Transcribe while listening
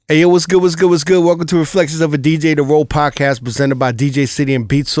Hey, yo, what's good, what's good, what's good? Welcome to Reflections of a DJ, the Roll podcast presented by DJ City and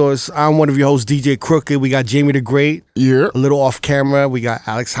Beat Source. I'm one of your hosts, DJ Crooked. We got Jamie the Great. Yeah. A little off camera. We got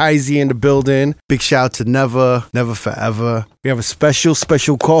Alex Heisey in the building. Big shout out to Never Forever. We have a special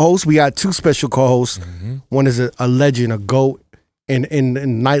co-host. We got two special co-hosts. Mm-hmm. One is a legend, a GOAT in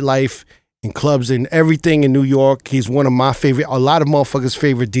nightlife, in clubs, and everything in New York. He's one of my favorite, a lot of motherfuckers'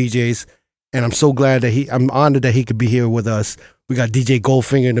 favorite DJs. And I'm so glad that I'm honored that he could be here with us. We got DJ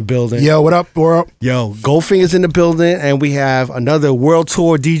Goldfinger in the building. Yo, what up, world? Yo, Goldfinger's in the building, and we have another world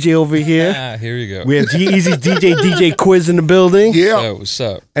tour DJ over here. Here you go. We have G-Eazy's DJ Quiz in the building. Yeah. What's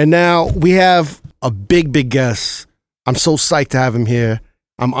up? And now we have a big guest. I'm so psyched to have him here.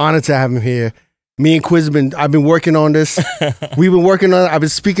 I'm honored to have him here. Me and Quiz I've been working on this. We've been working on it. I've been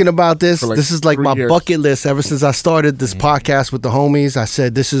speaking about this. This is like my bucket list ever since I started this podcast with the homies. I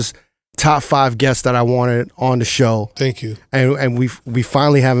said this is top 5 guests that I wanted on the show. Thank you. And we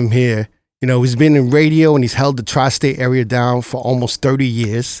finally have him here. You know, he's been in radio and he's held the tri-state area down for almost 30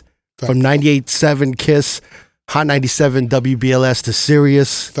 years. Facts. From 98.7 KISS, Hot 97 WBLS to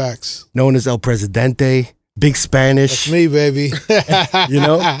Sirius. Facts. Known as El Presidente. Big Spanish. That's me, baby. You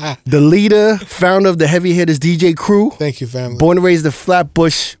know, the leader, founder of the Heavy Hitters DJ crew. Thank you, family. Born and raised in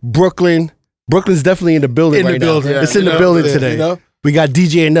Flatbush, Brooklyn. Brooklyn's definitely in the building right now. Yeah, it's in the building today. You know? We got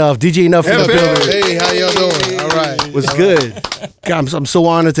DJ ENUFF. DJ ENUFF in the building. Hey, how y'all doing? All right. What's good? God, I'm so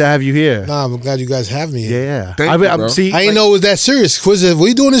honored to have you here. Nah, I'm glad you guys have me here. Yeah. I didn't know it was that serious. Quiz,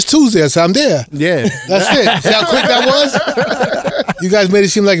 we doing this Tuesday, so I'm there. Yeah. That's it. See how quick that was? You guys made it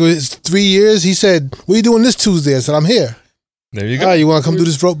seem like it was 3 years. He said, we doing this Tuesday. I said, I'm here. There you go. All right, you want to come do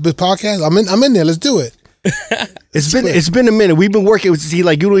this podcast? I'm in there. Let's do it. It's been a minute. We've been working. See,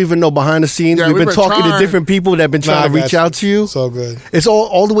 like you don't even know behind the scenes. Yeah, we've been talking to different people that have been trying to reach out to you. It's all good. It's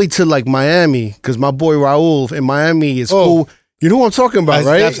all the way to like Miami because my boy Raul in Miami is cool. You know what I'm talking about,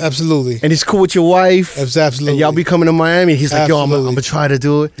 right? Absolutely. And he's cool with your wife. Absolutely. And y'all be coming to Miami. He's like, yo, I'm gonna try to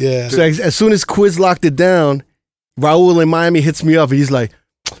do it. Yeah. So as soon as Quiz locked it down, Raul in Miami hits me up and he's like,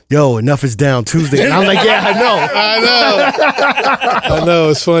 yo, ENUFF is down Tuesday. And I'm like, yeah, I know.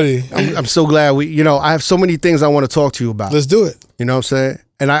 It's funny. I'm so glad I have so many things I want to talk to you about. Let's do it. You know what I'm saying?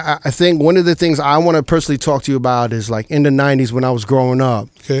 And I think one of the things I want to personally talk to you about is like in the 90s when I was growing up,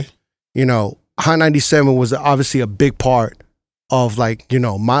 okay, you know, Hot 97 was obviously a big part of like, you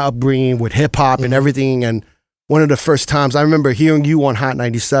know, my upbringing with hip hop and everything. And one of the first times I remember hearing you on Hot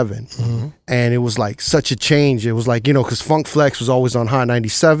 97 and it was like such a change. It was like, you know, because Funk Flex was always on Hot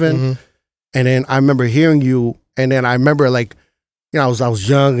 97. And then I remember hearing you and then I remember like, you know, I was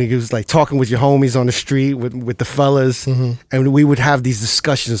young and you was like talking with your homies on the street with the fellas and we would have these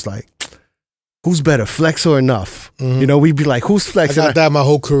discussions like, who's better, Flex or ENUFF? You know, we'd be like, who's Flex? I got that my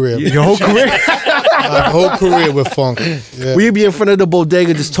whole career. Your whole career? My whole career with Funk. Yeah. We'd be in front of the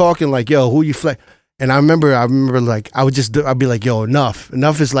bodega just talking like, yo, who you Flex? And I remember like, I'd be like, yo,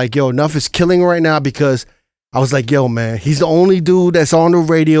 ENUFF is like, yo, ENUFF is killing right now because I was like, yo, man, he's the only dude that's on the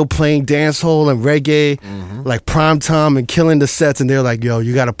radio playing dancehall and reggae, like prime time and killing the sets. And they're like, yo,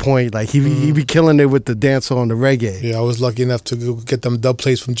 you got a point. Like he be killing it with the dancehall and the reggae. Yeah, I was lucky enough to go get them dub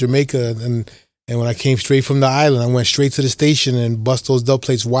plates from Jamaica. And when I came straight from the island, I went straight to the station and bust those dub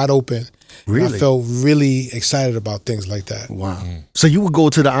plates wide open. Really? And I felt really excited about things like that. Wow. So you would go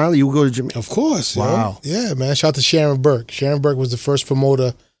to the island? You would go to Jamaica? Of course. Wow. Yeah, man. Shout out to Sharon Burke. Sharon Burke was the first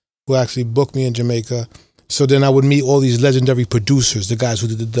promoter who actually booked me in Jamaica. So then I would meet all these legendary producers, the guys who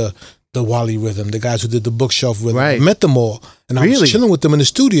did the Wally rhythm, the guys who did the bookshelf rhythm. Right. I met them all. And I was chilling with them in the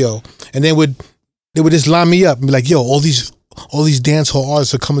studio. And they would just line me up and be like, yo, all these dancehall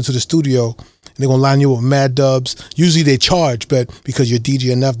artists are coming to the studio. And they're gonna line you up with mad dubs. Usually they charge, but because you're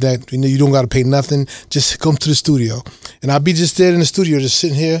DJ ENUFF, that you don't gotta pay nothing. Just come to the studio, and I'll be just there in the studio, just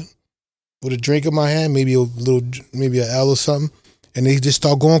sitting here with a drink in my hand, maybe an L or something, and they just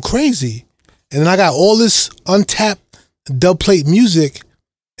start going crazy. And then I got all this untapped dub plate music,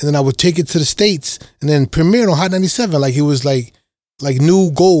 and then I would take it to the States and then premiere it on Hot 97 like it was like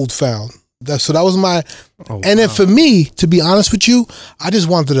new gold found. So that was my. And then for me, to be honest with you, I just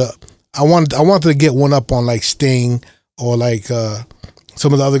wanted to. I wanted to get one up on like Sting or like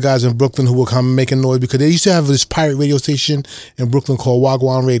some of the other guys in Brooklyn who were come making noise because they used to have this pirate radio station in Brooklyn called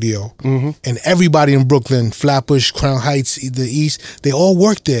Wagwan Radio. And everybody in Brooklyn, Flatbush, Crown Heights, the East, they all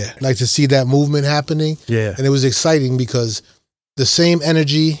worked there. Like to see that movement happening. Yeah. And it was exciting because the same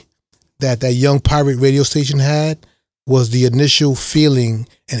energy that young pirate radio station had was the initial feeling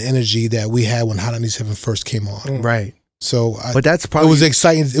and energy that we had when Hot 97 first came on. Right. So, but that's probably it was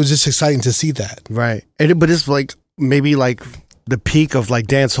exciting. It was just exciting to see that, right? But it's like maybe like the peak of like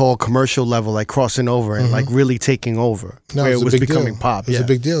dance hall commercial level, like crossing over and like really taking over. No, where it was becoming deal. pop. It's a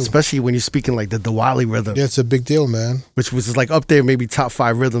big deal. Especially when you're speaking like the Diwali rhythm. Yeah, it's a big deal, man. Which was like up there, maybe top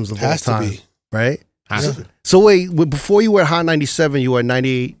 5 rhythms of all time. Has to be. Right? Yeah. So wait, before you were at Hot 97, you were at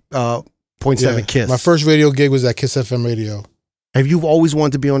 98.7 Kiss. My first radio gig was at Kiss FM Radio. Have you always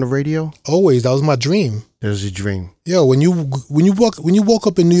wanted to be on the radio? Always. That was my dream. It was your dream. Yo, when you woke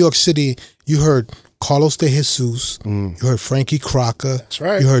up in New York City, you heard Carlos De Jesus, you heard Frankie Crocker, that's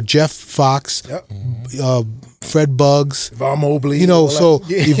right. You heard Jeff Fox, Fred Buggs, Yvonne Mobley,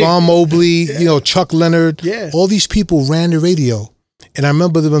 Yvonne Mobley, Chuck Leonard, all these people ran the radio. And I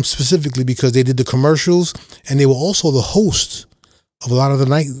remember them specifically because they did the commercials and they were also the hosts of a lot of the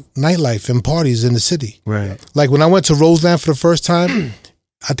nightlife and parties in the city. Right. Like when I went to Roseland for the first time,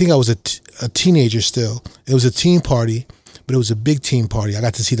 I think I was a teenager still. It was a teen party, but it was a big teen party. I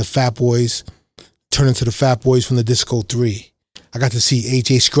got to see the Fat Boys turn into the Fat Boys from the Disco 3. I got to see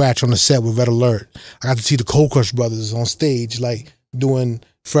AJ Scratch on the set with Red Alert. I got to see the Cold Crush Brothers on stage, like doing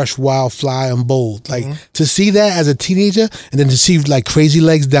Fresh, Wild, Fly, and Bold. Like to see that as a teenager, and then to see like Crazy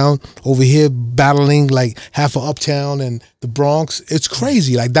Legs down over here battling like half of Uptown and the Bronx, it's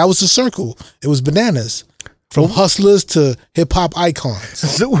crazy. Like that was the circle. It was bananas. From hustlers to hip hop icons.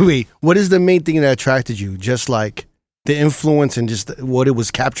 So wait, what is the main thing that attracted you? Just like the influence and just what it was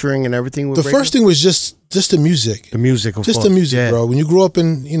capturing and everything? The first thing was just the music. The music, of course. Just the music, bro. When you grew up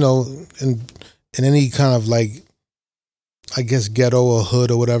in any kind of like, I guess, ghetto or hood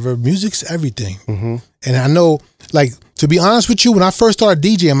or whatever, music's everything. Mm-hmm. And I know, like, to be honest with you, when I first started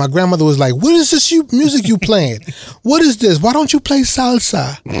DJing, my grandmother was like, what is this music you playing? What is this? Why don't you play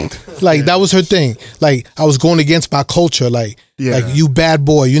salsa? Like, that was her thing. Like, I was going against my culture. Like, you bad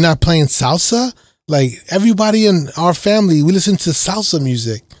boy, you're not playing salsa? Like, everybody in our family, we listened to salsa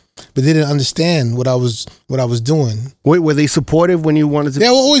music. But they didn't understand what I was doing. Wait, were they supportive when you wanted to? They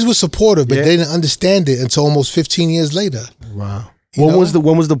always were supportive, but they didn't understand it until almost 15 years later. Wow. When was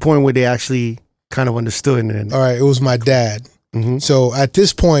the point where they actually kind of understood? All right, it was my dad. Mm-hmm. So at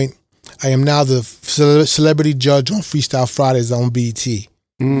this point, I am now the celebrity judge on Freestyle Fridays on BET,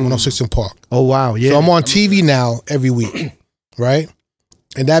 106 in Park. Oh, wow. Yeah. So I'm on TV now every week, right?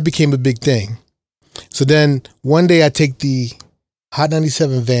 And that became a big thing. So then one day I take the Hot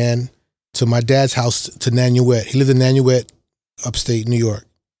 97 van to my dad's house to Nanuet. He lived in Nanuet, upstate New York.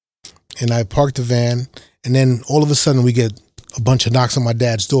 And I parked the van, and then all of a sudden we get a bunch of knocks on my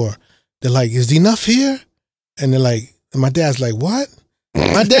dad's door. They're like, is ENUFF here? And they're like, and my dad's like, what?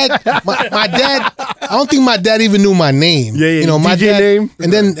 My dad, my dad, I don't think my dad even knew my name. Yeah, my DJ dad, name.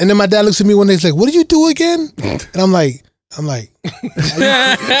 And then my dad looks at me one day, he's like, what do you do again? And I'm like, are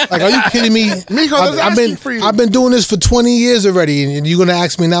you kidding me? I've been doing this for 20 years already, and you're gonna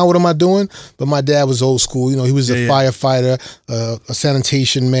ask me now what am I doing? But my dad was old school. He was a firefighter, a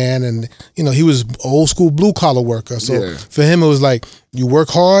sanitation man, and he was old school blue collar worker. So for him, it was like you work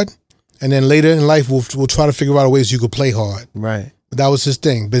hard, and then later in life we'll try to figure out ways you could play hard. Right. But that was his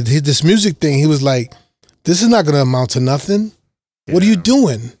thing. But this music thing, he was like, this is not gonna amount to nothing. Yeah. What are you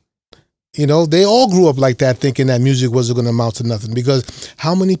doing? They all grew up like that, thinking that music wasn't going to amount to nothing. Because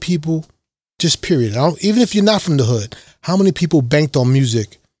how many people, just period, even if you're not from the hood, how many people banked on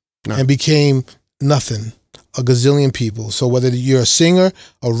music and became nothing? A gazillion people. So whether you're a singer,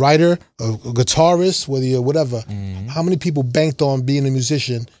 a writer, a guitarist, whether you're whatever, how many people banked on being a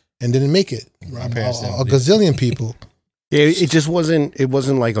musician and didn't make it? A gazillion people. Yeah, it just wasn't. It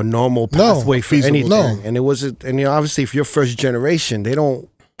wasn't like a normal pathway for anything. No. And it wasn't. And obviously, if you're first generation, they don't.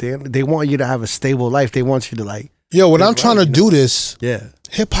 They want you to have a stable life. They want you to like. Yo, when I'm trying to do this,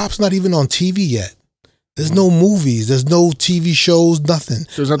 hip hop's not even on TV yet. There's no movies. There's no TV shows. Nothing.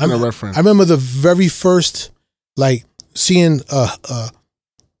 There's nothing to reference. I remember the very first, like seeing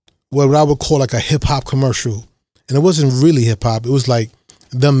what I would call like a hip hop commercial, and it wasn't really hip hop. It was like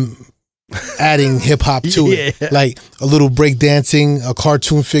them adding hip hop to it, like a little break dancing, a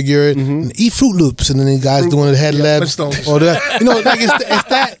cartoon figure, and eat Fruit Loops, and then the guys doing the head labs, or like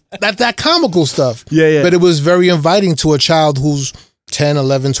it's that comical stuff. Yeah. But it was very inviting to a child who's 10,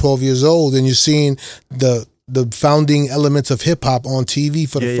 11, 12 years old, and you're seeing the founding elements of hip hop on TV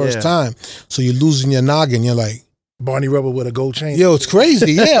for the first time. So you're losing your noggin. You're like Barney Rubber with a gold chain. Yo, it's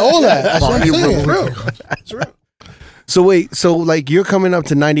crazy. Yeah, all that. That's what I'm saying. It's real. So wait, like you're coming up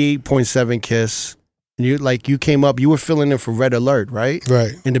to 98.7 Kiss, and you came up, you were filling in for Red Alert, right?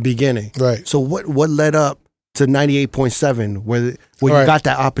 Right. In the beginning. Right. So what led up to 98.7 where you got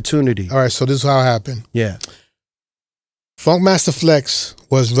that opportunity? All right, so this is how it happened. Yeah. Funkmaster Flex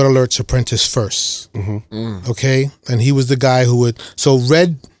was Red Alert's apprentice first. Okay? And he was the guy who would, so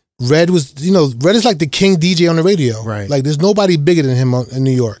Red Red is like the king DJ on the radio. Right. Like there's nobody bigger than him in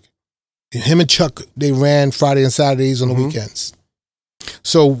New York. Him and Chuck, they ran Friday and Saturdays on the weekends.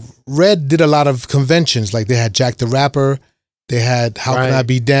 So Red did a lot of conventions. Like they had Jack the Rapper, they had How Can I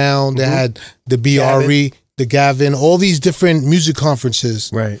Be Down, they had the BRE, the Gavin, all these different music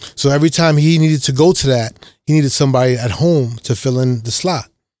conferences. Right. So every time he needed to go to that, he needed somebody at home to fill in the slot.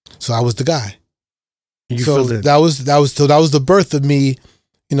 So I was the guy. So that was the birth of me,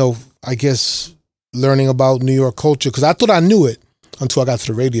 I guess learning about New York culture, because I thought I knew it until I got to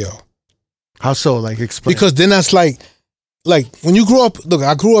the radio. How so? Like explain. Because then that's like when you grow up. Look,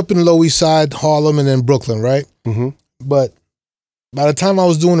 I grew up in the Lower East Side, Harlem, and then Brooklyn, right? Mm-hmm. But by the time I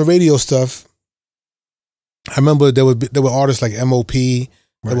was doing the radio stuff, I remember there were artists like MOP,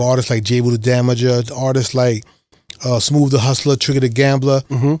 there were artists like J. Will the Damager, artists like Smooth the Hustler, Trigger the Gambler,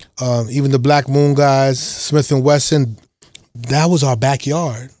 even the Black Moon guys, Smith and Wesson. That was our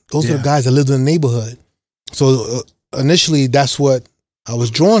backyard. Those are the guys that lived in the neighborhood. So initially, that's what I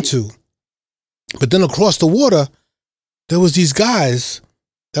was drawn to. But then across the water, there was these guys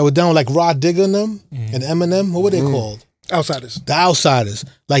that were down like Rod Digger and them and Eminem. What were they called? Outsiders. The Outsiders.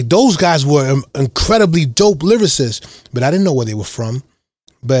 Like those guys were incredibly dope lyricists, but I didn't know where they were from.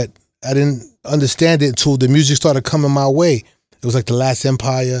 But I didn't understand it until the music started coming my way. It was like The Last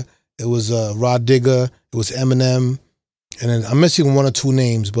Empire. It was Rod Digger. It was Eminem. And then I'm missing one or two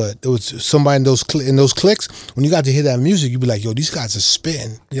names, but it was somebody in those clicks. When you got to hear that music, you'd be like, yo, these guys are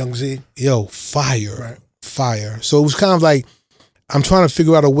spitting. Young Z. Yo, fire. Right. Fire. So it was kind of like, I'm trying to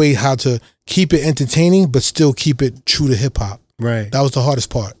figure out a way how to keep it entertaining, but still keep it true to hip hop. Right. That was the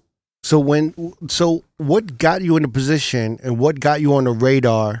hardest part. So what got you in a position and what got you on the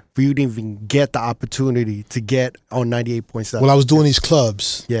radar for you to even get the opportunity to get on 98.7? Well, I was doing these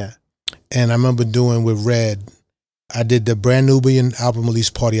clubs. Yeah. And I remember doing with Red, I did the Brand Nubian album release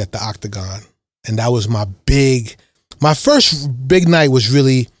party at the Octagon. And that was my first big night was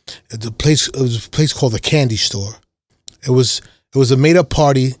really it was a place called the Candy Store. It was a made up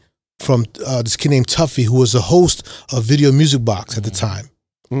party from this kid named Tuffy, who was the host of Video Music Box at the time.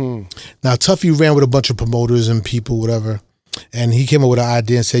 Now Tuffy ran with a bunch of promoters and people, whatever, and he came up with an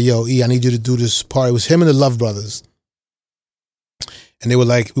idea and said, yo, E, I need you to do this party. It was him and the Love Brothers. And they were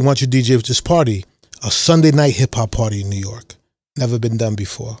like, we want you to DJ with this party. A Sunday night hip hop party in New York. Never been done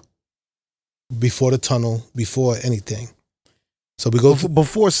before. Before the tunnel, before anything. So we go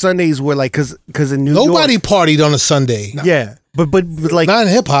before Sundays were like because in New York nobody partied on a Sunday. No. Yeah, but like not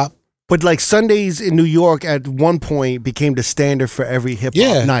in hip hop. But like Sundays in New York at one point became the standard for every hip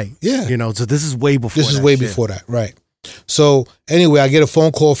hop night. Yeah, so this is way before. This is way before that, right? So anyway, I get a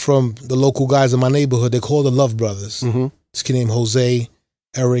phone call from the local guys in my neighborhood. They call the Love Brothers. This kid named Jose,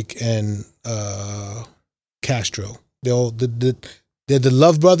 Eric, and Castro. They're the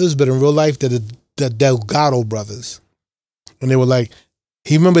Love Brothers, but in real life they're the Delgado Brothers. And they were like,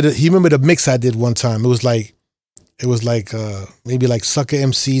 he remembered the mix I did one time. It was like maybe like Sucker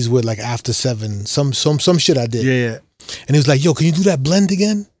MCs with like After 7, some shit I did. Yeah. And he was like, yo, can you do that blend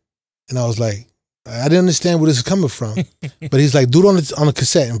again? And I was like, I didn't understand where this is coming from. But he's like, do it on a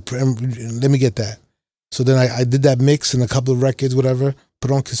cassette and let me get that. So then I did that mix and a couple of records, whatever,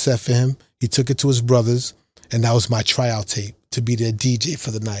 put on cassette for him. He took it to his brothers, and that was my tryout tape to be their DJ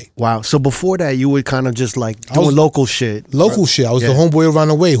for the night. Wow. So before that, you were kind of just like doing local shit. Local shit. I was the homeboy around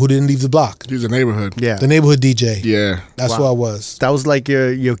the way who didn't leave the block. He was the neighborhood. Yeah. The neighborhood DJ. Yeah. That's what I was. That was like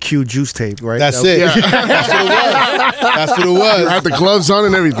your Q Juice tape, right? That's it. Yeah. That's what it was. You had the gloves on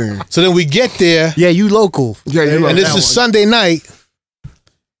and everything. So then we get there. Yeah, you local. Yeah, you local. And this is Sunday night.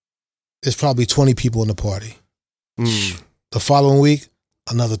 There's probably 20 people in the party. The following week,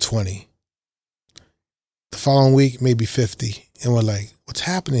 another 20. The following week, maybe 50. And we're like, what's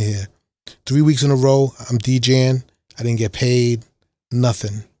happening here? 3 weeks in a row, I'm DJing. I didn't get paid.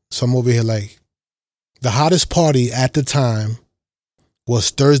 Nothing. So I'm over here like, the hottest party at the time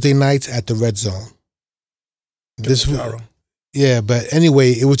was Thursday nights at the Red Zone. Yeah, but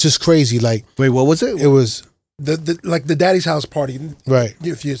anyway, it was just crazy. Like, wait, what was it? It was the Daddy's House party, right?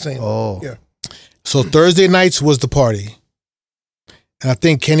 If you're saying, yeah. So Thursday nights was the party, and I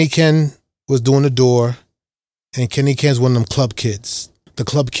think Kenny Ken was doing the door, and Kenny Ken's one of them club kids. The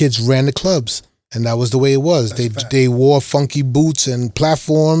club kids ran the clubs, and that was the way it was. They wore funky boots and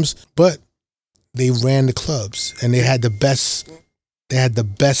platforms, but they ran the clubs, and they had the best. They had the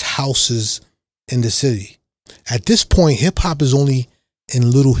best houses in the city. At this point, hip hop is only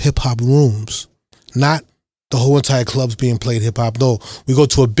in little hip hop rooms, not the whole entire club's being played hip hop. No, we go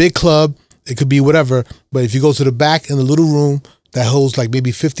to a big club. It could be whatever, but if you go to the back in the little room, that holds like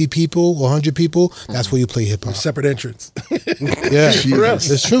maybe 50 people or 100 people, that's where you play hip hop. Separate entrance. Yeah,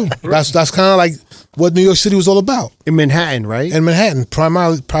 it's true. That's kind of like what New York City was all about. In Manhattan, right? In Manhattan,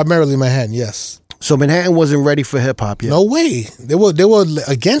 primarily Manhattan, yes. So Manhattan wasn't ready for hip hop yet. No way. They were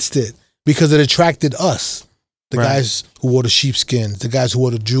against it because it attracted us. The guys who wore the sheepskins, the guys who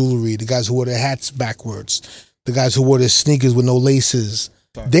wore the jewelry, the guys who wore their hats backwards, the guys who wore their sneakers with no laces.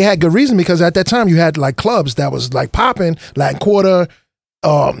 They had good reason because at that time you had like clubs that was like popping, Latin Quarter,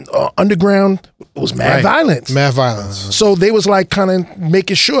 underground. It was mad violence. Mad violence. So they was like kind of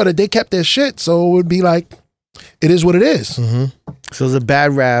making sure that they kept their shit. So it would be like, it is what it is. Mm-hmm. So it was a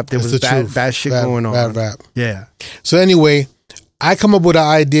bad rap. There was bad shit going on. Bad rap. Yeah. So anyway, I come up with an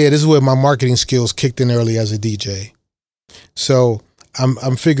idea. This is where my marketing skills kicked in early as a DJ. So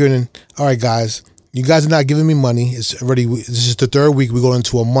I'm figuring, all right, guys, you guys are not giving me money. This is the third week. We're going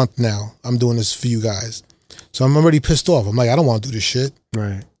into a month now. I'm doing this for you guys. So I'm already pissed off. I'm like, I don't want to do this shit.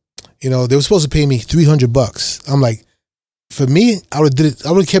 Right. You know, they were supposed to pay me $300. I'm like, for me, I would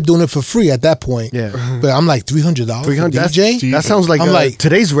have kept doing it for free at that point. Yeah. But I'm like, $300 for DJ? That sounds like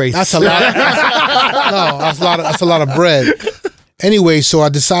today's race. That's a lot. That's a lot of bread. Anyway, so I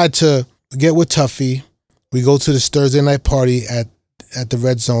decide to get with Tuffy. We go to this Thursday night party at the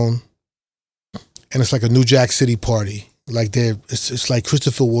Red Zone. And it's like a New Jack City party. Like it's like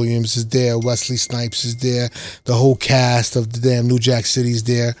Christopher Williams is there, Wesley Snipes is there, the whole cast of the damn New Jack City's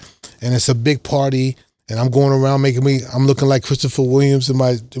there, and it's a big party. And I'm going around I'm looking like Christopher Williams in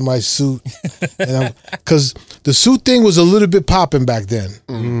my suit, and because the suit thing was a little bit popping back then.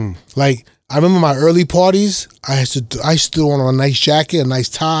 Mm-hmm. Like I remember my early parties, I used to throw on a nice jacket, a nice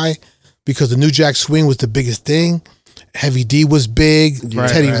tie, because the New Jack Swing was the biggest thing. Heavy D was big,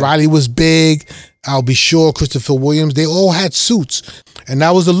 Teddy Riley was big. I'll Be Sure, Christopher Williams, they all had suits. And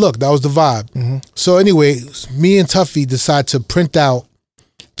that was the look, that was the vibe. Mm-hmm. So anyway, me and Tuffy decide to print out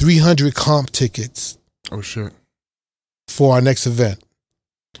 300 comp tickets. Oh, shit. For our next event.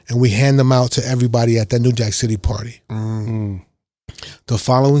 And we hand them out to everybody at that New Jack City party. Mm-hmm. The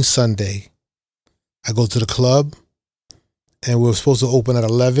following Sunday, I go to the club, and we were supposed to open at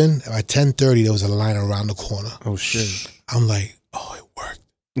 11. At 10:30, there was a line around the corner. Oh, shit. I'm like, oh, it worked.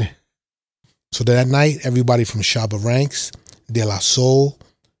 So that night, everybody from Shabba Ranks, De La Soul,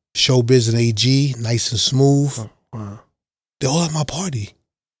 Showbiz and AG, Nice and Smooth, they're all at my party.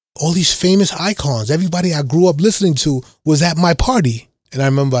 All these famous icons, everybody I grew up listening to was at my party. And I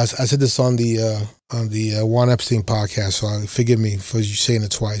remember I said this on the Juan Epstein podcast, so forgive me for you saying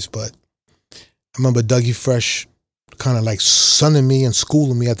it twice, but I remember Dougie Fresh kind of like sunning me and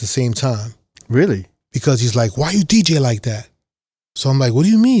schooling me at the same time. Really? Because he's like, why you DJ like that? So I'm like, what do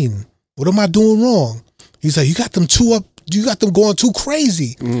you mean? What am I doing wrong? He's like, you got them going too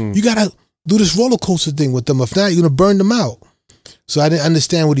crazy. You got to do this roller coaster thing with them. If not, you're going to burn them out. So I didn't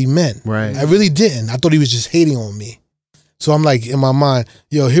understand what he meant. Right. I really didn't. I thought he was just hating on me. So I'm like, in my mind,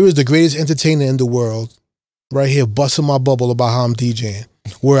 yo, here is the greatest entertainer in the world, right here, busting my bubble about how I'm DJing,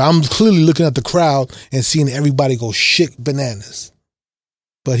 where I'm clearly looking at the crowd and seeing everybody go shit bananas.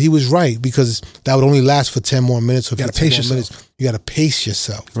 But he was right, because that would only last for 10 more minutes or 15 more minutes. You got to pace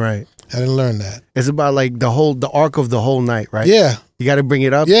yourself. Right. I didn't learn that. It's about like the arc of the whole night, right? Yeah. You got to bring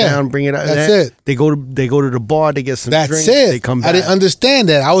it up, down, bring it up. That's it. They go to the bar, they get some drinks. That's it. They come back. I didn't understand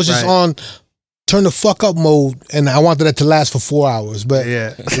that. I was just on turn the fuck up mode, and I wanted that to last for 4 hours, but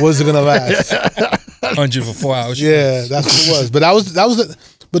it wasn't gonna last. 100 for 4 hours. Yeah, that's what it was. But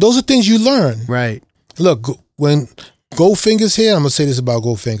but those are things you learn. Right. Look, when Goldfinger's here, I'm gonna say this about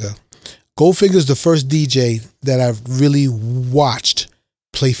Goldfinger. Goldfinger's the first DJ that I've really watched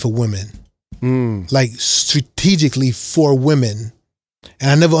play for women. Like strategically for women. And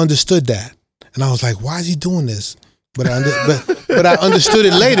I never understood that. And I was like, why is he doing this? But I understood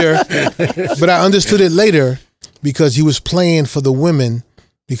it later. But I understood it later because he was playing for the women,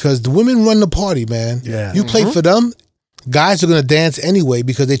 because the women run the party, man. Yeah. You play for them, guys are gonna dance anyway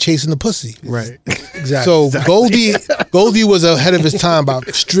because they're chasing the pussy. Right. Exactly. So Goldie was ahead of his time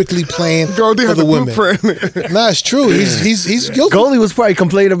about strictly playing for the women. Nah, it's true. He's guilty. Goldie was probably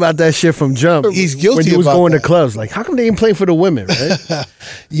complaining about that shit from jump. He's guilty when he was about going that. to clubs. Like, how come they ain't playing for the women, right?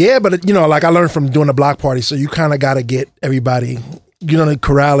 Yeah, but like I learned from doing the block party, so you kind of got to get everybody,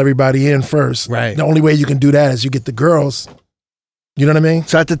 corral everybody in first. Right. The only way you can do that is you get the girls. You know what I mean?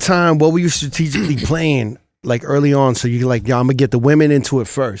 So at the time, what were you strategically playing like early on? So you're like, yo, I'm gonna get the women into it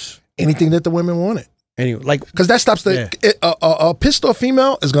first. Anything that the women wanted. Anyway, like, because that stops a pissed off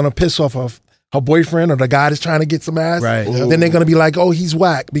female is gonna piss off of her boyfriend or the guy that's trying to get some ass. Right. Then they're gonna be like, oh, he's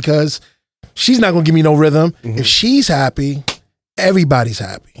whack because she's not gonna give me no rhythm. If she's happy, everybody's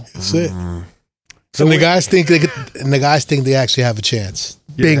happy. That's it. So the guys think they actually have a chance.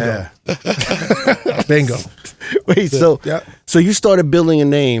 Bingo. Bingo. Wait, so you started building a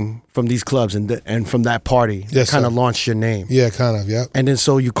name from these clubs and from that party, kind of launched your name. Yeah, kind of. Yeah. And then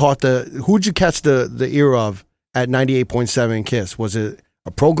so you caught who'd you catch the ear of at 98.7 Kiss? Was it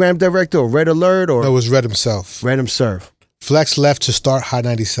a program director or Red Alert or? No, it was Red himself. Red himself. Flex left to start Hot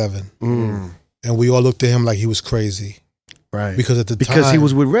 97, and we all looked at him like he was crazy. Right. Because he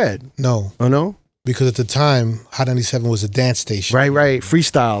was with Red. No. Oh no. Because at the time, Hot 97 was a dance station. Right.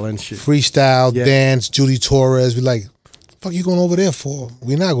 Freestyle and shit. Freestyle, dance, Julie Torres. We like, fuck you going over there for?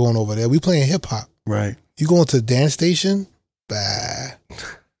 We're not going over there. We playing hip hop. Right. You going to the dance station? Bah.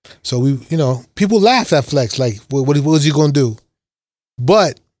 So we, people laugh at Flex. Like, what was he going to do?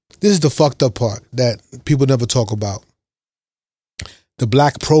 But this is the fucked up part that people never talk about. The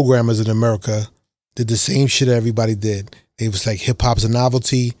black programmers in America did the same shit that everybody did. It was like hip hop's a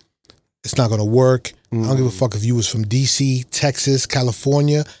novelty. It's not gonna work. I don't give a fuck if you was from DC, Texas,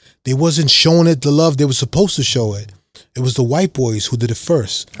 California. They wasn't showing it the love they were supposed to show it. It was the white boys who did it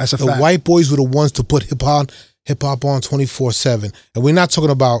first. That's a fact. fact. White boys were the ones to put hip hop on 24/7. And we're not talking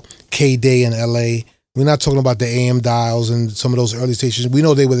about K-Day in LA. We're not talking about the AM dials and some of those early stations. We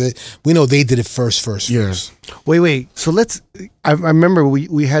know they did it first. Yes. Wait. So I remember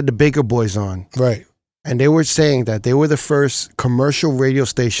we had the Baker Boys on. Right. And they were saying that they were the first commercial radio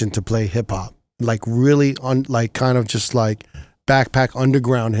station to play hip hop, like really kind of just like backpack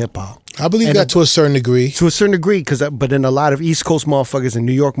underground hip hop. I believe that to a certain degree. To a certain degree, but then a lot of East Coast motherfuckers and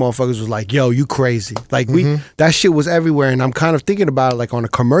New York motherfuckers was like, "Yo, you crazy!" Like that shit was everywhere. And I'm kind of thinking about it, like on a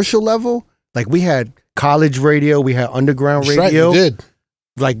commercial level, like we had college radio, we had underground radio. Right, you did.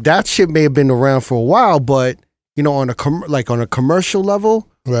 Like that shit may have been around for a while, but on a commercial level.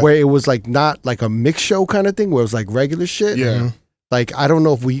 Right. Where it was like not like a mix show kind of thing, where it was like regular shit. Yeah. Like I don't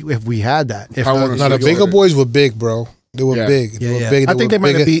know if we had that. If the Baker Boys were big, bro. They were big. They were big. I think they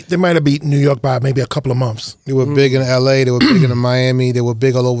might have beat New York by maybe a couple of months. They were big in LA. They were big in Miami. They were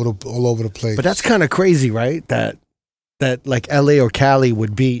big all over the place. But that's kind of crazy, right? That like LA or Cali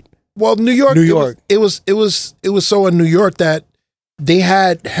would beat. Well, New York. It was so in New York that they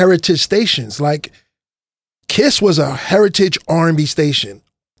had heritage stations. Like Kiss was a heritage R&B station.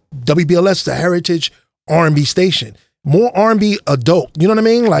 WBLS is a heritage R&B station. More R&B adult, you know what I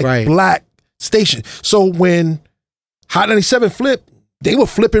mean? Like black station. So when Hot 97 flipped, they were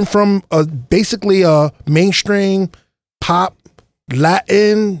flipping from basically a mainstream pop,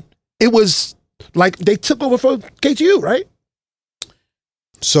 Latin. It was like they took over for KTU, right?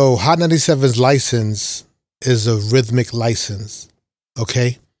 So Hot 97's license is a rhythmic license,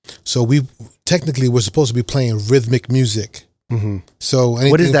 okay? So we're supposed to be playing rhythmic music. Mm-hmm. So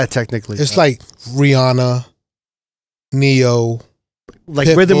what is that technically? It's like Rihanna, Neo, like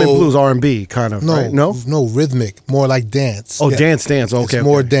rhythm and blues, R&B kind of. Right? No, rhythmic, more like dance. Oh, yeah. Dance. Okay, it's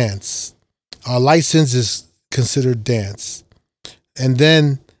more dance. Our license is considered dance, and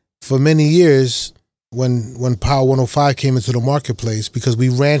then for many years, when Power 105 came into the marketplace, because we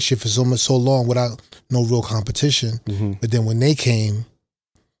ran shit for so long without no real competition, but then when they came,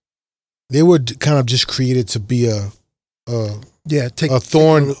 they were kind of just created to be a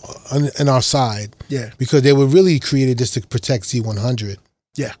thorn in our side. Yeah. Because they were really created just to protect Z100.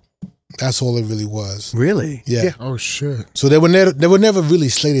 Yeah. That's all it really was. Really? Yeah. Oh shit. So they were never really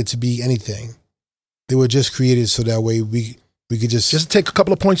slated to be anything. They were just created so that way we could just take a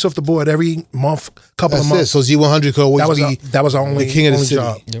couple of points off the board every month, couple of months. So Z100 could always be that was our only the king of the city.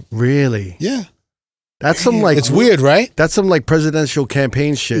 job. Yep. Really? Yeah. That's some like it's weird, right? That's some like presidential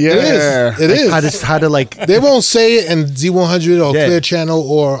campaign shit. Yeah, it is. How to like they won't say it, and Z100 or Clear Channel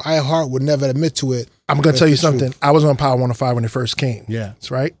or iHeart would never admit to it. I'm gonna tell you something. I was on Power 105 when it first came. Yeah, that's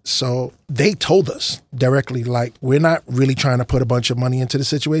right. So they told us directly, like, we're not really trying to put a bunch of money into the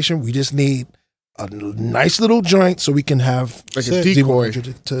situation. We just need a nice little joint so we can have like a decoy to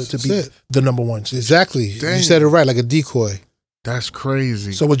be the number one. Exactly. Dang. You said it right, like a decoy. That's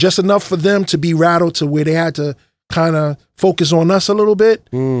crazy. So it was just enough for them to be rattled to where they had to kind of focus on us a little bit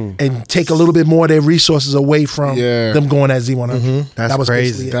and take a little bit more of their resources away from them going at Z100. That was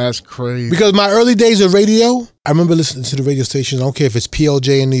crazy. That's crazy. Because my early days of radio, I remember listening to the radio stations. I don't care if it's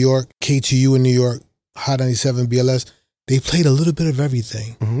PLJ in New York, KTU in New York, Hot 97, BLS. They played a little bit of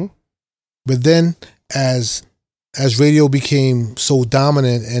everything. Mm-hmm. But then as radio became so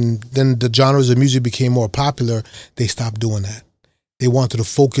dominant and then the genres of music became more popular, they stopped doing that. They wanted to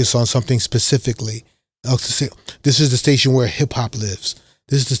focus on something specifically. This is the station where hip hop lives.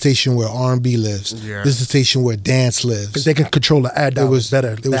 This is the station where R&B lives. Yeah. This is the station where dance lives. Because they can control the ad dollars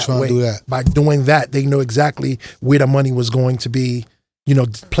better. They were trying to do that. By doing that, they know exactly where the money was going to be,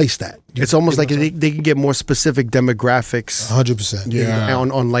 place that. It's almost like they can get more specific demographics. 100%. Yeah.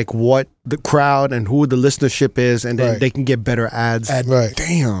 On like what the crowd and who the listenership is, and then they can get better ads. Right.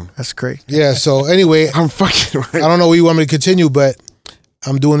 Damn. That's great. Yeah. So anyway, I'm fucking right. I don't know where you want me to continue, but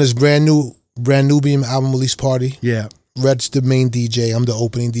I'm doing this brand new Beam album release party. Yeah. Red's the main DJ. I'm the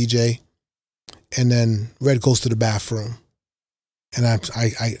opening DJ, and then Red goes to the bathroom, and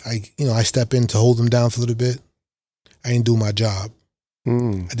I step in to hold him down for a little bit. I didn't do my job.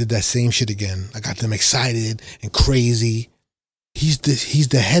 I did that same shit again. I got them excited and crazy. He's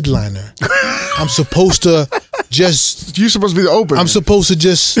the headliner. I'm supposed to just. You're supposed to be the opener. I'm supposed to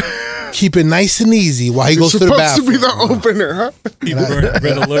just keep it nice and easy while he goes to the bathroom. You're supposed to be the opener, huh? You burned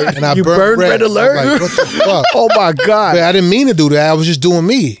Red Alert. And I You burned burned Red Alert? I'm like, what the fuck? Oh my God. But I didn't mean to do that. I was just doing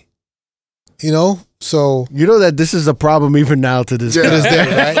me. So You know that this is a problem even now to this Yeah. day. it is there,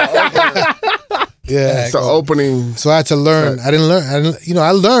 right? Yeah. It's the opening. So I had to learn.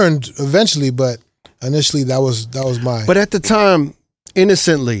 I learned eventually, but initially that was mine. But at the time,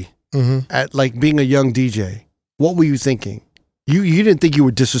 innocently, Mhm. at like being a young DJ, what were you thinking? You didn't think you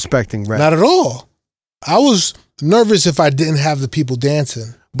were disrespecting rap. Not at all. I was nervous if I didn't have the people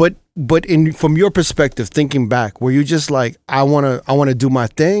dancing. But from your perspective, thinking back, were you just like, I wanna do my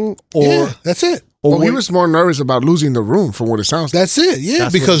thing, or Yeah, that's it. or Well, he were- was more nervous about losing the room from what it sounds like. That's it. Yeah,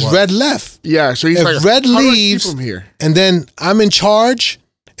 That's because what it was. Red left, Yeah, so he's if like, Red how do I keep leaves- him here? and then I'm in charge,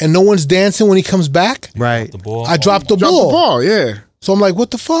 and no one's dancing when he comes back. right? The ball. I dropped the Drop ball. the ball, yeah. So I'm like, what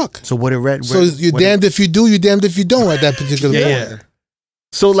the fuck? So what did Red? So you're damned if you do, you're damned if you don't at that particular Yeah, moment. yeah.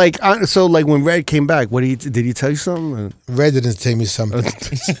 So like when Red came back, did he tell you something? Red didn't tell me something.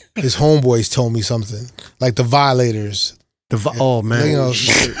 His homeboys told me something. Like the Violators. Oh man,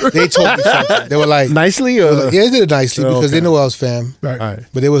 They told me something. They were like, nicely they or were like, yeah, they did it nicely because okay. they know I was fam. Right. all right.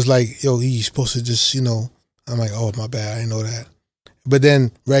 But it was like, yo, he's supposed to just, I'm like, oh, my bad. I didn't know that. But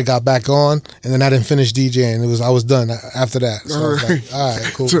then Red got back on, and then I didn't finish DJing. I was done after that. So I was like, all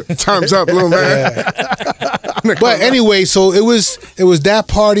right, cool. Time's up, little man. Yeah. But anyway, so it was that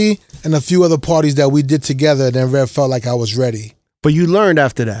party and a few other parties that we did together. And then Red felt like I was ready. But you learned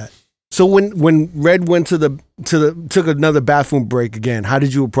after that. So when Red went took another bathroom break again, how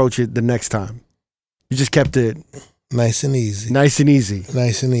did you approach it the next time? You just kept it Nice and easy. nice and easy.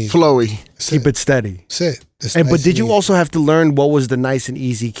 Nice and easy. Flowy. Keep it steady. That's it. It's And nice but did you easy. also have to learn what was the nice and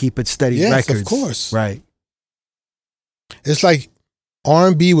easy, keep it steady Yes, records? of course. Right. It's like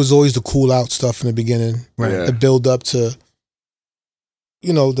R&B was always the cool out stuff in the beginning. Right. Yeah. The build up to,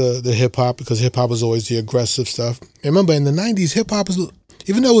 the hip hop, because hip hop was always the aggressive stuff. And remember, in the 90s, hip hop was,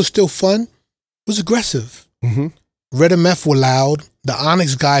 even though it was still fun, it was aggressive. Mm-hmm. Red MF were loud. The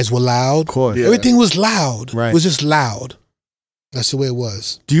Onyx guys were loud. Of course. Yeah. Everything was loud. Right. It was just loud. That's the way it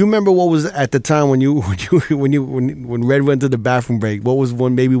was. Do you remember what was at the time when Red went to the bathroom break? What was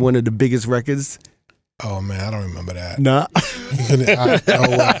maybe one of the biggest records? Oh man, I don't remember that. Nah.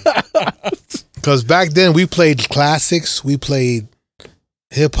 Because back then we played classics, we played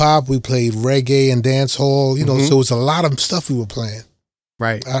hip hop, we played reggae and dance hall. Mhm. So it was a lot of stuff we were playing.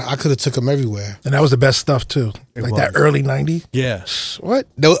 Right. I could have took them everywhere. And that was the best stuff too. It Like was. that early 90s. Yeah. What?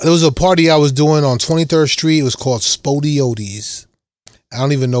 There was a party I was doing on 23rd Street. It was called Spodiotes. I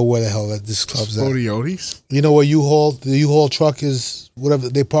don't even know where the hell this club's at. Odiotes? You know where the U-Haul truck is, whatever,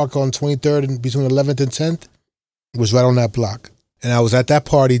 they park on 23rd and between 11th and 10th? It was right on that block. And I was at that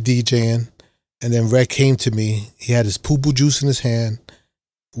party DJing, and then Red came to me. He had his poo-poo juice in his hand,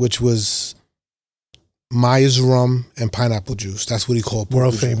 which was Maya's rum and pineapple juice. That's what he called poo-poo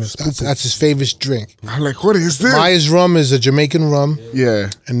World juice. famous That's his favorite drink. I'm like, what is this? Maya's rum is a Jamaican rum, Yeah.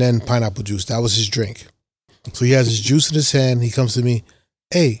 and then pineapple juice. That was his drink. So he has his juice in his hand. He comes to me,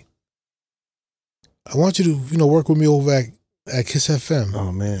 hey, I want you to, work with me over at Kiss FM.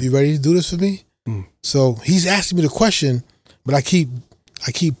 Oh man. You ready to do this for me? Mm. So he's asking me the question, but I keep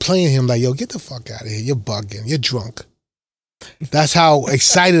playing him like, yo, get the fuck out of here. You're bugging. You're drunk. That's how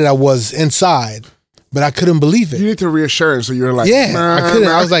excited I was inside, but I couldn't believe You it. need to reassure him, so you're like, Yeah, I couldn't.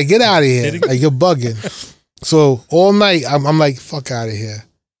 nah. I was like, get out of here. Like, you're bugging. So all night, I'm like, fuck out of here.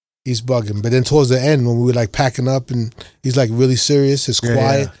 He's bugging. But then towards the end, when we were like packing up and he's like really serious, it's Yeah,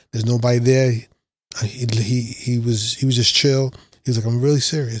 quiet, yeah. there's nobody there. He was just chill. He was like, I'm really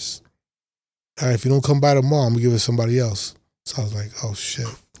serious. All right, if you don't come by tomorrow, I'm gonna give it to somebody else. So I was like, oh shit.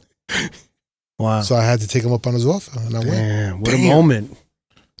 Wow. So I had to take him up on his offer, and I went. Damn, what a moment.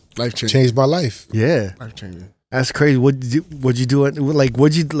 Life changing. Changed my life. Yeah. Life changing. That's crazy. What'd you do? Like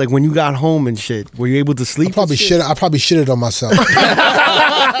when you got home and shit? Were you able to sleep? I probably shitted on myself.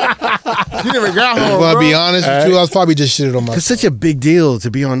 You never got home, I'm bro. gonna be honest with you. I was probably just shitting on myself. It's such a big deal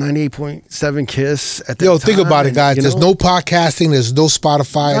to be on 98.7 Kiss at that Yo, time. think about it, guys. you There's know? no podcasting. There's no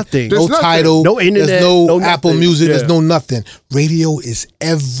Spotify. Nothing. No There's nothing. Tidal. No internet, There's no no Apple nothing. Music. Yeah. There's no nothing. Radio is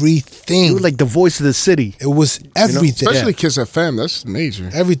everything. You were like the voice of the city. it was everything. Especially Kiss FM. That's major.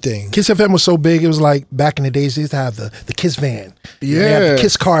 Everything. Kiss FM was so big. It was like back in the days they used to have the Kiss van. Yeah. They had the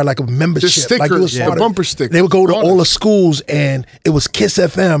Kiss card, like a membership. The sticker, like it was the part of- bumper sticker. They would go to All all that. the schools and it was Kiss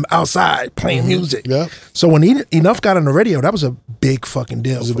FM outside playing music. Yeah. So when Enough got on the radio, that was a big fucking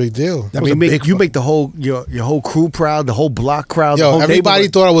deal. It was a big deal. That was a big you make the whole your whole crew proud, the whole block crowd. the Yo, whole everybody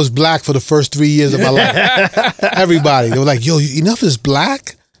neighborhood. thought I was black for the first 3 years of my life. Everybody. They were like, yo, Enough is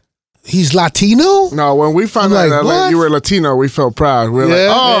black? He's Latino? No, when we found I'm out like, that what? you were Latino, we felt proud. We were Yeah.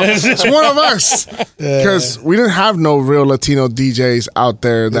 like, oh, it's one of us. Because we didn't have no real Latino DJs out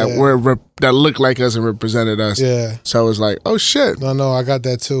there that that looked like us and represented us. Yeah. So it was like, oh shit. No, I got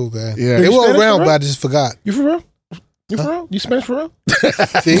that too, man. Yeah. They You were Spanish, around, bro? but I just forgot. You for real? You for real? You Spanish for real?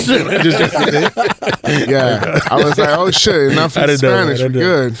 See? Yeah. I was like, oh shit, enough I in didn't know that. Spanish. I We're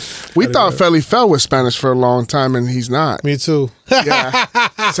didn't good. We thought Felly Fel was Spanish for a long time and he's not. Me too. Yeah.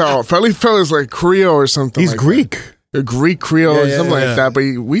 So Felly Fel is like Creole or something. He's like Greek. that. A Greek Creole or Yeah, something yeah. like that.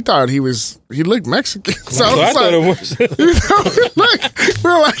 But we thought he looked Mexican. So I I was thought like, it was. you know, like, we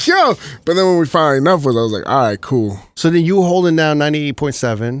were like, yo. But then when we found enough was, I was like, all right, cool. So then you were holding down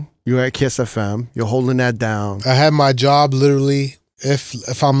 98.7. You were at Kiss FM. You're holding that down. I had my job literally,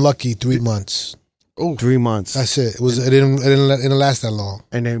 if I'm lucky, 3 months. 3 months. That's it. It didn't last that long.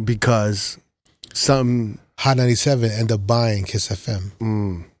 And then because some Hot 97 ended up buying Kiss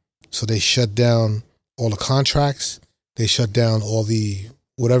FM. So they shut down all the contracts. They shut down all the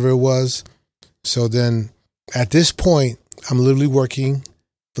whatever it was. So then at this point, I'm literally working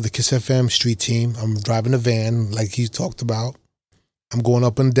for the Kiss FM street team. I'm driving a van like he talked about. I'm going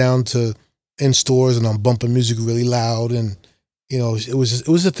up and down to in stores and I'm bumping music really loud. And, you know, it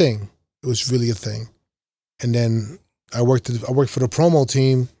was a thing. It was really a thing. And then I worked for the promo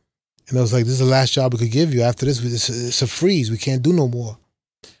team. And I was like, this is the last job we could give you. After this, it's a freeze. We can't do no more.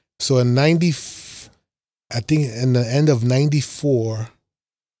 So in I think in the end of 94,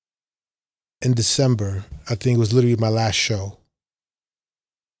 in December, I think it was literally my last show.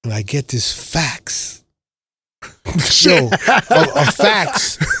 And I get this fax. Yo, a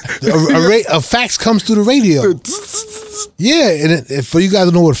fax. A fax comes through the radio. Yeah, and for you guys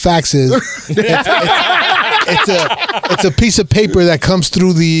to know what fax is, it's a piece of paper that comes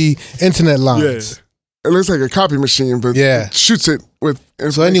through the internet lines. It looks like a copy machine, but it shoots it with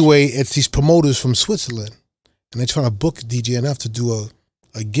information. So anyway, it's these promoters from Switzerland, and they're trying to book DJ ENUFF to do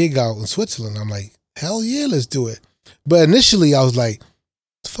a gig out in Switzerland. I'm like, hell yeah, let's do it. But initially, I was like,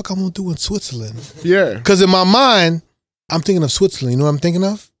 what the fuck I'm gonna do in Switzerland? Yeah. Because in my mind, I'm thinking of Switzerland. You know what I'm thinking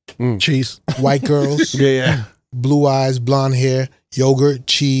of? Cheese. White girls, yeah. blue eyes, blonde hair, yogurt,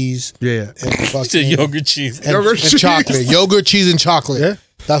 cheese, Yeah. and You fucking, said yogurt cheese. and, Yogurt, and cheese. chocolate. Yogurt, cheese, and chocolate. Yeah.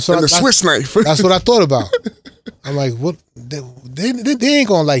 That's what And the that's- Swiss knife. That's what I thought about. I'm like, what? They ain't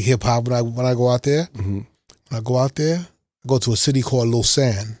gonna like hip hop when I go out there. When I go out there, I go to a city called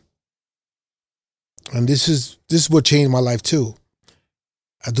Lausanne, and this is what changed my life too.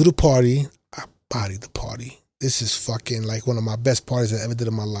 I do the party, I body the party. This is fucking like one of my best parties I ever did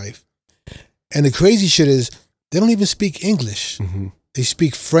in my life. And the crazy shit is they don't even speak English. They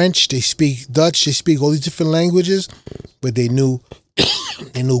speak French, they speak Dutch, they speak all these different languages, but they knew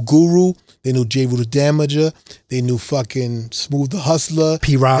Guru, they knew J. Rue the Damager, they knew fucking Smooth the Hustler,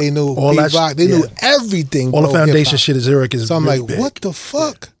 P-Rock, they knew all that P-Rock, shit, they knew yeah. everything. All the about foundation hip-hop. shit is Eric is So I'm really like, big. what the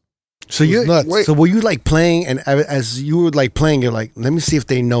fuck? So It was nuts. so were you like playing, and as you were like playing, you're like, let me see if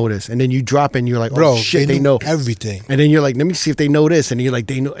they notice, and then you drop and you're like, oh Bro, shit, they knew know everything. and then you're like, let me see if they know this, and you're like,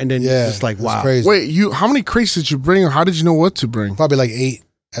 they know, and then Yeah, it's like, it's wow, crazy. Wait, how many crates did you bring, or how did you know what to bring? Probably like 8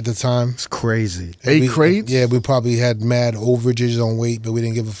 at the time. it's crazy. 8 crates? Yeah, we probably had mad overages on weight, but we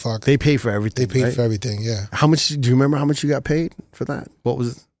didn't give a fuck. They pay for everything. They paid right? for everything, yeah. How much? Do you remember how much you got paid for that? What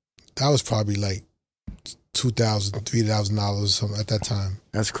was it? That was probably like $2,000, $3,000 or something at that time.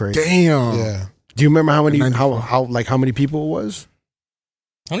 That's crazy. Damn. Yeah. Do you remember how many? 94. How many people it was?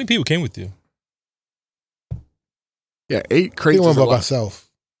 How many people came with you? Yeah, 8 I crates think I is went a by lot. myself.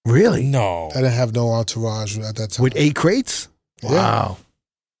 Really? No. I didn't have no entourage at that time. With 8 crates? Yeah. Wow.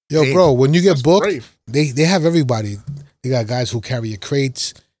 Yo, Damn. bro, when you get That's booked, brave. they have everybody. They got guys who carry your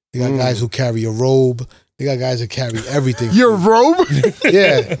crates. They got guys who carry your robe. They got guys that carry everything. Your robe?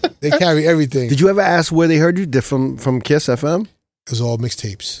 Yeah, they carry everything. Did you ever ask where they heard you? From Kiss FM? It was all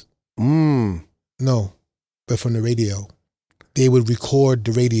mixtapes. Mm. No, but from the radio. they would record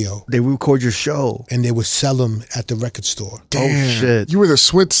the radio. They would record your show. And they would sell them at the record store. Damn. Oh, shit. You were the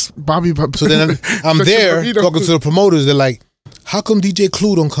Switz Bobby. So then I'm there talking to the promoters. They're like, how come DJ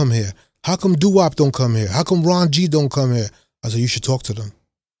Clue don't come here? How come Doo-Wop don't come here? How come Ron G don't come here? I said, you should talk to them.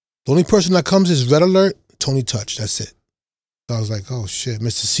 The only person that comes is Red Alert, Tony Touch. That's it. So I was like, oh, shit.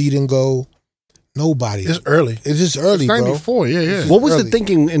 Mr. C didn't go. Nobody. It's early. It's just early, It's 94, bro. yeah. What was early. the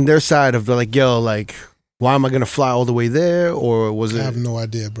thinking in their side of like, yo, like, why am I gonna fly all the way there? Or was it? I have no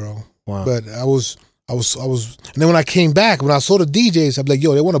idea, bro. Wow. But I was, and then when I came back, when I saw the DJs, I'm like,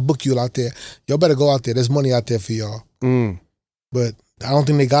 yo, they want to book you out there. Y'all better go out there. There's money out there for y'all. But I don't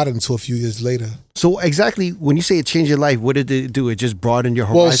think they got it until a few years later. So exactly, when you say it changed your life, what did it do? It just broadened your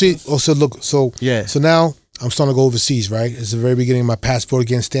horizon? Well, so now I'm starting to go overseas, right? It's the very beginning of my passport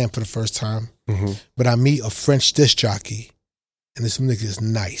getting stamped for the first time. Mm-hmm. But I meet a French disc jockey, and this nigga is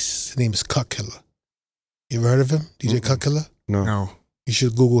nice. His name is Cut Killer. You ever heard of him? DJ Cut Killer? No. You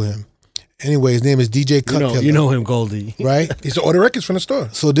should Google him. Anyway, his name is DJ Cut Killer. You know him, Goldie. Right? He's to order records from the store.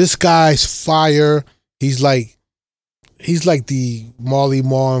 So this guy's fire. He's like the Marley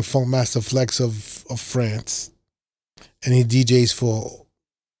Marl and Funkmaster Flex of France. And he DJs for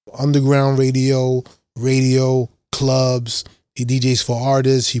underground radio, clubs. He DJs for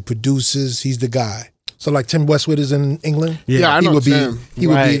artists. He produces. He's the guy. So like Tim Westwood is in England. Yeah, I know Tim. He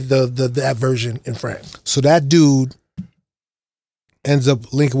would be that version in France. So that dude ends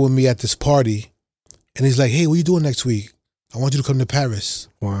up linking with me at this party, and he's like, "Hey, what are you doing next week? I want you to come to Paris."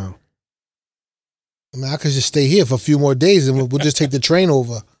 Wow. I mean, I could just stay here for a few more days, and we'll just take the train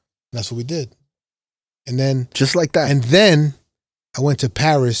over. And that's what we did. And then just like that. And then I went to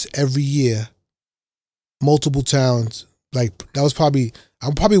Paris every year, multiple towns. Like that was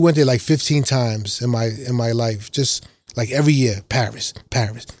I probably went there like 15 times in my life, just like every year, Paris.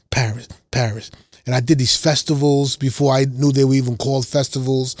 And I did these festivals before I knew they were even called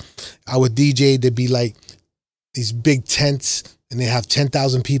festivals. I would DJ. There'd be like these big tents, and they have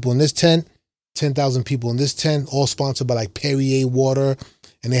 10,000 people in this tent, 10,000 people in this tent, all sponsored by like Perrier water,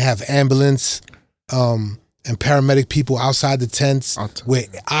 and they have ambulance and paramedic people outside the tents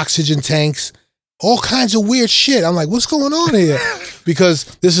with oxygen tanks. All kinds of weird shit. I'm like, what's going on here? Because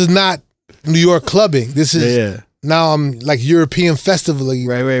this is not New York clubbing. This is now I'm like European festival.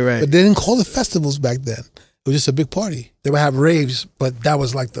 Right. But they didn't call it festivals back then. It was just a big party. They would have raves, but that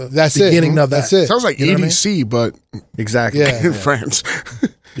was like the That's beginning of that. That's it. Sounds like You know what I EDC, but exactly. in France.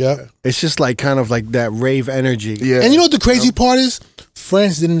 Yeah. It's just like kind of like that rave energy. Yeah. And you know what the crazy part is?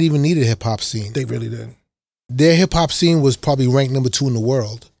 France didn't even need a hip hop scene. They really did. Their hip hop scene was probably ranked number 2 in the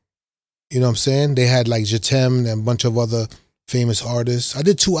world. You know what I'm saying? They had like Je T'aime and a bunch of other famous artists. I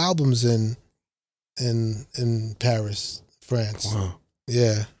did 2 albums in Paris, France. Wow.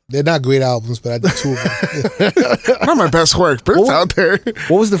 Yeah. They're not great albums, but I did 2 of them. Not my best work, but it's out there.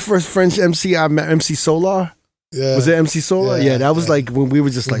 What was the first French MC I met? MC Solar? Yeah. Was it MC Solar? Yeah, Yeah, that was like when we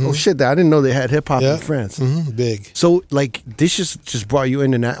were just like, oh shit, I didn't know they had hip hop in France. Big. So like this just brought you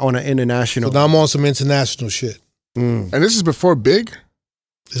in on an international. So now I'm on some international shit. And this is before Big?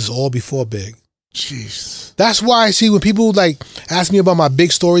 This is all before Big. Jeez. That's why I see when people like ask me about my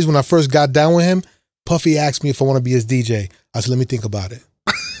big stories when I first got down with him, Puffy asked me if I want to be his DJ. I said, let me think about it.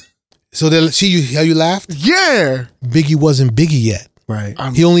 So they see you how you laughed? Yeah. Biggie wasn't Biggie yet. Right.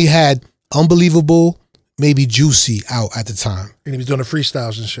 He only had Unbelievable, maybe Juicy out at the time. And he was doing the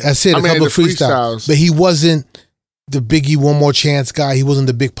freestyles and shit. That's it, a couple of freestyles. But he wasn't the Biggie One More Chance guy. He wasn't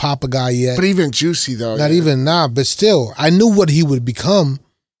the Big Papa guy yet. But even Juicy though. Not even, but still. I knew what he would become,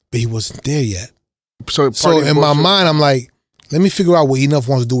 but he wasn't there yet. So in my mind, I'm like, let me figure out what ENUFF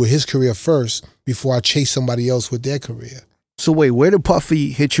wants to do with his career first before I chase somebody else with their career. So wait, where did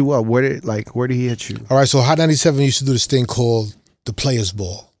Puffy hit you up? Where did he hit you? All right, so Hot 97 used to do this thing called the Players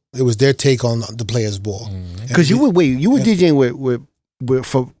Ball. It was their take on the Players Ball. Because you were DJing with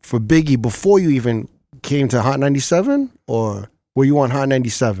for Biggie before you even came to Hot 97, or were you on Hot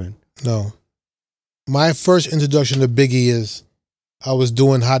 97? No, my first introduction to Biggie is I was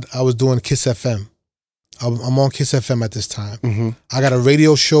doing Kiss FM. I'm on Kiss FM at this time. I got a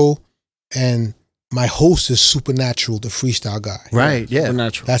radio show, and my host is Supernatural, the freestyle guy. Right, yeah.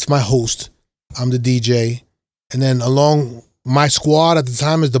 Supernatural. That's my host. I'm the DJ. And then along my squad at the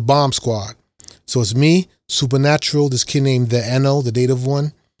time is the Bomb Squad. So it's me, Supernatural, this kid named The Eno, the native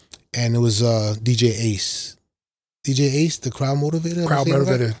one, and it was DJ Ace. DJ Ace, the crowd motivator? Crowd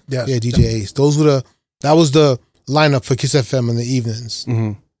motivator, yes. Yeah, DJ Ace. That was the lineup for Kiss FM in the evenings.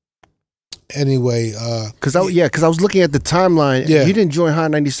 Anyway, because I was looking at the timeline. Yeah. You didn't join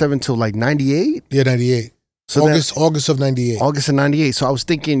Hot 97 till like 98. Yeah, 98. So August of 98. August of 98. So I was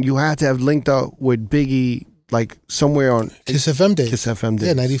thinking you had to have linked up with Biggie like somewhere on Kiss FM days. Kiss FM days.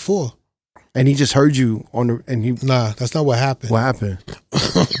 Yeah, 94. And he just heard you on the, and he. Nah, that's not what happened. What happened?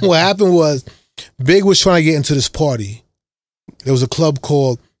 What happened was Big was trying to get into this party. There was a club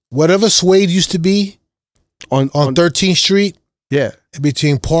called whatever Suede used to be on 13th Street. Yeah.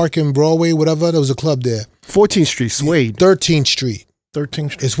 Between Park and Broadway, whatever. There was a club there. 14th Street, Suede. 13th Street.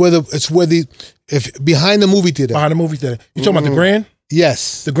 13th Street. It's where the if behind the movie theater. Behind the movie theater. You talking about the Grand?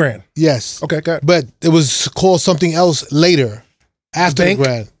 Yes. The Grand. Yes. Okay, got it. But it was called something else later. After the Bank?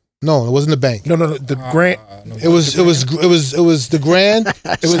 Grand. No, it wasn't the Bank. No, the Grand. It was the Grand.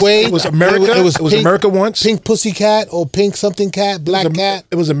 It was America. It was Pink, America once. Pink Pussycat or Pink something cat, Black Cat.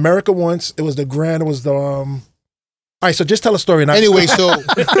 It was America once. It was the Grand. It was the All right, so just tell a story. Anyway, so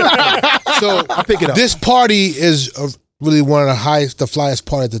I'll pick it up. This party is really one of the highest, the flyest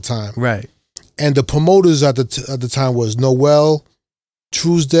party at the time. Right. And the promoters at the time was Noel,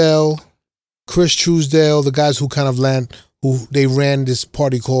 Truesdale, Chris Truesdale, the guys who kind of they ran this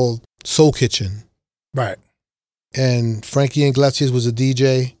party called Soul Kitchen. Right. And Frankie Iglesias was a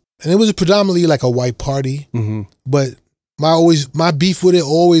DJ. And it was predominantly like a white party. Mm-hmm. But my beef with it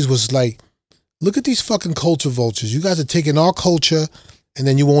always was like, look at these fucking culture vultures. You guys are taking our culture and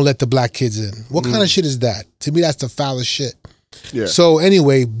then you won't let the black kids in. What kind of shit is that? To me, that's the foulest shit. Yeah. So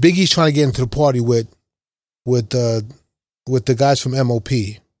anyway, Biggie's trying to get into the party with the guys from MOP.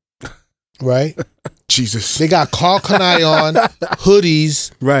 Right? Jesus. They got Carl Kanai on,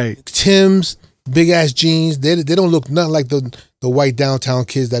 hoodies, Right. Tim's, big ass jeans. They don't look nothing like the white downtown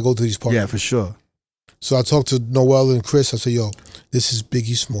kids that go to these parties. Yeah, for sure. So I talked to Noel and Chris. I said, yo, this is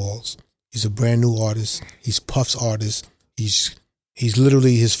Biggie Smalls. He's a brand new artist. He's Puff's artist. He's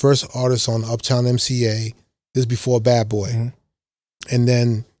literally his first artist on Uptown MCA. This is before Bad Boy. Mm-hmm. And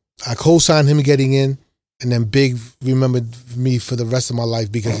then I co-signed him getting in. And then Big remembered me for the rest of my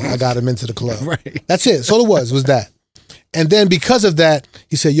life because I got him into the club. Right. That's it. That's all it was that. And then because of that,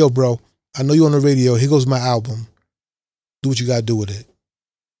 he said, yo, bro, I know you're on the radio. Here goes my album. Do what you got to do with it.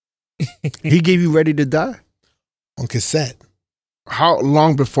 He gave you Ready to Die? On cassette. How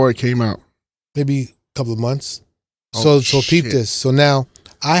long before it came out? Maybe a couple of months. Oh, so peep shit. this. So now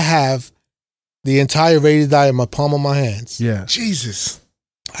I have the entire Ready to Die in my palm of my hands. Yeah. Jesus.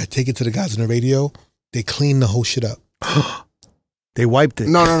 I take it to the guys on the radio. They clean the whole shit up. They wiped it.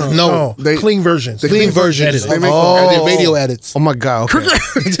 No. They clean versions. Clean versions. They make the radio edits. Oh my God. Okay.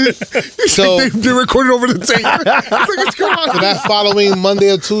 So they recorded over the tape. So that following Monday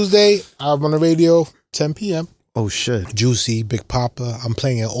or Tuesday, I'm on the radio, 10 p.m. Oh shit. Juicy, Big Papa. I'm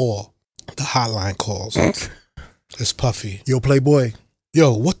playing it all. The hotline calls. It's Puffy. Yo, Playboy.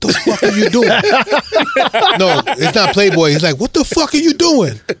 Yo, what the fuck are you doing? No, it's not Playboy. He's like, what the fuck are you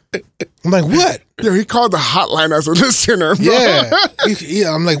doing? I'm like, what? Yo, he called the hotline as a listener. Bro.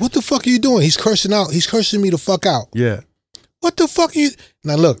 Yeah. I'm like, what the fuck are you doing? He's cursing out. He's cursing me the fuck out. Yeah. What the fuck are you?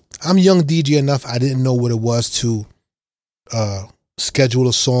 Now look, I'm young DJ enough. I didn't know what it was to schedule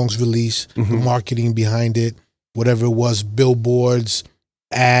a song's release, the marketing behind it, whatever it was, billboards,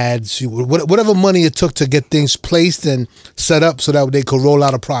 ads, whatever money it took to get things placed and set up so that they could roll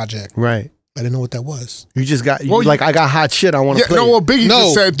out a project. Right. I didn't know what that was. You just got, I got hot shit. I want to play. No, well, Biggie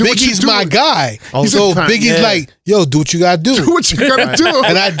just said, do what you Biggie's do. my guy. Oh, So Biggie's like, yo, do what you gotta do. Do what you gotta do.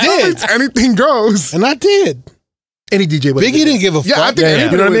 And I did. Anything goes. And I did. Any DJ would. Biggie didn't give a fuck. Yeah, I think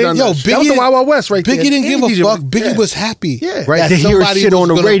anybody You know what I mean? would've Yo, done that. that was the Wild Wild West right there. Biggie didn't give a DJ fuck. would- Biggie yeah. was happy. Yeah. Right, that to hear his somebody shit was on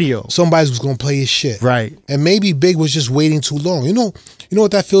the gonna- radio. Somebody was gonna play his shit. Right. And maybe Big was just waiting too long. You know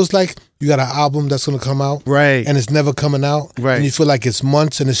what that feels like? You got an album that's gonna come out. Right. And it's never coming out. Right. And you feel like it's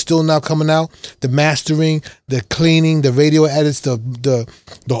months and it's still not coming out. The mastering, the cleaning, the radio edits, the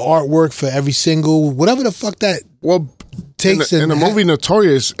artwork for every single, whatever the fuck that Well, takes. in the movie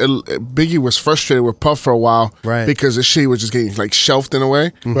Notorious, Biggie was frustrated with Puff for a while, Right. Because the shit was just getting like shelved in a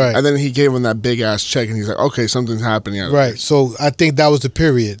way, Right. And then he gave him that big ass check, and he's like, "Okay, something's happening." Right. So I think that was the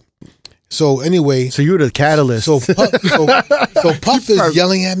period. So anyway, So you were the catalyst. so Puff is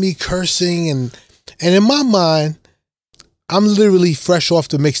yelling at me, cursing, and in my mind, I'm literally fresh off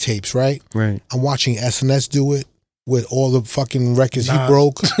the mixtapes, right? Right. I'm watching SNS do it with all the fucking records he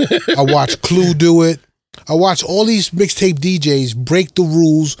broke. I watch Clue do it. I watch all these mixtape DJs break the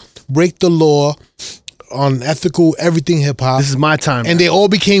rules, break the law on ethical everything hip hop. This is my time. And they all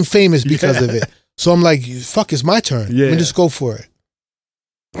became famous because of it. So I'm like, fuck, it's my turn. Yeah. Let me just go for it.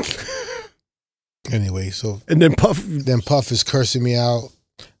 Anyway, so and then Puff. Puff is cursing me out.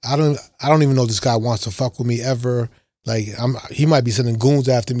 I don't even know this guy wants to fuck with me ever. Like he might be sending goons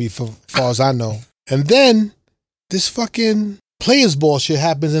after me for far as I know. And then this fucking Players Ball shit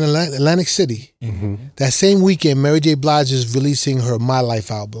happens in Atlantic City. Mm-hmm. That same weekend, Mary J. Blige is releasing her My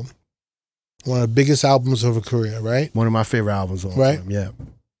Life album. One of the biggest albums of her career, right? One of my favorite albums of all Right. time. Yeah.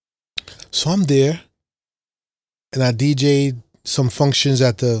 So I'm there, and I DJ'd some functions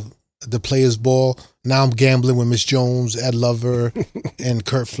at the Players Ball. Now I'm gambling with Miss Jones, Ed Lover, and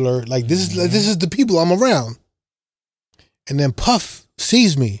Kurt Flirt. Like this is the people I'm around. And then Puff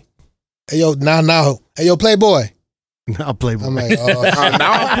sees me. Hey yo, now, hey yo, Playboy. I'll play. I'm like,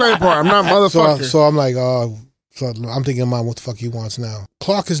 now I'm Playboy. I'm not motherfucker. so I'm like, so I'm thinking, man, what the fuck he wants now?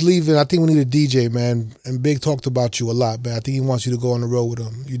 Clark is leaving. I think we need a DJ, man. And Big talked about you a lot, man. I think he wants you to go on the road with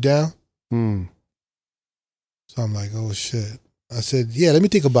him. You down? So I'm like, oh shit. I said, yeah, let me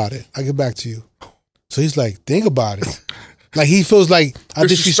think about it. I'll get back to you. So he's like, think about it. Like he feels like I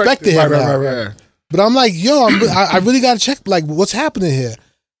disrespected him now. Right. But I'm like, yo, I really got to check, like, what's happening here?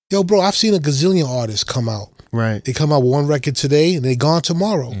 Yo, bro, I've seen a gazillion artists come out. Right. They come out with one record today and they gone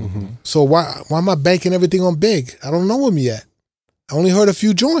tomorrow. So why am I banking everything on Big? I don't know him yet. I only heard a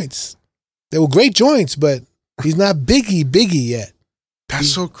few joints. They were great joints, but he's not Biggie yet.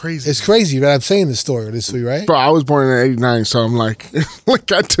 That's so crazy. It's crazy, right? I'm saying this story, right? Bro, I was born in '89, so I'm like, look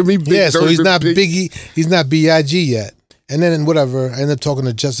that to me. Big, yeah, so he's not big. Biggie. He's not B.I.G. yet. And then whatever, I ended up talking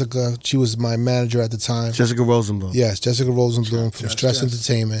to Jessica. She was my manager at the time. Jessica Rosenblum. Yes, Jessica Rosenblum from Stress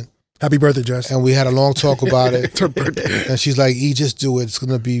Entertainment. Happy birthday, Jess. And we had a long talk about it. It's her birthday. And she's like, just do it. It's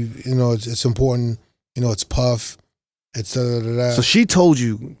going to be, it's important. It's Puff. It's da-da-da-da. So she told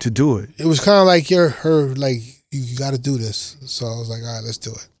you to do it. It was kind of like you got to do this. So I was like, all right, let's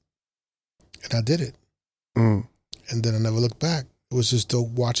do it. And I did it. And then I never looked back. It was just dope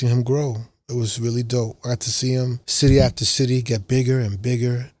watching him grow. It was really dope. I got to see him city after city get bigger and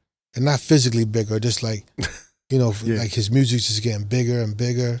bigger. And not physically bigger, just like, like his music's just getting bigger and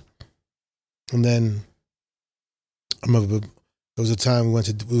bigger. And then I remember there was a time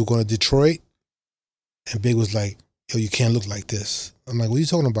we were going to Detroit, and Big was like, yo, you can't look like this. I'm like, what are you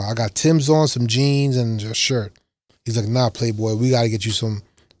talking about? I got Tim's on, some jeans, and a shirt. He's like, nah, Playboy, we got to get you some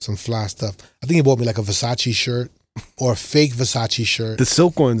fly stuff. I think he bought me like a Versace shirt or a fake Versace shirt. The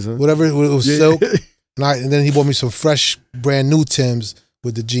silk ones, huh? Whatever, it was silk. And then he bought me some fresh, brand new Tims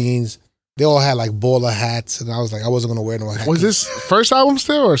with the jeans. They all had like baller hats, and I was like, I wasn't gonna wear no hat. Was this first album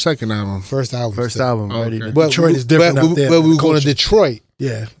still or second album? First album. First still. album. Oh, Ready okay. to- Detroit is different up there. But we were going Culture. to Detroit.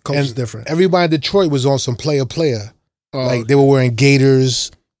 Yeah, culture's And different. Everybody in Detroit was on some player. Like they were wearing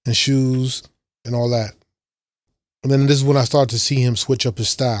gaiters and shoes and all that. And then this is when I started to see him switch up his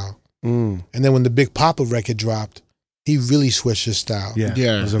style. And then when the Big Papa record dropped, he really switched his style. Yeah.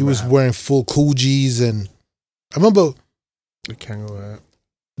 Yeah. It a He was wrap. wearing full Coogis, and I remember I can't go with that.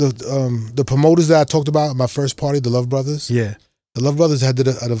 the promoters that I talked about at my first party, the Love Brothers. Yeah. The Love Brothers had did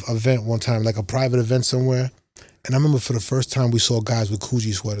an event one time, like a private event somewhere. And I remember for the first time we saw guys with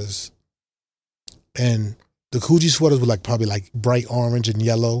Coogee sweaters. And the Coogee sweaters were like probably like bright orange and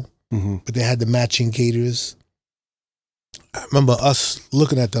yellow, but they had the matching gaiters. I remember us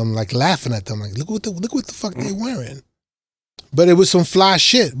looking at them, like laughing at them, like look what the fuck they wearing. But it was some fly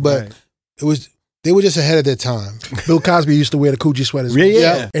shit, but Right. they were just ahead of their time. Bill Cosby used to wear the Coogee sweaters.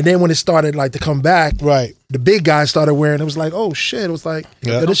 Yeah. And then when it started like to come back, Right. the big guys started wearing. It was like, oh shit! It was like,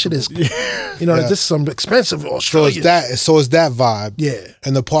 Yeah. yo, this shit is, this is some expensive So Australian. it's that vibe. Yeah.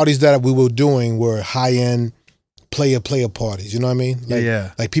 And the parties that we were doing were high end player parties. You know what I mean? Like,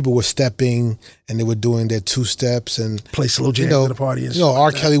 Yeah. Like people were stepping and they were doing their 2 steps and Play slow jams at the party. And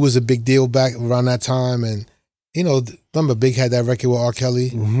R. Kelly was a big deal back around that time, and remember Big had that record with R. Kelly.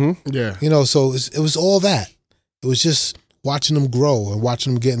 Yeah. So it was all that. It was just watching them grow and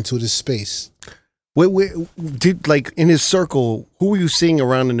watching them get into this space. Did like in his circle? Who were you seeing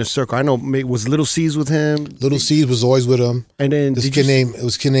around in his circle? I know was Little C's with him. Little C's was always with him. And then This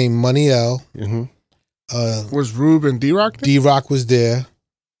kid named Money L. Was Rube and D-Rock there? D-Rock was there.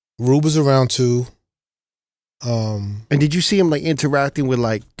 Rube was around too. And did you see him like interacting with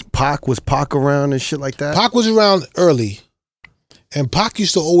like Pac? Was Pac around and shit like that? Pac was around early. And Pac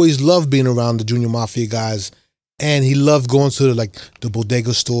used to always love being around the Junior Mafia guys. And he loved going to the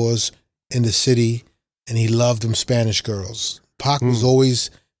bodega stores in the city. And he loved them Spanish girls. Pac was always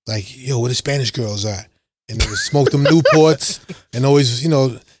like, yo, where the Spanish girls at? And they would smoke them Newports. And always,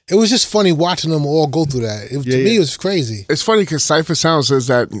 it was just funny watching them all go through that. To me, it was crazy. It's funny because Cypher Sound says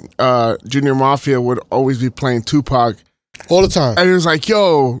that Junior Mafia would always be playing Tupac. All the time. And it was like,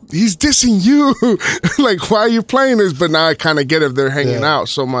 yo, he's dissing you. Like, why are you playing this? But now I kind of get it if they're hanging out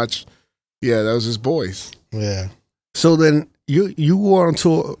so much. Yeah, that was his boys. Yeah. So then you were on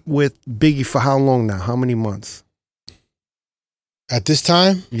tour with Biggie for how long now? How many months? At this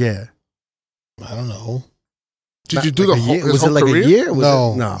time, Yeah. I don't know. Did you do Like the a whole, year? his Was it whole like career? a year? Was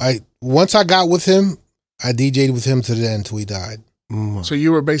No. it? No. Once I got with him, I DJ'd with him to the end till he died. So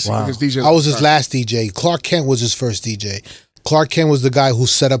you were basically his DJ. I was his last DJ. Clark Kent was his first DJ. Clark Kent was the guy who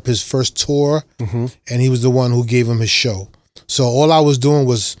set up his first tour, and he was the one who gave him his show. So all I was doing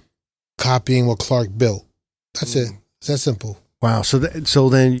was copying what Clark built. That's it. It's that simple. Wow. So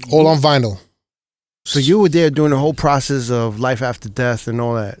then all on vinyl. So you were there during the whole process of Life After Death and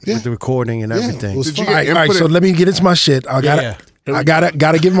all that, with the recording and everything. All right, so let me get into my shit. I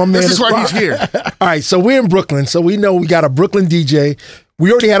gotta give my man. This is why he's here. All right, so we're in Brooklyn, so we know we got a Brooklyn DJ.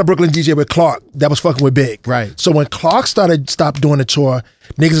 We already had a Brooklyn DJ with Clark that was fucking with Big. Right. So when Clark stopped doing the tour,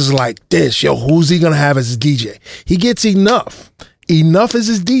 niggas is like, who's he gonna have as his DJ? He gets ENUFF. ENUFF is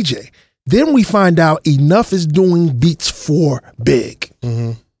his DJ. Then we find out ENUFF is doing beats for Big.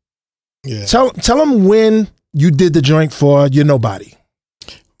 Mm-hmm. Yeah. Tell him when you did the joint for You're Nobody.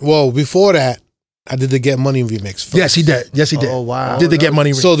 Well, before that, I did the Get Money remix first. Yes, he did. Oh, wow. Did the Get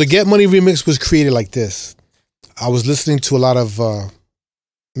Money remix. So the Get Money remix was created like this. I was listening to a lot of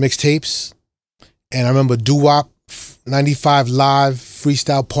mixtapes, and I remember Doo-Wop 95 Live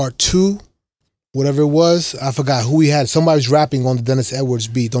Freestyle Part 2, whatever it was. I forgot who he had. Somebody was rapping on the Dennis Edwards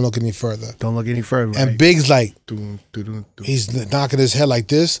beat, Don't Look Any Further. Don't look any further. And Big's like, Dun, dun, dun, dun. he's knocking his head like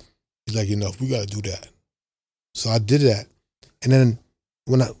this. He's like, we got to do that. So I did that. And then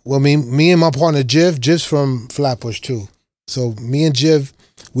me and my partner Jiv's from Flatbush too. So me and Jiv,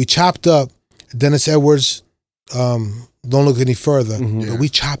 we chopped up Dennis Edwards, Don't Look Any Further. But we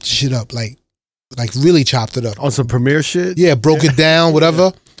chopped shit up, like really chopped it up. On some Premiere shit? Yeah, broke it down,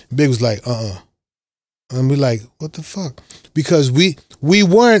 whatever. Big was like, And we like, what the fuck? Because we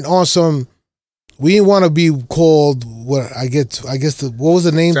weren't on some. We didn't want to be called what I guess what was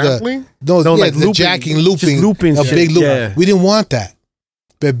the name? Sampling? Like looping, jacking, looping, a big loop. Yeah. We didn't want that.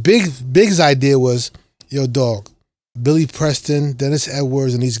 But Big's idea was, yo, dog, Billy Preston, Dennis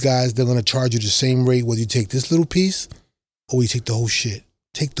Edwards, and these guys, they're gonna charge you the same rate whether you take this little piece or you take the whole shit.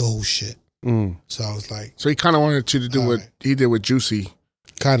 Take the whole shit. So I was like, so he kind of wanted you to do what he did with Juicy.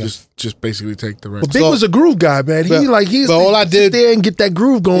 kind of. Just basically take the rest. But Big was a groove guy, man. He's all I did there and get that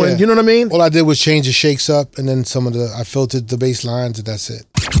groove going. Yeah. You know what I mean? All I did was change the shakes up, and then I filtered the bass lines, and that's it.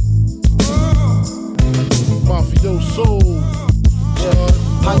 Mafioso.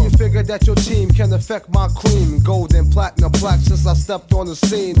 How you figure that your team can affect my cream? Gold and platinum black since I stepped on the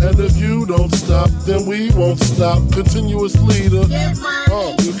scene. And if you don't stop, then we won't stop. Continuous leader.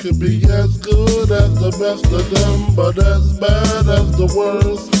 You can be as good as the best of them, but as bad as the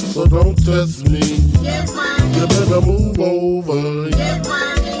worst. So don't test me. You better move over.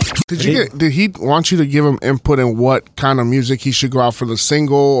 Did he want you to give him input in what kind of music he should go out for the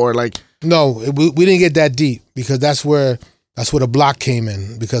single or like? No, we didn't get that deep because that's where the block came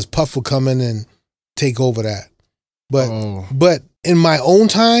in, because Puff would come in and take over that. But in my own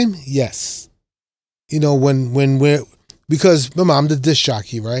time, yes. You know, when we're, because remember, I'm the disc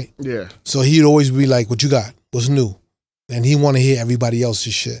jockey, right? Yeah. So he'd always be like, what you got? What's new? And he want to hear everybody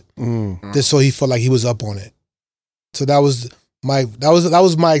else's shit. Just so he felt like he was up on it. So that was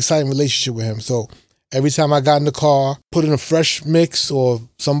my exciting relationship with him. So every time I got in the car, put in a fresh mix or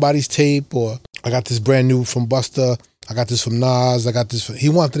somebody's tape, or I got this brand new from Busta, I got this from Nas, he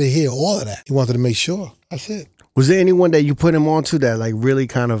wanted to hear all of that. He wanted to make sure. That's it. Was there anyone that you put him onto that like really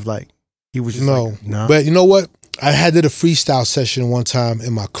kind of like, he was just no. like, nah? But you know what? I did a freestyle session one time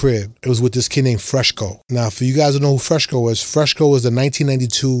in my crib. It was with this kid named Freshco. Now, for you guys who know who Freshco was the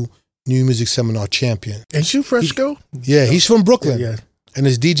 1992 New Music Seminar champion. Ain't you Freshco? He's from Brooklyn. Yeah. And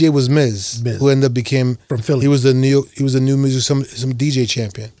his DJ was Miz, who ended up became from Philly. He was the New Music some DJ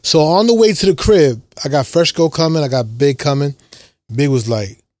champion. So on the way to the crib, I got Freshco coming, I got Big coming. Big was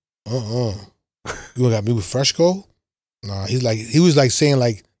like, you got me with Freshco? Nah, he was like saying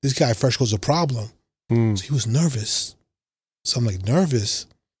like, this guy Freshco's a problem. So he was nervous. So I'm like, nervous?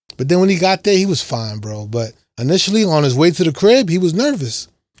 But then when he got there, he was fine, bro. But initially on his way to the crib, he was nervous.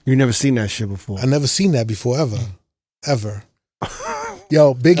 You never seen that shit before? I never seen that before, ever.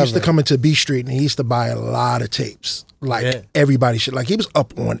 Yo, Big used to come into B Street and he used to buy a lot of tapes. Like everybody shit. Like he was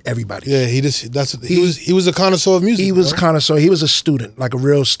up on everybody. Yeah, he was a connoisseur of music. He was a connoisseur. He was a student, like a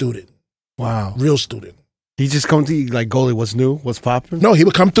real student. Wow. Real student. He just come to you like, Goalie, what's new? What's popping? No, he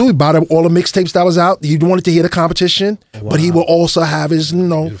would come through. He bought all the mixtapes that was out. He wanted to hear the competition, but he would also have his,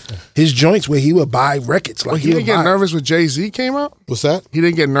 his joints where he would buy records. Like he didn't get nervous when Jay-Z came out? What's that? He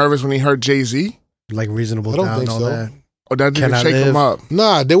didn't get nervous when he heard Jay-Z? Like Reasonable I don't Doubt think and all so. that? Or that didn't shake him up?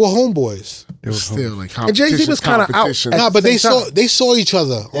 Nah, they were homeboys. It was still like and Jay-Z was kind of out. Nah, but they saw each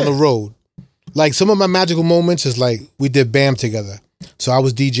other on the road. Like some of my magical moments is like we did BAM together. So I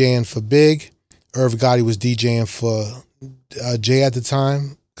was DJing for Big. Irv Gotti was DJing for Jay at the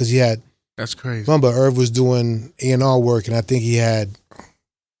time because he had That's crazy. Remember, Irv was doing A&R work, and I think he had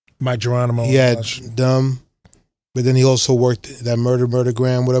Mike Geronimo. He had Dumb, but then he also worked that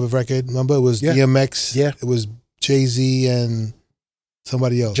Murdergram, whatever record. Remember, it was DMX. Yeah. It was Jay-Z and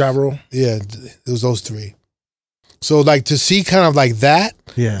somebody else. Ja Rule. Yeah, it was those three. So like to see kind of like that,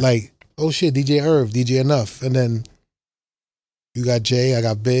 like, oh shit, DJ Irv, DJ ENUFF, and then you got Jay, I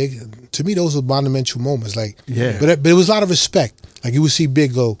got Big. To me, those were monumental moments. Like, but it was a lot of respect. Like you would see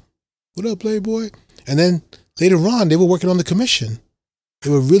Big go, "What up, Playboy?" And then later on, they were working on the commission. They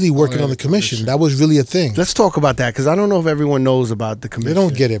were really working on the commission. That was really a thing. Let's talk about that because I don't know if everyone knows about the commission. They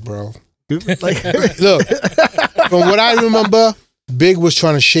don't get it, bro. Like, look, from what I remember, Big was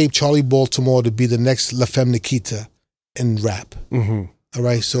trying to shape Charlie Baltimore to be the next La Femme Nikita in rap. Mm-hmm. All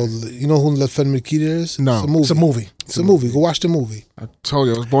right, so you know who La Femme Nikita is? No, it's a movie. It's a movie. Go watch the movie. I told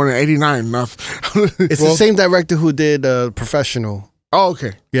you, I was born in 89, ENUFF. It's the same director who did Professional. Oh,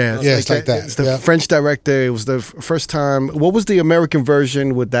 okay. Yeah, it's like that. It's the French director. It was the first time. What was the American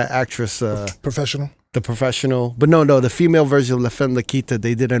version with that actress? Professional. The Professional. But no, the female version of La Femme Nikita,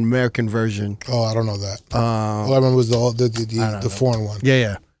 they did an American version. Oh, I don't know that. All I remember was the foreign one.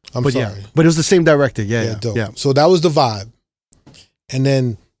 Yeah. I'm sorry. But it was the same director. Yeah. Dope. Yeah. So that was the vibe. And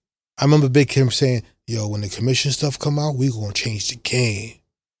then I remember Big Kim saying, yo, when the commission stuff come out, we gonna change the game.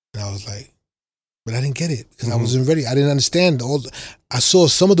 And I was like, but I didn't get it because I wasn't ready. I didn't understand I saw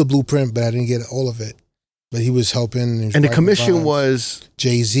some of the blueprint, but I didn't get all of it. But he was helping. And the commission was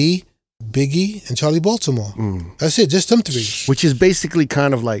Jay-Z, Biggie, and Charlie Baltimore. That's it, just them three. Which is basically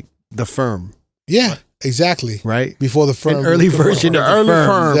kind of like The Firm. Yeah, exactly. Right? Before The Firm. An early version of The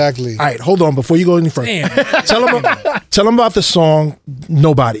Firm. Exactly. All right, hold on before you go any further. Tell them about the song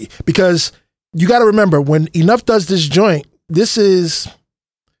Nobody. Because you got to remember, when ENUFF does this joint, this is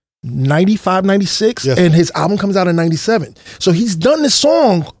 95, 96, and his album comes out in 97. So he's done this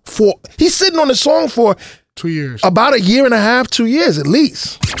song he's sitting on the song for 2 years. About a year and a half, 2 years at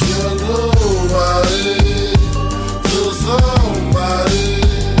least.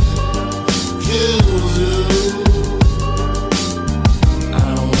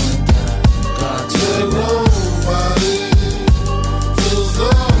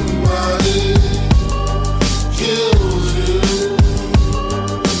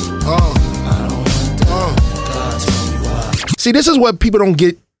 See, this is what people don't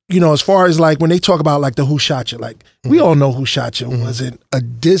get, as far as like when they talk about like the Who Shot You, like we all know Who Shot You wasn't a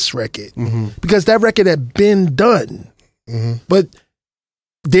diss record because that record had been done. But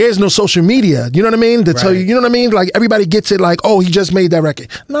there's no social media, you know what I mean? To tell you, you know what I mean? Like everybody gets it like, oh, he just made that record.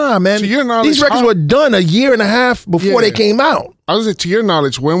 Nah, man. These records were done a year and a half before they came out. I was to your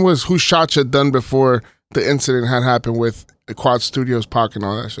knowledge, when was Who Shot You done before the incident had happened with the Quad Studios, Pac and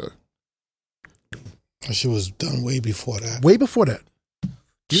all that shit? That shit was done way before that. Way before that.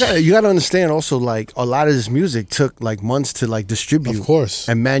 You gotta understand also, like a lot of this music took like months to like distribute, of course,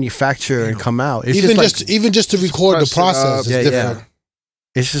 and manufacture and come out. It's even just to record the process is different. Yeah.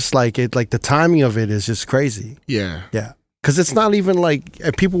 It's just like the timing of it is just crazy. Yeah. Because it's not even like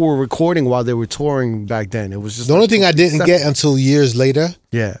people were recording while they were touring back then. It was just the only thing I didn't get until years later.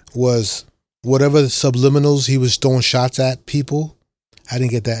 Yeah, was whatever subliminals he was throwing shots at people. I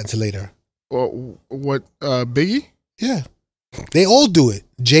didn't get that until later. What Biggie? Yeah. They all do it.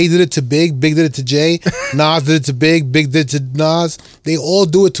 Jay did it to Big did it to Jay, Nas did it to Big did it to Nas. They all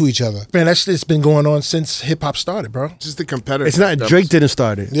do it to each other. Man, that shit's been going on since hip hop started, bro. Just the competitor. It's not Drake didn't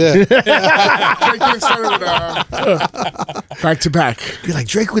start it. Yeah. Drake didn't start it back to back. Be like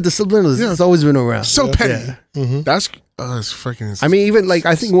Drake with the subliminals. Yeah. It's always been around. So petty. Yeah. That's fucking. I mean, even like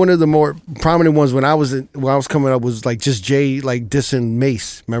I think one of the more prominent ones when I was coming up was like just Jay like dissing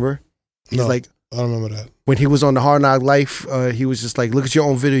Mace. Remember? He's like, I don't remember that. When he was on the Hard Knock Life, he was just like, look at your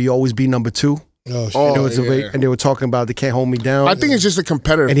own video, you always be number 2. Oh, shit. And they were talking about They Can't Hold Me Down. I think it's just a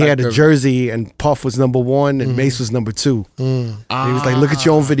competitor. And he had a jersey, and Puff was number 1, and Mace was number 2. And he was like, look at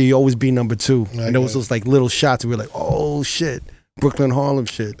your own video, you always be number 2. And there was those like little shots, and we were like, oh shit, Brooklyn, Harlem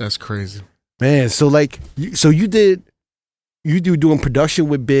shit. That's crazy. Man, so like, you doing production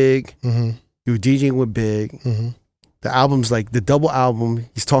with Big, you were DJing with Big. The album's like the double album.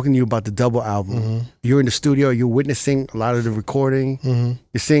 He's talking to you about the double album. You're in the studio. You're witnessing a lot of the recording.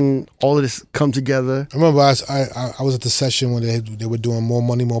 You're seeing all of this come together. I remember I was at the session when they were doing More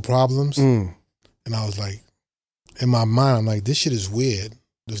Money, More Problems. And I was like, in my mind, I'm like, this shit is weird.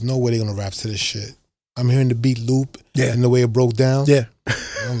 There's no way they're going to rap to this shit. I'm hearing the beat loop and the way it broke down. Yeah.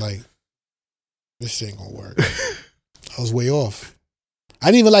 And I'm like, this shit ain't going to work. I was way off. I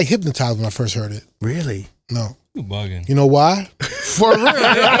didn't even like Hypnotized when I first heard it. Really? No. You bugging. You know why? For real?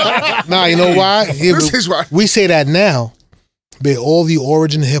 Nah, you know why? This is why. We say that now, all the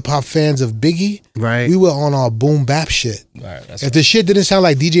origin hip hop fans of Biggie, Right. we were on our boom bap shit. Right, that's If the shit didn't sound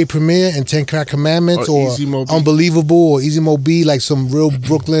like DJ Premier and 10 Crack Commandments Or or Easy Mo B. Unbelievable or Easy Mo B, like some real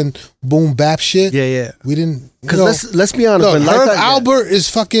Brooklyn boom bap shit, Yeah. we didn't. Because let's be honest. Look, when Herb Lights Out- Albert is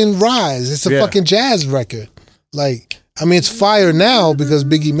fucking Rise. It's a Yeah. fucking jazz record. Like, I mean, it's fire now because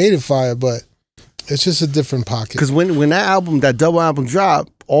Biggie made it fire, but it's just a different pocket. Because when that album, that double album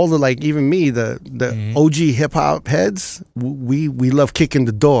dropped, all the like, even me, the OG hip hop heads, we love kicking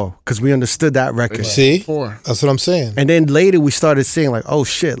the door because we understood that record. See, Before. that's what I'm saying. And then later we started saying like, oh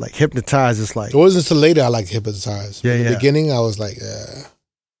shit, like Hypnotize is like, It wasn't until later I like Hypnotize. Yeah, In the yeah. beginning, I was like,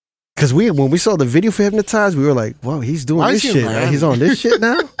 because when we saw the video for Hypnotize, we were like, wow, he's doing Why this is he shit. around? Like, he's on this shit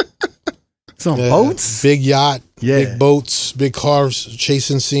now. It's on yeah. boats. Big yacht, Yeah. big boats, big cars,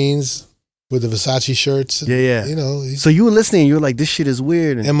 chasing scenes with the Versace shirts. Yeah. You know, So you were listening, you were like, this shit is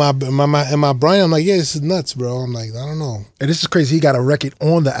weird. And in my brain, I'm like, yeah, this is nuts, bro. I'm like, I don't know. And this is crazy. He got a record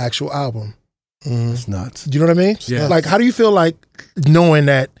on the actual album. it's nuts. Do you know what I mean? Yeah. Like, how do you feel like knowing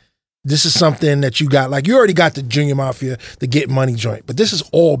that this is something that you got? Like, you already got the Junior Mafia, the Get Money joint, but this is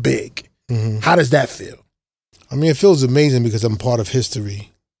all big. How does that feel? I mean, it feels amazing because I'm part of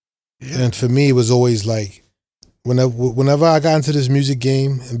history. And for me, it was always like, whenever I got into this music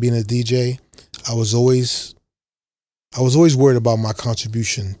game and being a DJ, I was always worried about my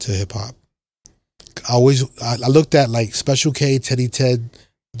contribution to hip hop. I looked at like Special K, Teddy Ted,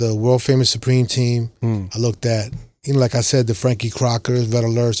 the world famous Supreme Team. I looked at, like I said, the Frankie Crockers, Red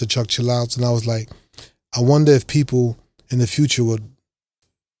Alerts, the Chuck Chillouts, and I was like, I wonder if people in the future would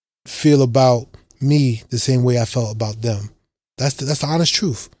feel about me the same way I felt about them. That's the honest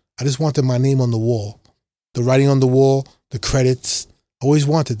truth. I just wanted my name on the wall, the writing on the wall, the credits. I always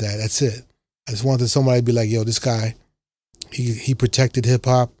wanted that. That's it. I just wanted somebody to be like, yo, this guy, he protected hip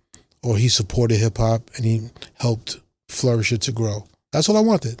hop, or he supported hip hop, and he helped flourish it to grow. That's all I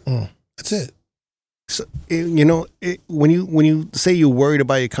wanted. That's it. So, when you say you're worried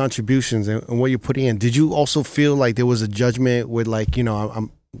about your contributions and what you're putting in, did you also feel like there was a judgment with like,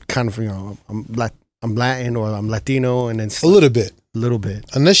 I'm kind of, I'm Latin or I'm Latino, and then A little bit.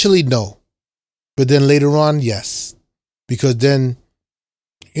 Initially, no. But then later on, yes. Because then,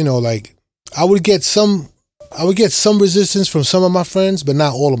 like, I would get some resistance from some of my friends, but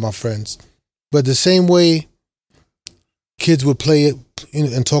not all of my friends. But the same way kids would play it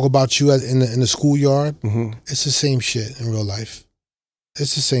and talk about you in the schoolyard, it's the same shit in real life.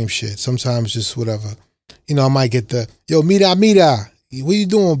 It's the same shit. Sometimes just whatever. I might get the, yo, mira, what you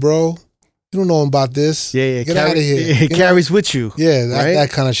doing, bro? You don't know about this. Yeah. Get out of here. It carries with you. Yeah, right? that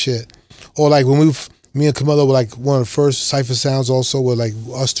kind of shit. Or like when me and Camilla were like one of the first Cypher Sounds also, were like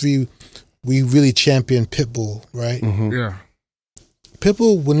us three, we really championed Pitbull, right? Yeah.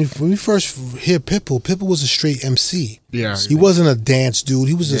 Pitbull, when we first hear Pitbull was a straight MC. Yeah. He wasn't a dance dude.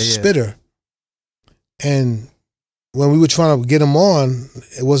 He was a spitter. And when we were trying to get him on,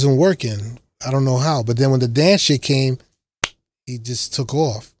 it wasn't working. I don't know how. But then when the dance shit came, he just took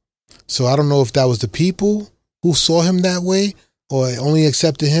off. So I don't know if that was the people who saw him that way or only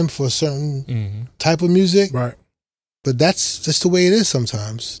accepted him for a certain type of music. Right. But that's just the way it is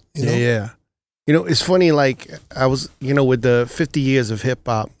sometimes. You know? Yeah. It's funny, like, I was, with the 50 years of hip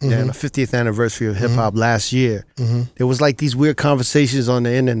hop and the 50th anniversary of hip hop last year, there was like these weird conversations on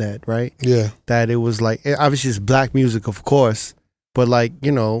the internet, right? Yeah. That it was like, obviously it's black music, of course, but like,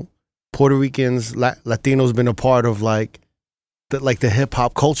 Puerto Ricans, Latinos been a part of like the hip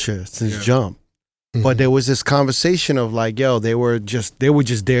hop culture since jump. But there was this conversation of like, yo, they were just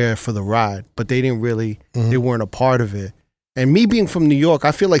there for the ride, but they didn't really, they weren't a part of it. And me being from New York,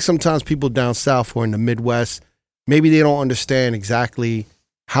 I feel like sometimes people down south or in the Midwest, maybe they don't understand exactly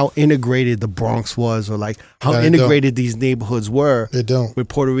how integrated the Bronx was, or like how integrated these neighborhoods were with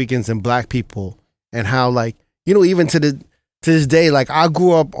Puerto Ricans and black people, and how like, even to this day, like I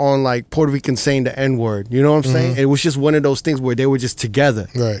grew up on like Puerto Ricans saying the N-word, you know what I'm saying? It was just one of those things where they were just together.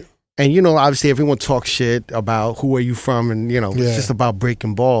 Right. And obviously everyone talks shit about who are you from, and it's just about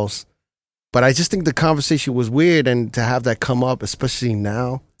breaking balls. But I just think the conversation was weird, and to have that come up, especially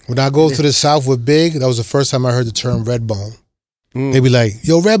now. When I go to the South with Big, that was the first time I heard the term Redbone. They'd be like,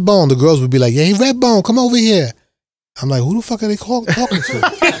 yo, Redbone. The girls would be like, yeah, hey, Redbone, come over here. I'm like, who the fuck are they talking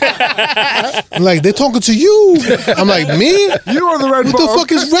to? I'm like, they're talking to you. I'm like, me? You are the Redbone. What the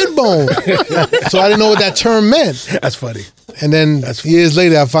fuck is Redbone? So I didn't know what that term meant. That's funny. And then years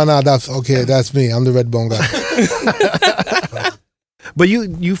later, I found out that's me. I'm the Redbone guy. But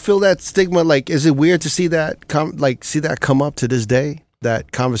you feel that stigma, like, is it weird to see that come up to this day,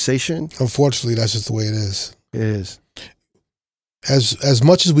 that conversation? Unfortunately, that's just the way it is. It is. As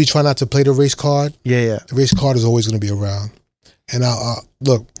much as we try not to play the race card, the race card is always going to be around. And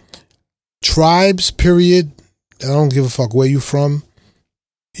look, tribes, period. I don't give a fuck where you from.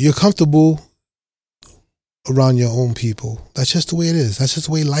 You're comfortable around your own people. That's just the way it is. That's just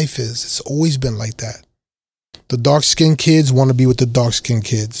the way life is. It's always been like that. The dark-skinned kids want to be with the dark-skinned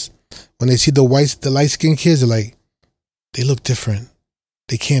kids. When they see the light-skinned kids, they're like, they look different.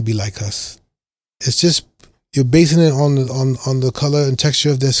 They can't be like us. It's just, you're basing it on the color and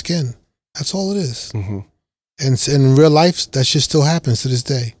texture of their skin. That's all it is. Mm-hmm. And in real life, that shit still happens to this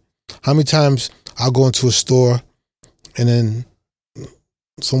day. How many times I'll go into a store and then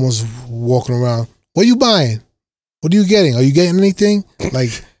someone's walking around, what are you buying? What are you getting? Are you getting anything? Like,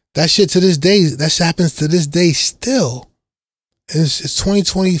 that shit to this day, that shit happens to this day still. It's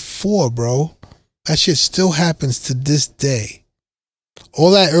 2024, bro. That shit still happens to this day.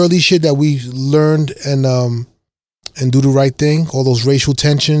 All that early shit that we learned and do the right thing, all those racial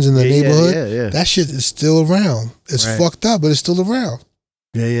tensions in the neighborhood, that shit is still around. It's fucked up, but it's still around.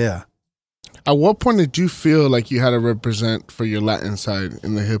 Yeah. At what point did you feel like you had to represent for your Latin side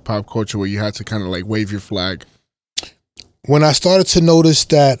in the hip hop culture where you had to kind of like wave your flag? When I started to notice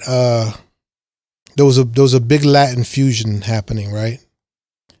that there was a big Latin fusion happening, right?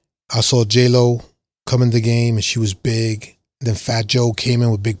 I saw J-Lo come in the game and she was big. Then Fat Joe came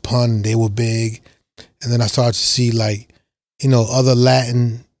in with Big Pun and they were big. And then I started to see like, other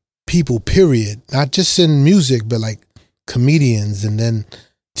Latin people, period. Not just in music, but like comedians and then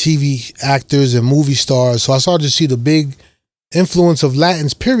TV actors and movie stars. So I started to see the big influence of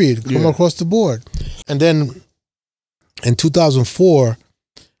Latins, period, come across the board. And then in 2004,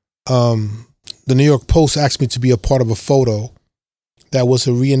 the New York Post asked me to be a part of a photo that was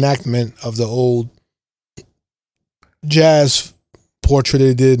a reenactment of the old jazz portrait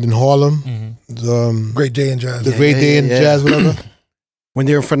they did in Harlem. Mm-hmm. The Great Day in Jazz. The Great Day in Jazz, whatever. When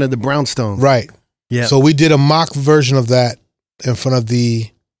they're in front of the brownstone. Right. Yeah. So we did a mock version of that in front of the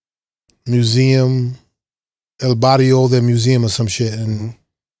museum, El Barrio, their museum or some shit in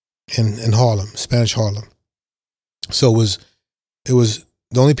Harlem, Spanish Harlem. So it was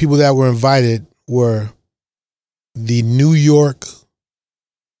the only people that were invited were the New York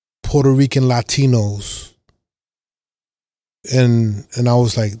Puerto Rican Latinos. And I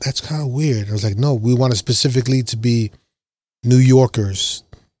was like, that's kind of weird. I was like, no, we want it specifically to be New Yorkers,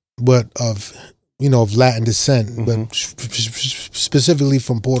 but of Latin descent, but specifically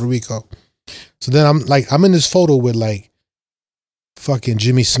from Puerto Rico. So then I'm in this photo with like fucking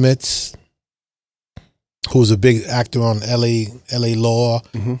Jimmy Smits, who was a big actor on LA Law,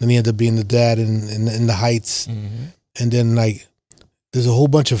 and he ended up being the dad in The Heights. Mm-hmm. And then like there's a whole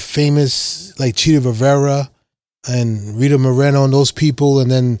bunch of famous like Chita Rivera and Rita Moreno and those people, and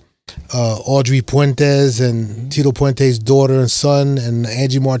then Audrey Puentes and Tito Puentes' daughter and son, and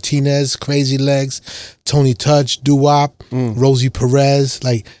Angie Martinez, Crazy Legs, Tony Touch, Doo-Wop, Rosie Perez.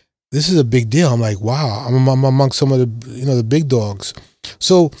 Like, this is a big deal. I'm like, wow, I'm among some of the big dogs.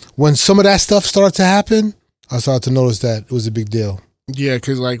 So when some of that stuff started to happen, I started to notice that it was a big deal. Yeah,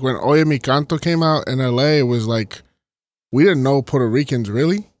 because like when Oye Mi Canto came out in LA, it was like, we didn't know Puerto Ricans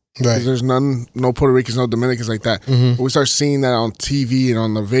really. Right. There's no Puerto Ricans, no Dominicans like that. Mm-hmm. But we start seeing that on TV and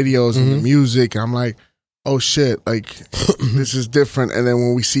on the videos and the music. And I'm like, oh shit, like this is different. And then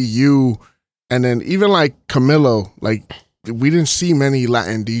when we see you, and then even like Camilo, like we didn't see many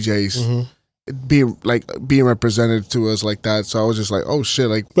Latin DJs being represented to us like that. So I was just like, oh shit,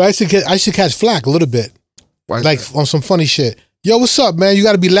 like. But I should catch flack a little bit, like on some funny shit. Yo, what's up, man? You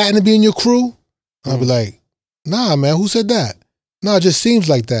got to be Latin to be in your crew? I'll be like, nah, man. Who said that? No, it just seems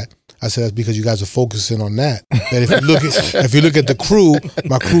like that. I said that's because you guys are focusing on that. And if you look at the crew,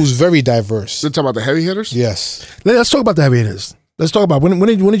 my crew's very diverse. You're talking about the heavy hitters? Yes. Let's talk about the heavy hitters. Let's talk about when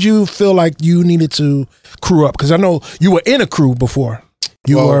did you feel like you needed to crew up? Because I know you were in a crew before.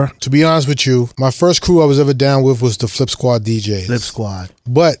 To be honest with you, my first crew I was ever down with was the Flip Squad DJs. Flip Squad.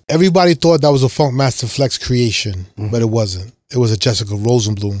 But everybody thought that was a Funk Master Flex creation, but it wasn't. It was a Jessica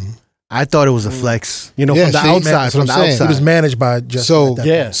Rosenblum. I thought it was a Flex, from the outside. From the outside, it was managed by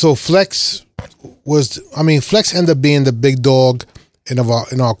Jessica. So Flex Flex ended up being the big dog in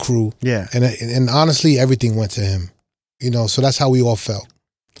our crew. Yeah, and honestly, everything went to him. So that's how we all felt.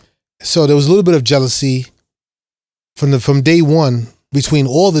 So there was a little bit of jealousy from day one between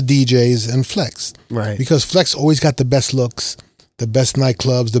all the DJs and Flex, right? Because Flex always got the best looks, the best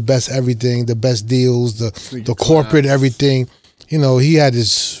nightclubs, the best everything, the best deals, the corporate everything. He had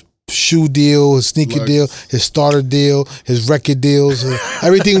his shoe deal, his sneaker deal, his starter deal, his record deals,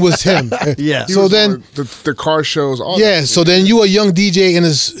 everything was him. Yeah. So then the car shows, all that. So then you a young DJ in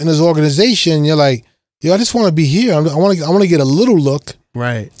his organization, you're like, yo, I just want to be here. I want to get a little look,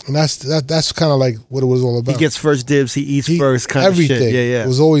 Right. And that's kind of like what it was all about. He gets first dibs. He eats first. Kind everything. of shit. Yeah. It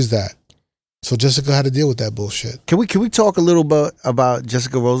was always that. So Jessica had to deal with that bullshit. Can we talk a little bit about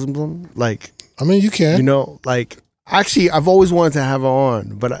Jessica Rosenblum? Like, I mean, you can. You know, like, actually, I've always wanted to have her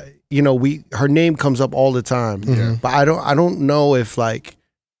on, but her name comes up all the time. Mm-hmm. But I don't know if, like,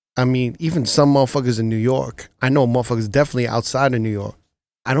 I mean, even some motherfuckers in New York, I know motherfuckers definitely outside of New York,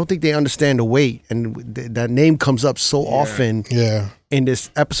 I don't think they understand the weight, and that name comes up so often. Yeah. In this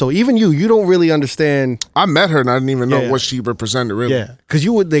episode, even you don't really understand. I met her and I didn't even know what she represented, really. Yeah, because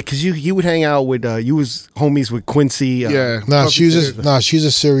you would hang out with you was homies with Quincy. She's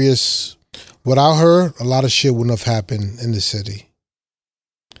a serious. Without her, a lot of shit wouldn't have happened in the city.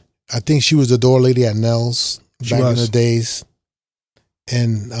 I think she was the door lady at Nell's back in the days,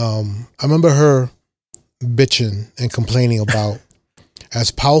 and I remember her bitching and complaining about,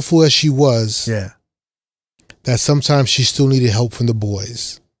 as powerful as she was. Yeah. That sometimes she still needed help from the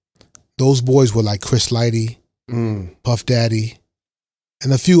boys. Those boys were like Chris Lighty, Puff Daddy,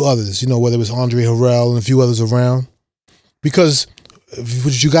 and a few others, whether it was Andre Harrell and a few others around. Because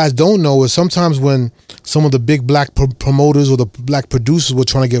what you guys don't know is sometimes when some of the big black promoters or the black producers were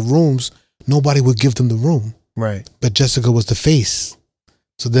trying to get rooms, nobody would give them the room. Right. But Jessica was the face.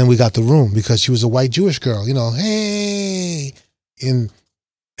 So then we got the room because she was a white Jewish girl, hey.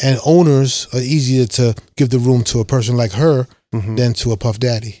 And owners are easier to give the room to a person like her than to a Puff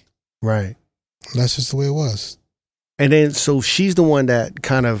Daddy. Right. That's just the way it was. And then, so she's the one that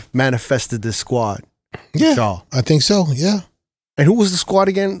kind of manifested this squad. Yeah. Y'all. I think so, yeah. And who was the squad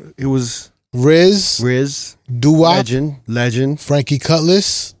again? It was Riz. Doo-Wop. Legend. Frankie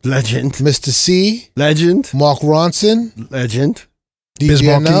Cutlass. Legend. Mr. C. Legend. Mark Ronson. Legend. DJ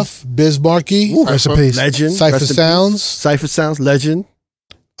ENUFF. Biz Markie. Recipes. Legend. Cypher Sounds. Cypher Sounds. Legend.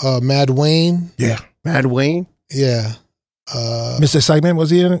 Mad Wayne. Yeah. Mad Wayne. Yeah. Mr. Excitement,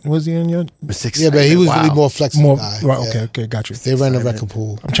 was he in your? Mr. Excitement. Yeah, but he was really more flexible guy. Right, yeah. okay, got you. They ran the record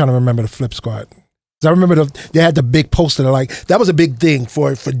pool. I'm trying to remember the Flip Squad. I remember they had the big poster. That was a big thing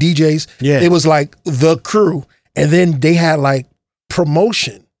for DJs. Yeah. It was like the crew. And then they had like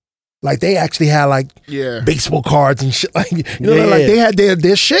promotion. Like they actually had like baseball cards and shit. Like they had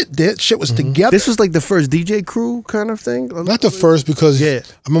their shit. Their shit was together. This was like the first DJ crew kind of thing? Not the first, because I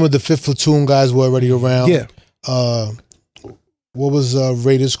remember the 5th Platoon guys were already around. Yeah. What was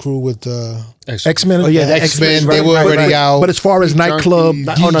Raiders crew with X-Men? Oh yeah, the X-Men. They were already out. But as far as nightclub,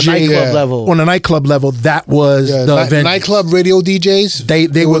 on a nightclub level, on a nightclub level, that was the Avengers. Nightclub radio DJs.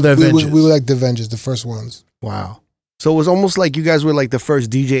 They were the Avengers. We were like the Avengers, the first ones. Wow. So it was almost like you guys were like the first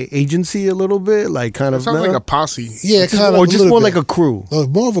DJ agency a little bit, like kind of. Sounds like a posse. Yeah, kind of. Or just more like a crew.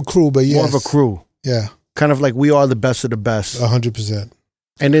 More of a crew, but yes. More of a crew. Yeah. Kind of like we are the best of the best. 100%.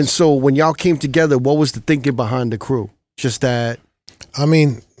 And then so when y'all came together, what was the thinking behind the crew? Just that. I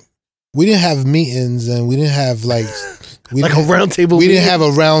mean, we didn't have meetings and we didn't have like a round table. We didn't have a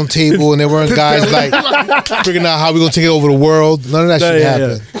round table and there weren't guys like figuring out how we're gonna take it over the world. None of that shit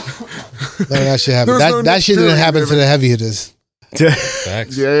happened. None of that shit happened. That shit didn't happen to the heavy hitters.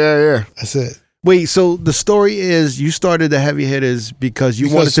 Facts. Yeah. That's it. Wait, so the story is you started the Heavy Hitters because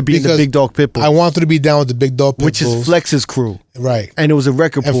you wanted to be in the Big Dog Pitbull. I wanted to be down with the Big Dog Pitbulls. Which is Flex's crew. Right. And it was a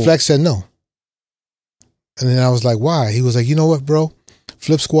record pool. And Flex said no. And then I was like, why? He was like, you know what, bro?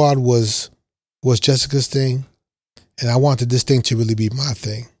 Flip Squad was Jessica's thing, and I wanted this thing to really be my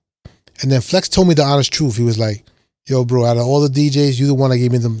thing. And then Flex told me the honest truth. He was like, yo, bro, out of all the DJs, you're the one that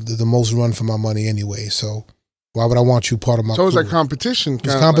gave me the most run for my money anyway, so why would I want you part of my crew? So it was like competition. It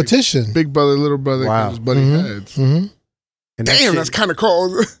was competition. Like big brother, little brother, because buddy heads. Mm-hmm. Damn, that's kind of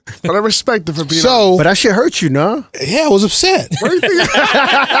cold. But I respect it for being But that shit hurt you, nah? Yeah, I was upset. What do you think?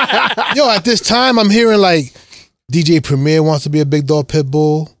 Yo, at this time, I'm hearing like DJ Premier wants to be a Big Dog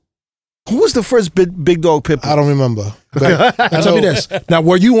Pitbull. Who was the first Big Dog Pitbull? I don't remember. But tell me this. Now,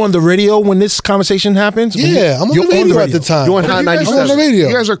 were you on the radio when this conversation happened? Yeah, I'm on the radio at the time. You're on Hot 97. I'm on the radio.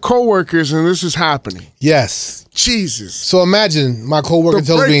 You guys are co-workers and this is happening. Yes. Jesus. So imagine my co-worker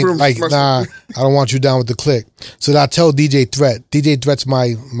tells me, like, nah, I don't want you down with the clique. So I tell DJ Threat. DJ Threat's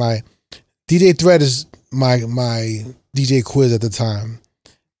my DJ Threat is my DJ Quiz at the time.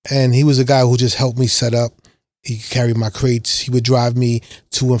 And he was a guy who just helped me set up. He carried my crates. He would drive me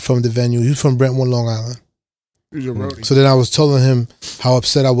to and from the venue. He was from Brentwood, Long Island. He was a roadie. So then I was telling him how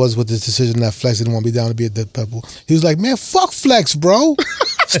upset I was with this decision that Flex didn't want me down to be at the Pebble. He was like, man, fuck Flex, bro.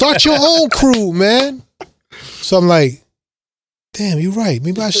 Start your own crew, man. So I'm like, damn, you're right.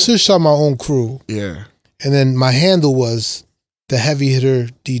 Maybe I should start my own crew. Yeah. And then my handle was the Heavy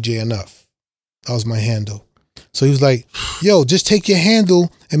Hitter DJ ENUFF. That was my handle. So he was like, yo, just take your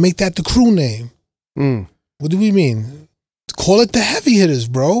handle and make that the crew name. What do we mean? call it the heavy hitters,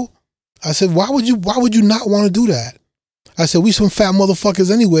 bro. I said, why would you not want to do that? I said, we some fat motherfuckers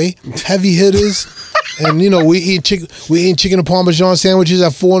anyway, heavy hitters. And, we eat chicken and Parmesan sandwiches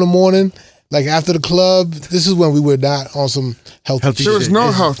at 4 a.m, like after the club. This is when we were not on some healthy shit. There was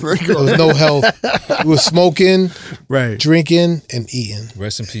no health. There was no health. We were smoking, right, drinking, and eating.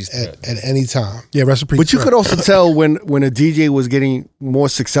 Rest in peace. At any time. Yeah, rest in peace. But you could also tell when a DJ was getting more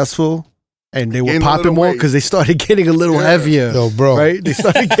successful and they were popping more because they started getting a little heavier. Yo, bro. Right? They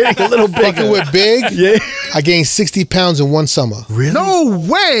started getting a little bigger. Fucking with Big, yeah. I gained 60 pounds in one summer. Really? No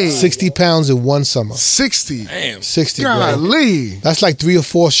way. 60 pounds in one summer. 60. Damn. 60, Golly. bro. That's like 3 or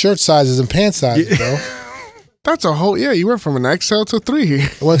 4 shirt sizes and pant sizes, bro. That's a whole, you went from an XL to 3. I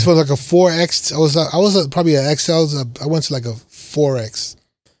went for like a 4X. I was probably an XL. I went to like a 4X.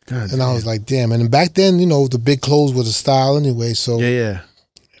 God, and I was like, damn. And back then, the big clothes was a style anyway. So yeah.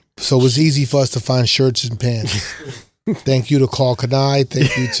 So it was easy for us to find shirts and pants. Thank you to Carl Kanai.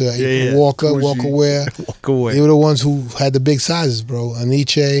 Thank you to April Walker, Walker Wear. They were the ones who had the big sizes, bro.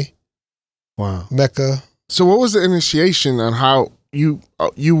 Aniche. Wow. Mecca. So what was the initiation on how you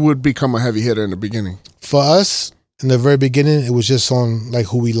would become a heavy hitter in the beginning? For us, in the very beginning, it was just on like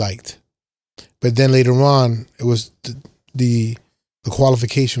who we liked. But then later on, it was the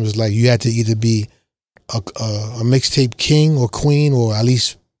qualification was like you had to either be a mixtape king or queen, or at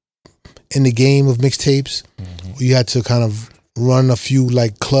least in the game of mixtapes. Mm-hmm. You had to kind of run a few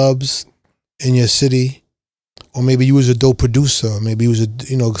like clubs in your city, or maybe you was a dope producer, maybe you was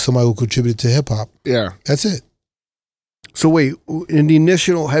somebody who contributed to hip hop. Yeah, that's it. So wait, in the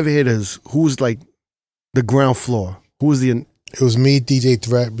initial heavy hitters, who's like the ground floor? Who was the? It was me, DJ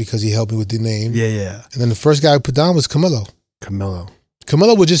Threat, because he helped me with the name. Yeah. And then the first guy I put down was Camilo.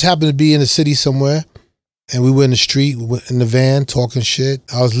 Camilo would just happen to be in the city somewhere. And we were in the street, in the van, talking shit.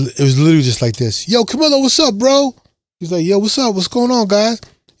 It was literally just like this. Yo, Camilo, what's up, bro? He's like, yo, what's up? What's going on, guys?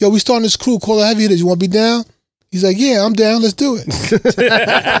 Yo, we starting this crew called the Heavy Hitters. You want to be down? He's like, yeah, I'm down. Let's do it.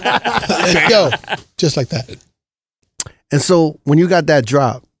 Yo, just like that. And so when you got that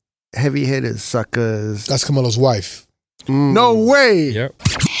drop, Heavy Hitters, Suckers. That's Camilo's wife. No way. Yep.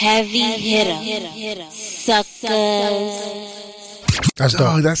 Heavy Hitter, Suckers. That's dope.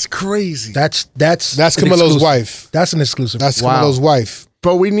 Oh, that's crazy. That's Camilo's wife. That's an exclusive. That's Camilo's wife.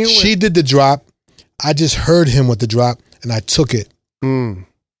 But we knew she did the drop. I just heard him with the drop, and I took it. And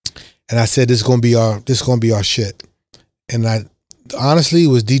I said, "This is gonna be our shit." And honestly, it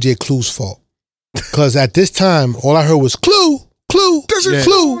was DJ Clue's fault, because at this time, all I heard was Clue. There's a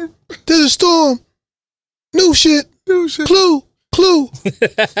storm. New shit. Clue.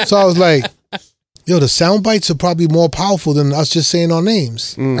 So I was like, yo, the sound bites are probably more powerful than us just saying our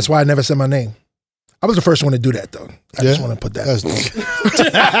names. That's why I never said my name. I was the first one to do that, though. I just want to put that.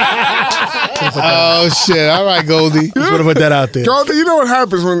 Oh, shit. All right, Goldie. Just want to put that out there. Goldie, you know what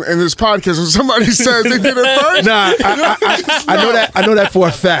happens in this podcast when somebody says they did it first? Nah, I know that for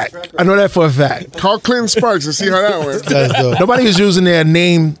a fact. Call Clinton Sparks and see how that went. That's dope. Nobody was using their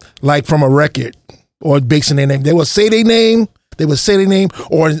name like from a record or basing their name. They would say their name.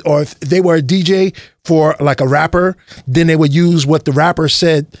 Or if they were a DJ for like a rapper, then they would use what the rapper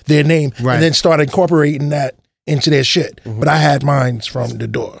said, their name, and then start incorporating that into their shit. But I had mine from the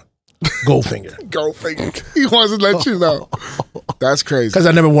door. Goldfinger. He wants to let you know. That's crazy. Because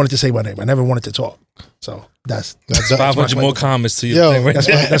I never wanted to say my name. I never wanted to talk. So that's 500 more comments to your thing right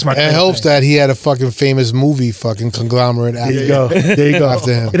there. That's my It helps that he had a fucking famous movie fucking conglomerate after There you go.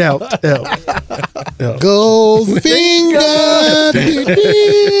 After him. It helped. Goldfinger.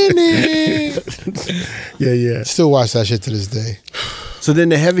 Yeah. Still watch that shit to this day. So then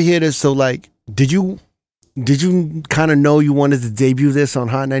the Heavy Hitters, so like, did you kind of know you wanted to debut this on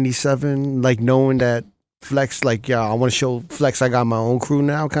Hot 97? Like knowing that Flex, like, yeah, I want to show Flex I got my own crew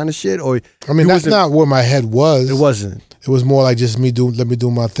now kind of shit? Or I mean, that's not where my head was. It wasn't. It was more like just let me do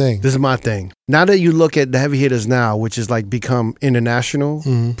my thing. This is my thing. Now that you look at the Heavy Hitters now, which is like become international,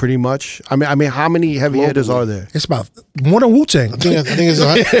 pretty much. I mean, how many Heavy Hitters are there? It's about more than Wu-Tang. I think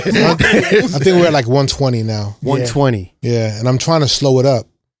we're at like 120 now. 120. Yeah, and I'm trying to slow it up.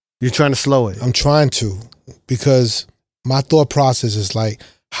 You're trying to slow it? I'm trying to, because my thought process is like,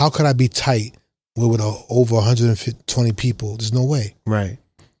 how could I be tight with over 120 people? There's no way. Right.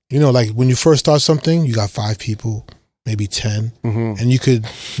 Like when you first start something, you got 5 people, maybe 10, and you could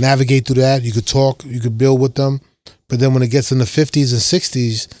navigate through that. You could talk, you could build with them. But then when it gets in the 50s and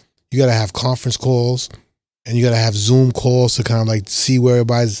 60s, you got to have conference calls and you got to have Zoom calls to kind of like see where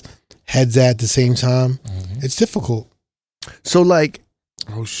everybody's heads at the same time. It's difficult. So like,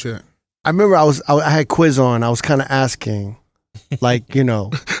 oh shit. I remember I had quiz on. I was kind of asking, like,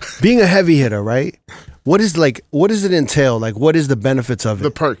 being a heavy hitter, right? What does it entail? Like, what is the benefits of it? The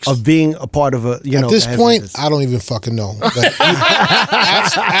perks of being a part of a, At this point, I don't even fucking know.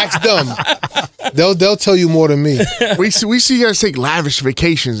 Ask them. They'll tell you more than me. We see you guys take lavish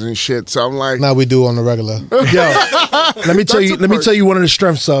vacations and shit. So I'm like, now we do on the regular. Yo, let me tell you one of the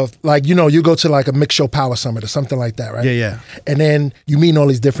strengths of, like, you know, you go to like a mix show power summit or something like that, right? Yeah. And then you meet all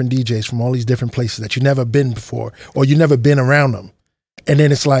these different DJs from all these different places that you've never been before, or you never been around them. And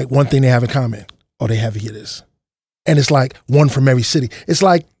then it's like one thing they have in common. Oh, they heavy hitters. And it's like one from every city. It's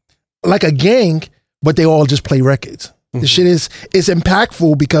like a gang, but they all just play records. Mm-hmm. The shit is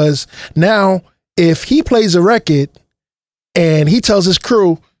impactful because now if he plays a record and he tells his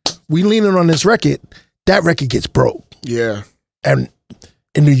crew, we leaning on this record, that record gets broke. Yeah. And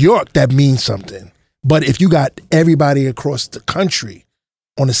in New York, that means something. But if you got everybody across the country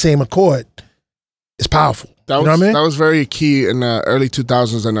on the same accord, it's powerful. You know what I mean? That was very key in the early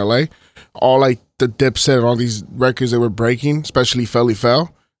 2000s in LA. All like the Dipset and all these records that were breaking, especially Felly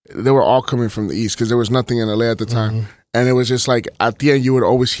Fell, they were all coming from the East because there was nothing in LA at the time. Mm-hmm. And it was just like at the end you would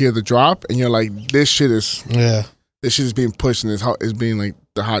always hear the drop and you're like, this shit is being pushed and it's being like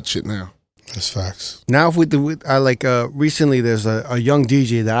the hot shit now. That's facts. Now recently there's a young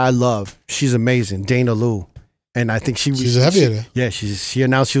DJ that I love. She's amazing, Dana Lou. And I think she's a heavy hitter. Yeah, she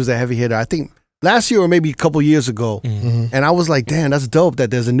announced she was a heavy hitter. I think last year or maybe a couple years ago. Mm-hmm. And I was like, damn, that's dope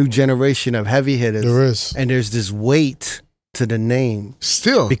that there's a new generation of heavy hitters. There is. And there's this weight to the name.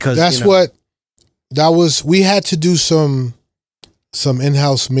 Still. Because we had to do some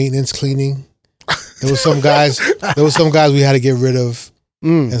in-house maintenance cleaning. There was some guys we had to get rid of.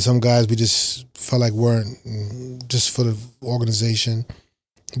 And some guys we just felt like weren't just for the organization.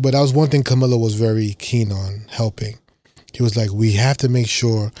 But that was one thing Camilla was very keen on helping. He was like, we have to make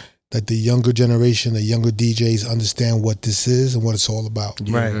sure that the younger generation, the younger DJs understand what this is and what it's all about.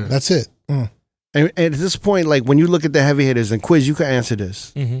 Right. That's it. And at this point, like when you look at the heavy hitters, and Quiz, you can answer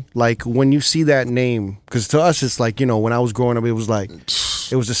this. Mm-hmm. Like when you see that name, because to us it's like, you know, when I was growing up, it was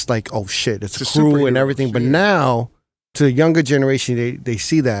just like, oh shit, it's a crew and everything. But now, to the younger generation, they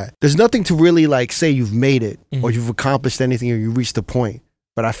see that. There's nothing to really like say you've made it or you've accomplished anything or you reached a point.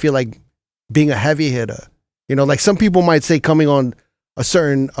 But I feel like being a heavy hitter, you know, like some people might say coming on a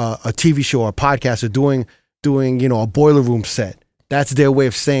certain a TV show or a podcast or doing you know, a boiler room set. That's their way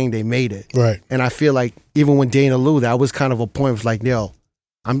of saying they made it. Right. And I feel like even when Dana Lou, that was kind of a point of like, yo,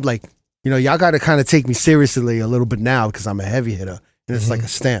 I'm like, you know, y'all got to kind of take me seriously a little bit now because I'm a heavy hitter. And it's like a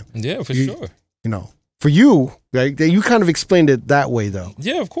stamp. Yeah, for sure. You know, for you, right, you kind of explained it that way though.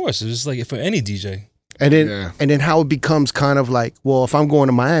 Yeah, of course. It's just like for any DJ. And then how it becomes kind of like, well, if I'm going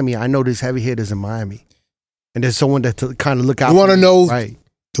to Miami, I know there's heavy hitters in Miami. And there's someone that to kind of look out. You want to know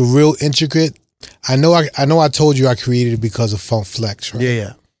the real intricate? I know I told you I created it because of Funk Flex, right?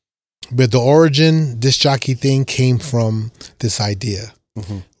 Yeah. But the origin, disc jockey thing came from this idea.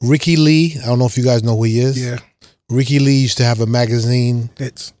 Mm-hmm. Ricky Lee, I don't know if you guys know who he is. Yeah. Ricky Lee used to have a magazine,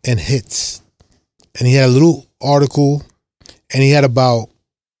 Hits. And he had a little article, and he had about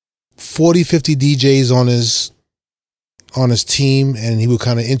 40, 50 DJs on his team, and he would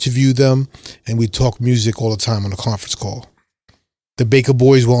kind of interview them, and we'd talk music all the time on a conference call. The Baker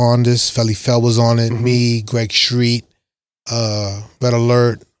Boys were on this. Felly Fell was on it. Mm-hmm. Me, Greg Street, Red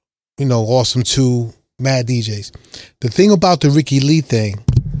Alert, you know, Awesome 2, mad DJs. The thing about the Ricky Lee thing,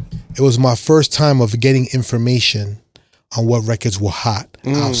 it was my first time of getting information on what records were hot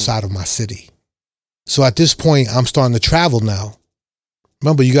outside of my city. So at this point, I'm starting to travel now.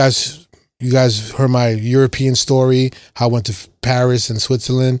 Remember, you guys heard my European story, how I went to Paris and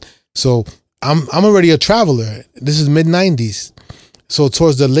Switzerland. So I'm already a traveler. This is mid-90s. So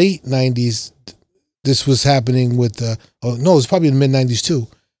towards the late 90s, this was happening with, it's probably in the mid-90s too,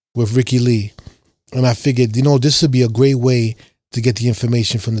 with Ricky Lee. And I figured, you know, this would be a great way to get the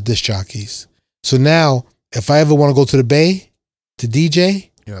information from the disc jockeys. So now, if I ever want to go to the Bay to DJ,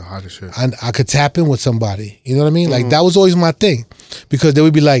 hot as shit. I could tap in with somebody. You know what I mean? Mm-hmm. Like, that was always my thing. Because they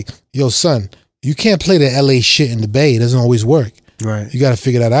would be like, yo, son, you can't play the LA shit in the Bay. It doesn't always work. Right. You got to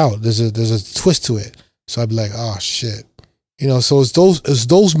figure that out. There's a twist to it. So I'd be like, oh, shit. You know, so it's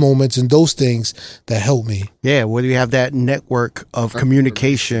those moments and those things that help me. Yeah, whether you have that network of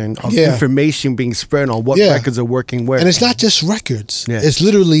communication, of information being spread on what records are working where. And it's not just records. Yeah. It's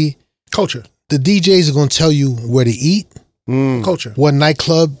literally culture. The DJs are going to tell you where to eat. Culture. What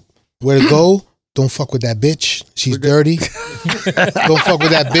nightclub, where to go. Don't fuck with that bitch. She's dirty. Don't fuck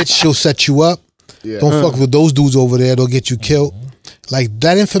with that bitch. She'll set you up. Yeah. Don't fuck with those dudes over there. They'll get you killed. Like,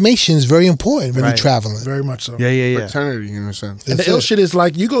 that information is very important when you're traveling. Very much so. Yeah. Fraternity, in a sense. And the ill shit is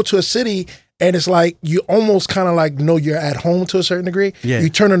like, you go to a city And it's like you almost kind of like know you're at home to a certain degree. Yeah. You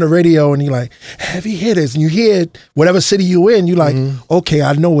turn on the radio and you're like, heavy hitters. And you hear it, whatever city you in, you're like, okay,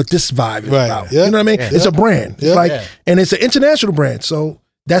 I know what this vibe is about. Yeah. You know what I mean? Yeah. It's a brand. Yeah. It's like, and it's an international brand. So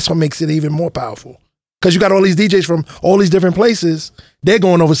that's what makes it even more powerful. Because you got all these DJs from all these different places. They're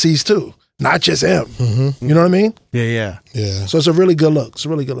going overseas too. Not just him. You know what I mean? Yeah. So it's a really good look. It's a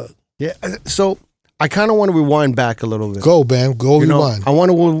really good look. Yeah. So I kind of want to rewind back a little bit. Go, man. Go rewind. I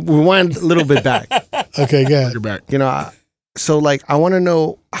want to rewind a little bit back. Okay, go ahead. You're back. So like I want to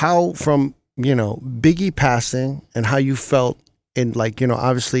know how from, Biggie passing and how you felt in like,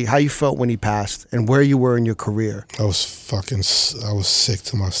 obviously how you felt when he passed and where you were in your career. I was sick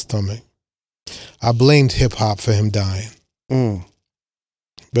to my stomach. I blamed hip hop for him dying.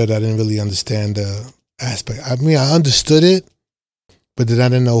 But I didn't really understand the aspect. I mean, I understood it, but then I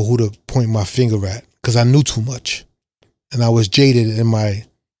didn't know who to point my finger at because I knew too much. And I was jaded in my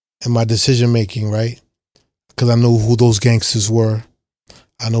decision making, right? Because I knew who those gangsters were.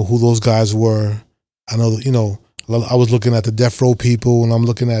 I know who those guys were. I know, I was looking at the Death Row people, and I'm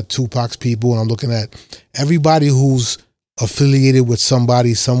looking at Tupac's people, and I'm looking at everybody who's affiliated with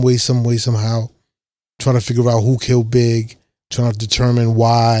somebody, some way, somehow, trying to figure out who killed Big, trying to determine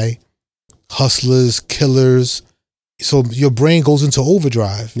why, hustlers, killers. So your brain goes into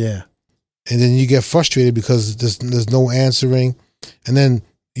overdrive. Yeah. And then you get frustrated because there's no answering. And then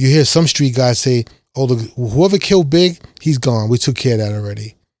you hear some street guys say, "Oh, whoever killed Big, he's gone. We took care of that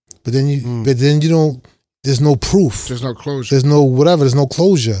already." But then you don't. There's no proof. There's no closure. There's no whatever. There's no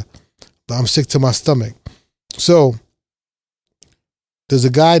closure. But I'm sick to my stomach. So there's a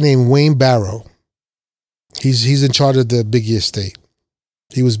guy named Wayne Barrow. He's in charge of the Biggie estate.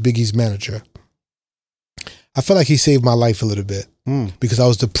 He was Biggie's manager. I felt like he saved my life a little bit because I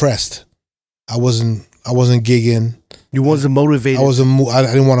was depressed. I wasn't gigging. You wasn't motivated. I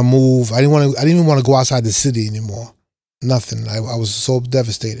didn't want to move. I didn't even want to go outside the city anymore. Nothing. I was so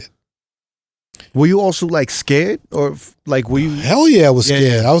devastated. Were you also like scared or like were you? Hell yeah, I was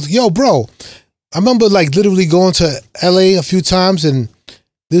scared. I was bro. I remember like literally going to LA a few times, and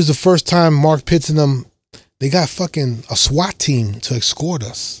this was the first time Mark Pitts and them, they got fucking a SWAT team to escort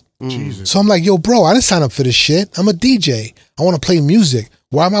us. Jesus. So I'm like, bro, I didn't sign up for this shit. I'm a DJ. I want to play music.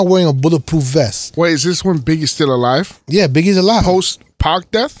 Why am I wearing a bulletproof vest? Wait, is this when Biggie's still alive? Yeah, Biggie's alive. Post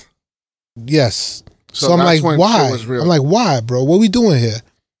Pac death? Yes. So I'm that's like, when why? shit was real. I'm like, why, bro? What are we doing here?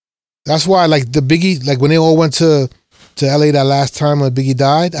 That's why, like, the Biggie, like, when they all went to LA that last time when Biggie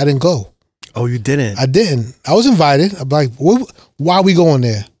died, I didn't go. Oh, you didn't? I didn't. I was invited. I'm like, why are we going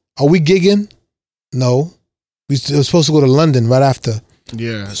there? Are we gigging? No. We were supposed to go to London right after.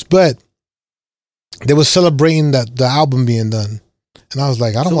 Yeah. But they were celebrating the album being done. And I was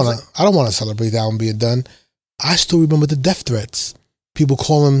like, I don't want to celebrate the album being done. I still remember the death threats. People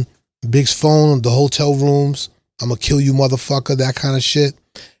calling Big's phone, the hotel rooms, "I'm going to kill you, motherfucker," that kind of shit.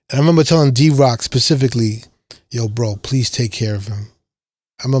 And I remember telling D-Rock specifically, "Yo, bro, please take care of him."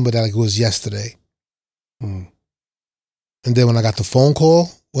 I remember that like it was yesterday. And then when I got the phone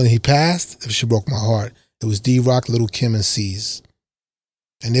call, when he passed, it shit broke my heart. It was D-Rock, Little Kim, and C's.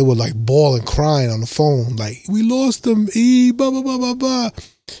 And they were like bawling, crying on the phone, like, "We lost him, blah, blah, blah, blah, blah."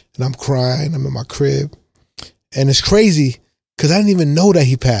 And I'm crying, I'm in my crib. And it's crazy, because I didn't even know that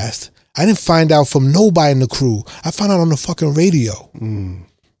he passed. I didn't find out from nobody in the crew. I found out on the fucking radio.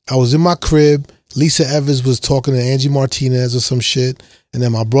 I was in my crib. Lisa Evans was talking to Angie Martinez or some shit. And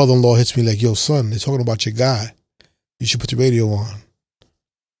then my brother-in-law hits me like, "Yo, son, they're talking about your guy. You should put the radio on."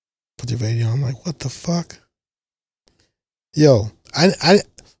 Put the radio on. I'm like, what the fuck? Yo,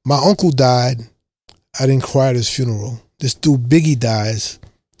 my uncle died. I didn't cry at his funeral. This dude Biggie dies.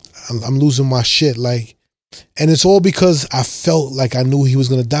 I'm losing my shit. Like, and it's all because I felt like I knew he was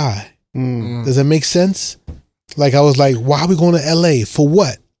gonna die. Does that make sense? Like, I was like, why are we going to LA? For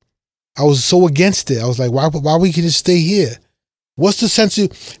what? I was so against it. I was like, why we can just stay here? What's the sense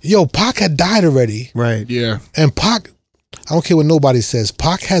of, Pac had died already. Right. Yeah. And Pac, I don't care what nobody says,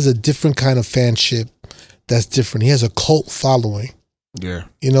 Pac has a different kind of fanship that's different. He has a cult following. Yeah.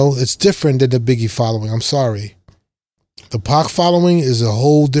 It's different than the Biggie following. I'm sorry. The Pac following is a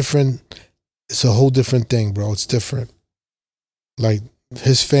whole different thing, bro. It's different. Like,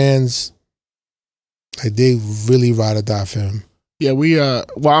 his fans, like, they really ride or die for him. Yeah,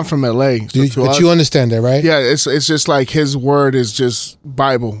 I'm from LA. But you understand that, right? Yeah, it's just like his word is just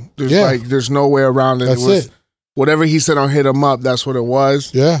Bible. There's no way around it. That's it. Whatever he said on Hit 'Em Up, that's what it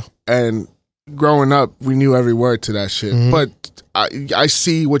was. Yeah. And growing up, we knew every word to that shit. But I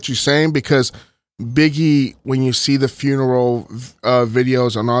see what you're saying, because Biggie, when you see the funeral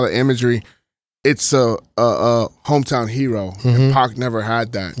videos and all the imagery, it's a hometown hero. And Pac never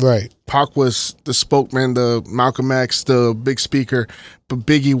had that. Right. Pac was the spokesman, the Malcolm X, the big speaker, but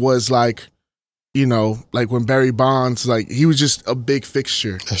Biggie was like, you know, like when Barry Bonds, like he was just a big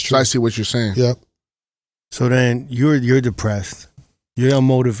fixture. That's true. So I see what you're saying. Yep. So then you're depressed. You're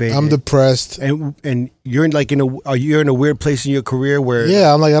unmotivated. I'm depressed. And you're you're in a weird place in your career where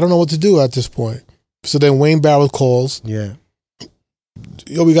I'm like, I don't know what to do at this point. So then Wayne Barrow calls. Yeah.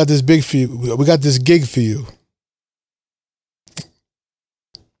 Yo, we got this gig for you.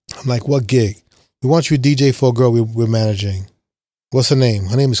 I'm like, what gig? We want you to DJ for a girl we're managing. What's her name?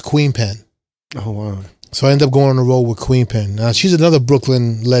 Her name is Queen Pen. Oh, wow. So I ended up going on the road with Queen Pen. Now, she's another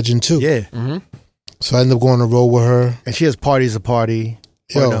Brooklyn legend, too. Yeah. Mm-hmm. So I ended up going on the road with her. And she has parties a party.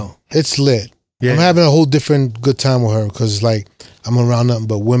 Yo, no? It's lit. Yeah. I'm having a whole different good time with her because, like, I'm around nothing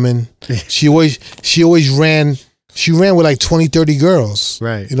but women. She always ran. She ran with like 20, 30 girls.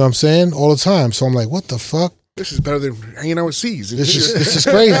 Right. You know what I'm saying? All the time. So I'm like, what the fuck? This is better than hanging out with C's. This is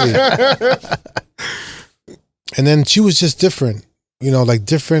crazy. And then she was just different. You know, like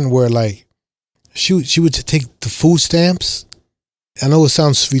different where like she would take the food stamps. I know it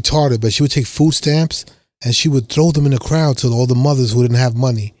sounds retarded, but she would take food stamps and she would throw them in the crowd to all the mothers who didn't have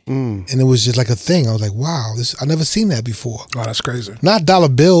money. And it was just like a thing. I was like, wow, I never seen that before. Oh, that's crazy. Not dollar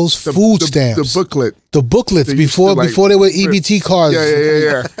bills, food stamps. The booklet. The booklets They before they were EBT cards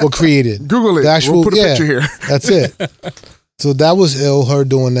were created. Google it. The actual, we'll put a picture here. That's it. So that was ill, her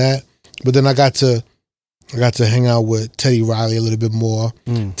doing that. But then I got to hang out with Teddy Riley a little bit more.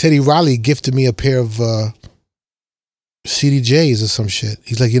 Teddy Riley gifted me a pair of CDJs or some shit.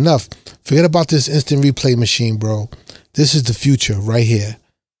 He's like, ENUFF, forget about this instant replay machine, bro. This is the future right here.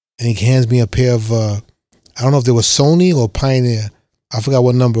 And he hands me a pair of, I don't know if they were Sony or Pioneer. I forgot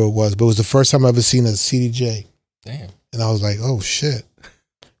what number it was, but it was the first time I ever seen a CDJ. Damn. And I was like, oh shit. And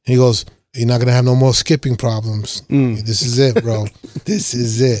he goes, you're not going to have no more skipping problems. This is it, bro. This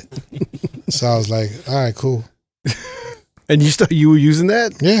is it. So I was like, all right, cool. And you were using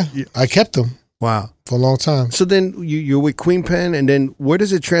that? Yeah. I kept them. Wow. For a long time. So then you're with Queen Pen, and then where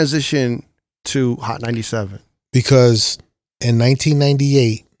does it transition to Hot 97? Because in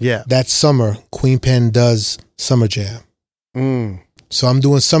 1998, that summer, Queen Pen does Summer Jam. So I'm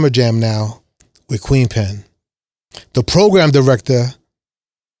doing Summer Jam now with Queen Pen. The program director,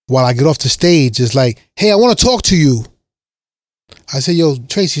 while I get off the stage, is like, hey, I want to talk to you. I said, yo,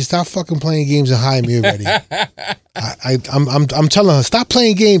 Tracy, stop fucking playing games and hire me already. I'm telling her, stop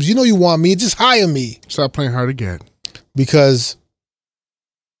playing games. You know you want me. Just hire me. Stop playing hard to get. Because,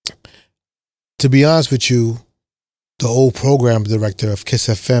 to be honest with you, the old program director of Kiss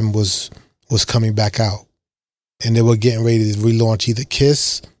FM was coming back out. And they were getting ready to relaunch either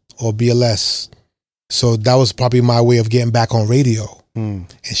Kiss or BLS. So that was probably my way of getting back on radio. And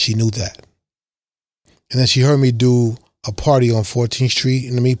she knew that. And then she heard me do a party on 14th Street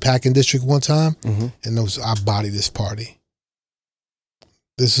in the Meatpacking District one time. And I bodied this party.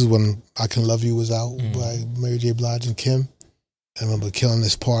 This is when I Can Love You was out by Mary J. Blige and Kim. I remember killing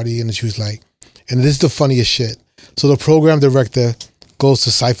this party, and she was like, and this is the funniest shit. So the program director goes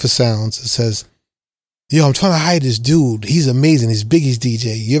to Cypher Sounds and says, yo, I'm trying to hire this dude. He's amazing. He's Biggie's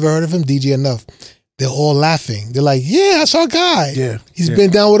DJ. You ever heard of him? DJ ENUFF. They're all laughing. They're like, yeah, that's our guy. Yeah. He's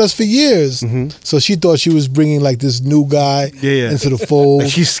been down with us for years. So she thought she was bringing like this new guy into the fold.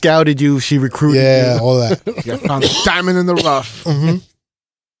 Like she scouted you. She recruited you. Yeah, all that. You found a diamond in the rough.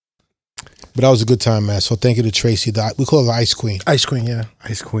 But that was a good time, man. So thank you to Tracy. We call her the Ice Queen. Ice Queen, yeah.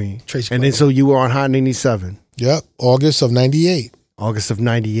 Ice Queen. Tracy. And then so you were on Hot 97. Yep. August of 98. August of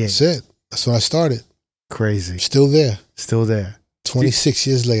 98. That's it. That's when I started. Crazy. Still there. Still there. 26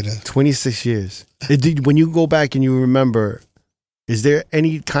 years later. 26 years. When you go back and you remember, is there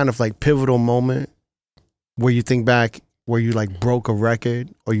any kind of like pivotal moment where you think back where you like broke a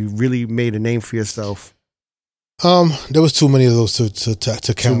record or you really made a name for yourself? There was too many of those to count.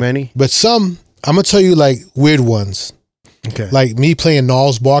 Too many? But some, I'm going to tell you like weird ones. Okay. Like me playing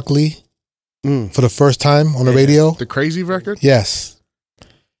Gnarls Barkley for the first time on the radio. The Crazy record? Yes.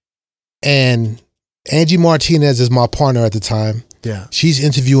 And Angie Martinez is my partner at the time. Yeah. She's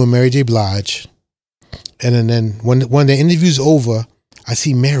interviewing Mary J. Blige. And then when the interview's over, I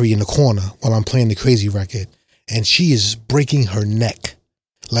see Mary in the corner while I'm playing the Crazy record. And she is breaking her neck.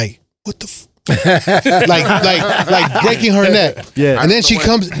 Like, what the like breaking her neck. Yeah. And then she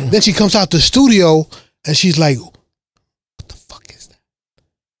comes out the studio and she's like, what the fuck is that?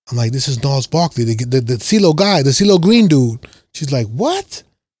 I'm like, this is Gnarls Barkley, the CeeLo guy, the CeeLo Green dude. She's like, what?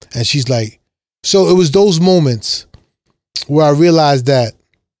 And she's like, so it was those moments where I realized that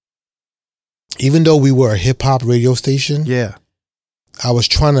even though we were a hip hop radio station, yeah, I was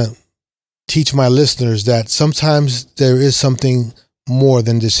trying to teach my listeners that sometimes there is something more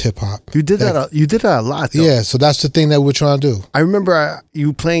than just hip hop. You did that. You did that a lot, though. Yeah, so that's the thing that we're trying to do. I remember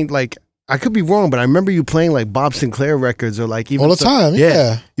you playing like, I could be wrong, but I remember you playing like Bob Sinclair records or like even all the time.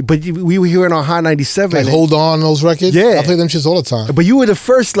 Yeah. But we were hearing on Hot 97. Like Hold On, those records. Yeah, I play them shits all the time. But you were the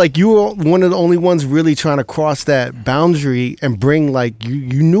first, like you were one of the only ones really trying to cross that boundary and bring like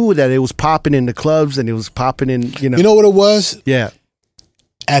you knew that it was popping in the clubs and it was popping in. You know what it was? Yeah.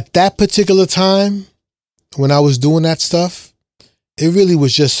 At that particular time, when I was doing that stuff, it really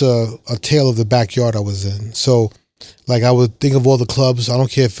was just a tale of the backyard I was in. So, like, I would think of all the clubs. I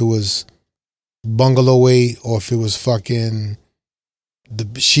don't care if it was Bungalow 8 or if it was fucking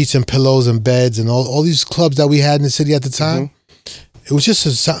the Sheets and Pillows and Beds and all these clubs that we had in the city at the time. Mm-hmm. It was just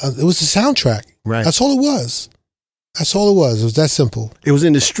it was a soundtrack. Right. That's all it was. That's all it was. It was that simple. It was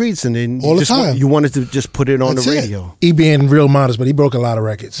in the streets, and then all the time you wanted to just put it on the radio. He being real modest, but he broke a lot of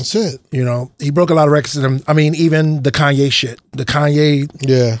records. That's it. You know, he broke a lot of records. I mean, even the Kanye shit. The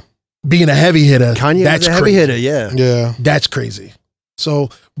Kanye, being a heavy hitter. Kanye was a heavy hitter. Yeah, that's crazy. So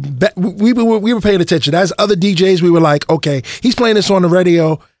we were paying attention. As other DJs, we were like, okay, he's playing this on the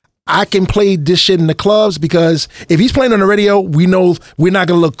radio. I can play this shit in the clubs because if he's playing on the radio, we know we're not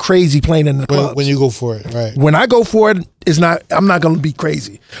going to look crazy playing in the clubs. When you go for it, right. When I go for it, I'm not going to be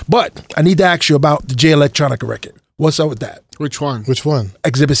crazy. But I need to ask you about the J Electronica record. What's up with that? Which one?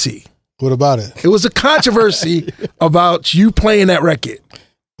 Exhibit C. What about it? It was a controversy about you playing that record.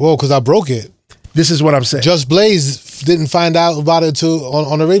 Well, because I broke it. This is what I'm saying. Just Blaze didn't find out about it until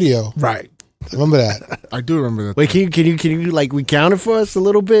on the radio. Right. Remember that? I do remember that. Wait, can you like recount it for us a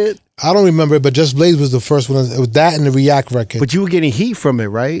little bit? I don't remember it, but Just Blaze was the first one. It was that and the React record. But you were getting heat from it,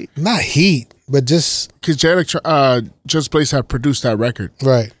 right? Not heat, but just because Just Blaze had produced that record,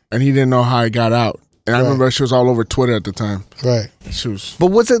 right? And he didn't know how it got out. And I remember she was all over Twitter at the time, right? She was.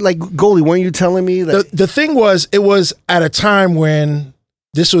 But what's it like, Goldie? Weren't you telling me that the thing was? It was at a time when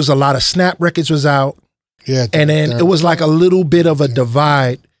this was a lot of Snap records was out. Yeah, and then it was like a little bit of a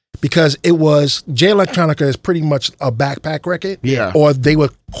divide because it was J Electronica is pretty much a backpack record, or they were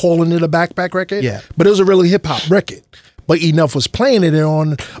calling it a backpack record, but it was a really hip hop record. But ENUFF was playing it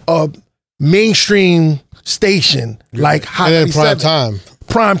on a mainstream station like Hot 97.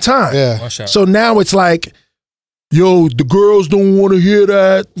 Prime time. Yeah. So now it's like, yo, the girls don't want to hear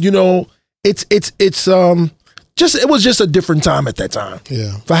that. You know, it was just a different time at that time.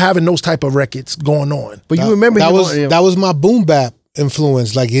 Yeah. For having those type of records going on. But you remember that was my boom bap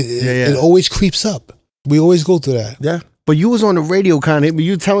influence. Like it always creeps up. We always go through that. Yeah. But you was on the radio kind of,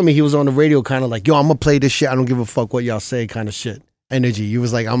 you telling me he was on the radio kind of like, yo, I'm going to play this shit. I don't give a fuck what y'all say kind of shit. Energy. You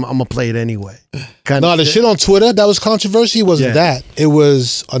was like, I'm going to play it anyway. No, the shit on Twitter, that was controversy. Wasn't that. It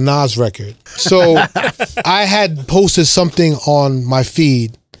was a Nas record. So I had posted something on my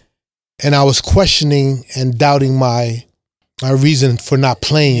feed and I was questioning and doubting my reason for not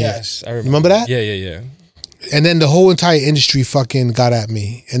playing it. Yes, I remember that? Yeah. And then the whole entire industry fucking got at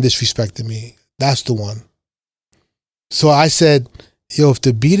me and disrespected me. That's the one. So I said, yo, if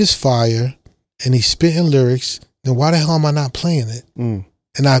the beat is fire and he's spitting lyrics, then why the hell am I not playing it? Mm.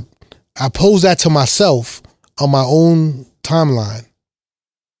 And I posed that to myself on my own timeline.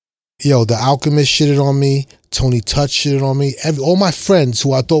 Yo, The Alchemist shitted on me. Tony Touch shitted on me. All my friends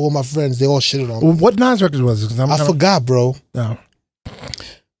who I thought were my friends, they all shitted on me. What Nas records was it? I forgot, bro. No.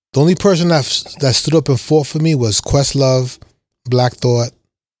 The only person that stood up and fought for me was Questlove, Black Thought,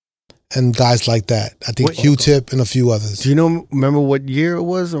 and guys like that. I think Q-Tip and a few others. Do you remember what year it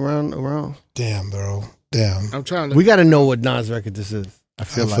was around? Damn, bro. Damn. I'm trying to. We got to know what Nas record this is. I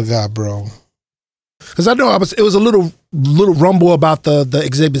forgot, bro. Because I know it was a little rumble about the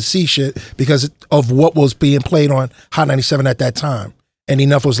Exhibit C shit because of what was being played on Hot 97 at that time. And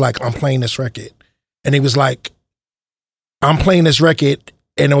ENUFF was like, I'm playing this record. And he was like, I'm playing this record.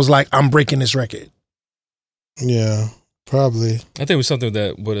 And it was like, I'm breaking this record. Yeah, probably. I think it was something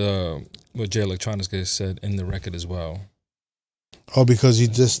that what J Electronica said in the record as well. Oh, because he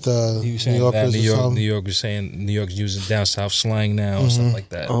just he was saying New York was saying New York's using down south slang now or something like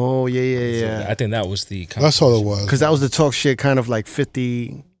that. Oh yeah. So I think that was the. That's all it was. Because that was the talk shit. Kind of like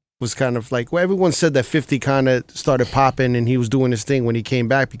 50 was kind of like everyone said that 50 kind of started popping and he was doing his thing when he came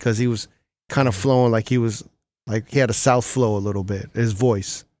back because he was kind of flowing like he was like he had a South flow a little bit. His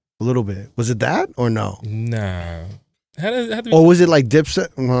voice a little bit. Was it that or no? Nah. Or was it like Dipset?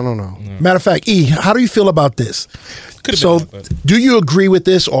 I don't know. No. Matter of fact, E, how do you feel about this? Do you agree with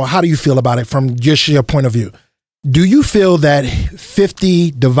this, or how do you feel about it from just your point of view? Do you feel that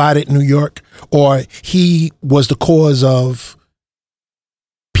 50 divided New York, or he was the cause of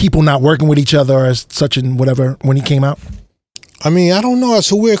people not working with each other or such and whatever when he came out? I mean, I don't know.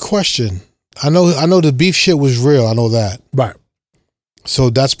 It's a weird question. I know the beef shit was real. I know that. Right. So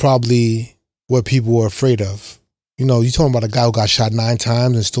that's probably what people were afraid of. You know, you talking about a guy who got shot 9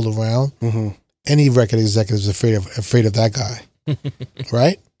 times and still around. Mm-hmm. Any record executive is afraid of that guy,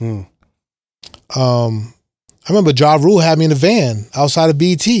 right? Mm. I remember Ja Rule had me in the van outside of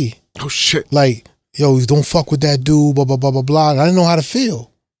BT. Oh shit! Like, yo, don't fuck with that dude. Blah blah blah blah blah. And I didn't know how to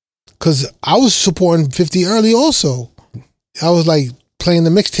feel because I was supporting 50 early. Also, I was like playing the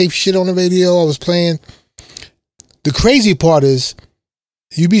mixtape shit on the radio. I was playing. The crazy part is,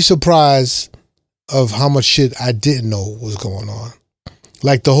 you'd be surprised of how much shit I didn't know was going on.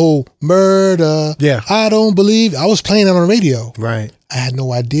 Like the whole murder. Yeah. I don't believe. I was playing it on the radio. Right. I had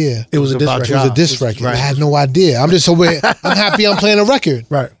no idea. It was a diss record. It was a diss record. Right. I had no idea. I'm just I'm happy I'm playing a record.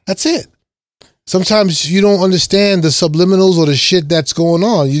 Right. That's it. Sometimes you don't understand the subliminals or the shit that's going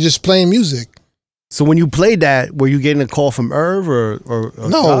on. You're just playing music. So when you played that, were you getting a call from Irv or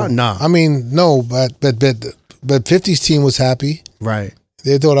no? Nah. I mean, no, but 50's team was happy. Right.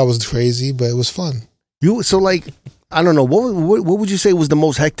 They thought I was crazy, but it was fun. So like, I don't know, what would you say was the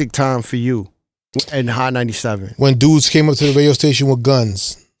most hectic time for you in Hot 97? When dudes came up to the radio station with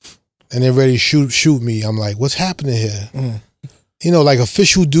guns and they're ready to shoot me. I'm like, what's happening here? Mm. You know, like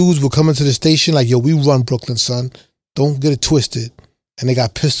official dudes would come into the station like, yo, we run Brooklyn, son. Don't get it twisted. And they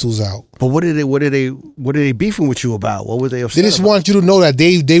got pistols out. But what are they beefing with you about? What were they upset They just about? want you to know that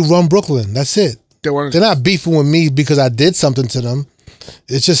they run Brooklyn. That's it. They're not beefing with me because I did something to them.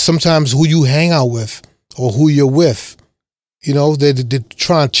 It's just sometimes who you hang out with or who you're with. You know, they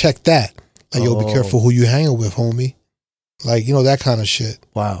try and check that. Like, yo, be careful who you hanging with, homie. Like, you know, that kind of shit.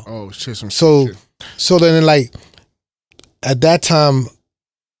 Wow. Oh, shit. So then, like, at that time,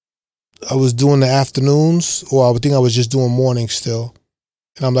 I was doing the afternoons, or I would think I was just doing mornings still.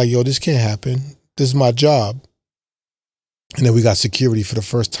 And I'm like, yo, this can't happen. This is my job. And then we got security for the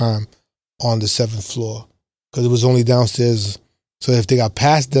first time on the 7th floor because it was only downstairs. So if they got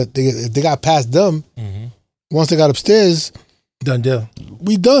past them, mm-hmm. Once they got upstairs, done deal.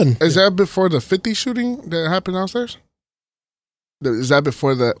 We done. Is that before the 50 shooting that happened downstairs? Is that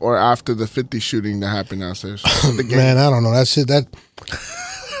before or after the 50 shooting that happened downstairs? Man, I don't know. That shit.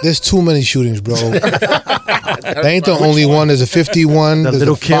 There's too many shootings, bro. That ain't the only one. There's a 51. There's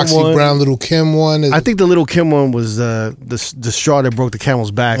a Foxy Brown, Little Kim one. I think the Little Kim one was the straw that broke the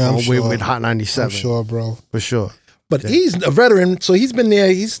camel's back with Hot 97. I'm sure, bro. For sure. But he's a veteran, so he's been there.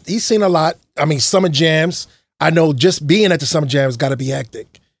 He's seen a lot. I mean, summer jams. I know just being at the summer jams got to be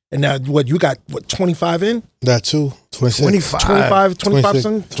hectic. And now, you got, 25 in? That too. 26. 25,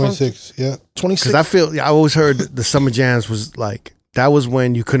 26, yeah. 26. Because I always heard the summer jams was like, that was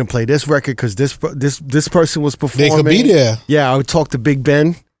when you couldn't play this record because this person was performing. They could be there. Yeah, I would talk to Big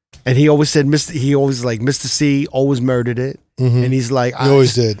Ben, and he always said, Mr. C always murdered it. Mm-hmm. And he's like, he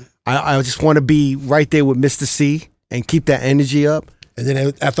always did. I just want to be right there with Mr. C and keep that energy up. And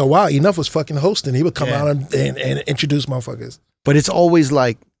then after a while, ENUFF was fucking hosting. He would come out and introduce motherfuckers. But it's always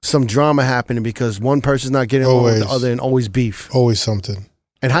like some drama happening because one person's not getting along with the other and always beef. Always something.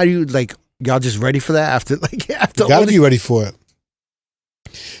 And how do you, like, y'all just ready for that after you gotta be ready for it.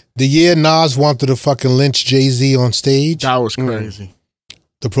 The year Nas wanted to fucking lynch Jay-Z on stage. That was crazy.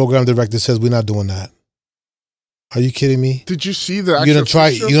 The program director says, we're not doing that. Are you kidding me? Did you see the You're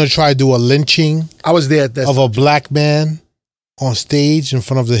gonna try to do a lynching I was there of a black man on stage in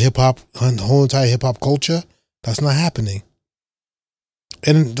front of the whole entire hip hop culture? That's not happening.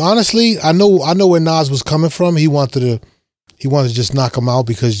 And honestly, I know where Nas was coming from. He wanted to just knock him out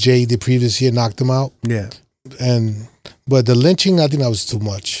because Jay the previous year knocked him out. Yeah. But the lynching, I think that was too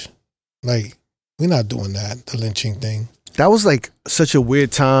much. Like, we're not doing that, the lynching thing. That was like such a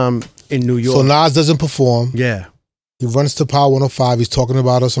weird time in New York. So Nas doesn't perform. Yeah. He runs to Power 105. He's talking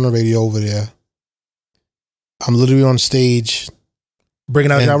about us on the radio over there. I'm literally on stage.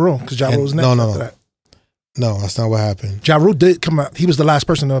 Bringing out Ja Rule, because Ja Rule was next after that. No, that's not what happened. Ja Rule did come out. He was the last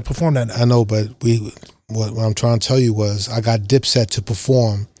person to perform that night. I know, but what I'm trying to tell you was I got Dipset to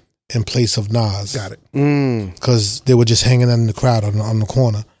perform in place of Nas. Got it. Because they were just hanging in the crowd on the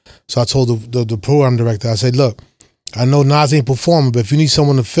corner. So I told the program director, I said, look, I know Nas ain't performing, but if you need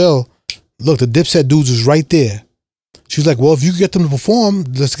someone to fill, look, the Dipset dudes is right there. She was like, well, if you get them to perform,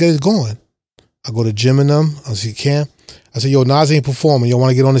 let's get it going. I go to Jim and them. I said, Cam. I said, yo, Nas ain't performing. You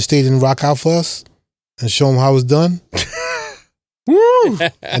want to get on the stage and rock out for us? And show them how it's done? Woo!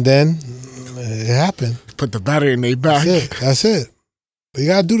 And then it happened. Put the battery in their back. That's it. You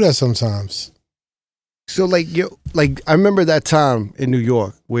got to do that sometimes. So I remember that time in New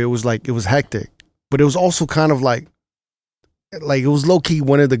York where it was hectic, but it was also kind of like it was low key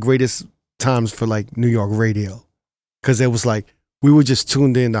one of the greatest times for like New York radio. Cause it was like we were just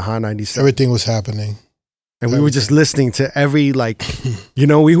tuned in to Hot 97. Everything was happening. And we were just listening to every, like,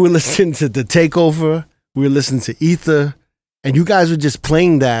 we were listening to The Takeover. We were listening to Ether. And you guys were just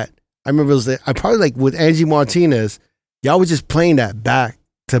playing that. I remember I probably like with Angie Martinez, y'all were just playing that back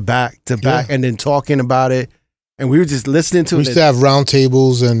to back to back and then talking about it. And we were just listening to it. We used to have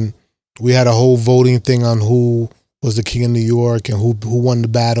roundtables and we had a whole voting thing on who was the king of New York and who won the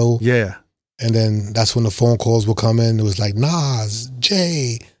battle. Yeah. And then that's when the phone calls would come in. It was like, Nas,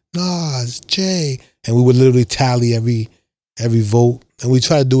 Jay. And we would literally tally every vote. And we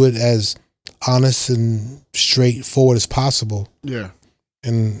try to do it as honest and straightforward as possible. Yeah.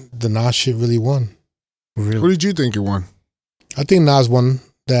 And the Nas shit really won. Really? What did you think it won? I think Nas won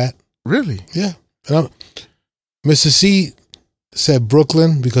that. Really? Yeah. And Mr. C said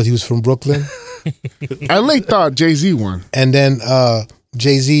Brooklyn because he was from Brooklyn. LA thought Jay-Z won. And then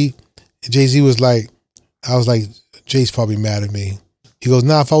Jay-Z was like, I was like, Jay's probably mad at me. He goes,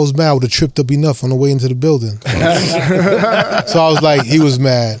 nah, if I was mad, I would have tripped up ENUFF on the way into the building. So I was like, he was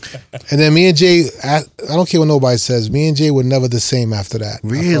mad. And then me and Jay, I don't care what nobody says, me and Jay were never the same after that.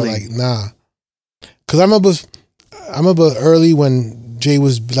 Really? I felt like, nah. Because I remember early when Jay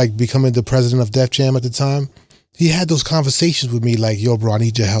was like becoming the president of Def Jam at the time, he had those conversations with me like, yo, bro, I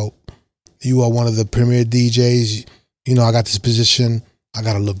need your help. You are one of the premier DJs. I got this position. I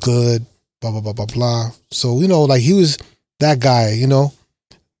got to look good, blah, blah, blah, blah, blah. So, like he was that guy,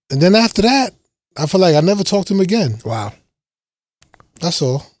 And then after that, I feel like I never talked to him again. Wow. That's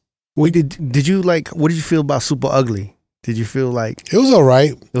all. Wait, did you like, what did you feel about Super Ugly? Did you feel like... It was all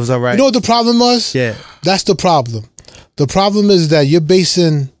right. It was all right? You know what the problem was? Yeah. That's the problem. The problem is that you're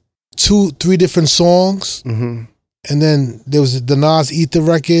basing 2-3 different songs, and then there was the Nas Ether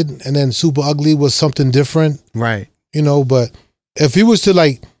record, and then Super Ugly was something different. Right. But if he was to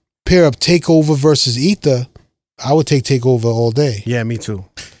like pair up Takeover versus Ether, I would take Takeover all day. Yeah, me too.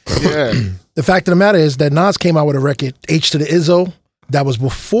 Yeah. The fact of the matter is that Nas came out with a record, H to the Izzo, that was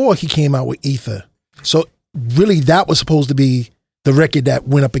before he came out with Ether. So really that was supposed to be the record that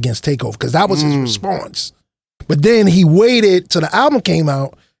went up against Takeover because that was his response. But then he waited till the album came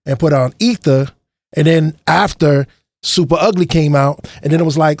out and put on Ether. And then after Super Ugly came out, and then it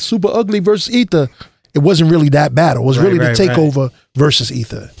was like Super Ugly versus Ether. It wasn't really that battle. It was really the Takeover versus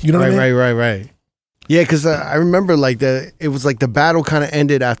Ether. You know what I mean? Right. Yeah, because I remember it was like the battle kind of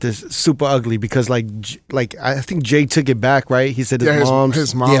ended after Super Ugly because like I think Jay took it back, right? He said his mom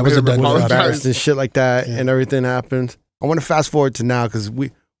was embarrassed and shit like that, and everything happened. I want to fast forward to now because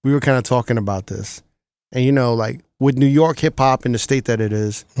we were kind of talking about this, and like with New York hip hop in the state that it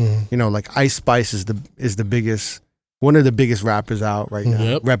is, like Ice Spice is the biggest, one of the biggest rappers out right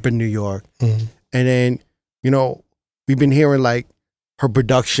now, repping New York, and then we've been hearing like her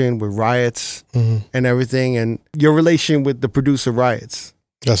production with Riots and everything, and your relation with the producer Riots.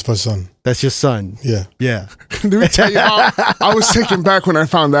 That's my son. That's your son. Yeah. Let me tell you, I was taken back when I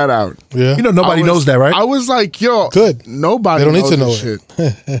found that out. Yeah. Nobody knows that, right? I was like, yo, good. Nobody they don't knows need to know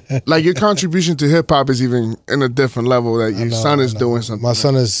this shit. Like your contribution to hip hop is even in a different level that your son is doing something. My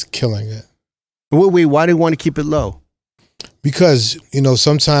son is killing it. Wait, why do you want to keep it low? Because,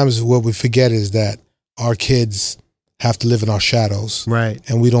 sometimes what we forget is that our kids have to live in our shadows. Right.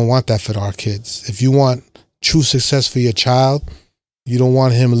 And we don't want that for our kids. If you want true success for your child, you don't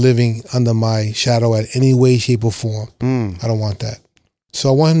want him living under my shadow at any way, shape, or form. I don't want that. So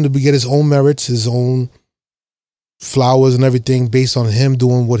I want him to get his own merits, his own flowers and everything based on him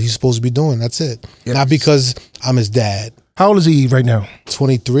doing what he's supposed to be doing. That's it. Yes. Not because I'm his dad. How old is he right now?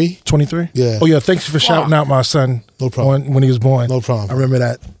 23. 23? Yeah. Oh, yeah. Thanks for shouting out my son. No problem. When he was born. No problem. I remember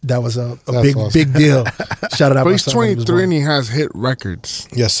that. That was a big deal. Shout out but my he's son. 23 and he has hit records.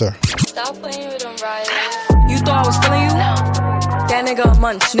 Yes, sir. Stop playing with him, right? You thought I was feeling you? That nigga a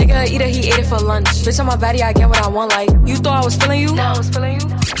munch. Nigga eat it, he ate it for lunch. Bitch, on my body, I get what I want, like. You thought I was feeling you? I was feeling you.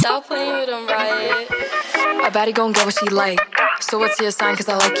 Stop playing with him, right? My baddie gon' get what she like. So what's your sign, cause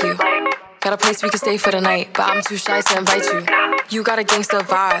I like you. Got a place we can stay for the night, but I'm too shy to invite you. You got a gangster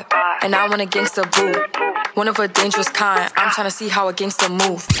vibe, and I want a gangster boo. One of a dangerous kind, I'm tryna see how a gangster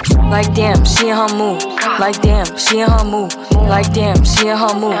move. Like damn, she in her move. Like damn, she in her move. Like damn, she in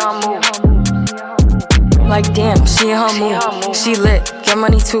her move. Like damn, she in her move. She lit, get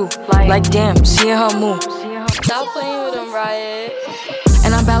money too. Like damn, she in her move. Stop playing with them, Riot.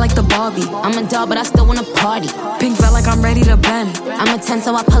 And I'm bad like the Barbie. I'm a doll, but I still wanna party. Pink felt like I'm ready to bend. I'm a 10,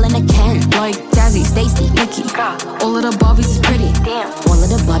 so I pull in a Ken. Like Jazzy, Stacy, Nikki. All of the Barbies is pretty. Damn. All of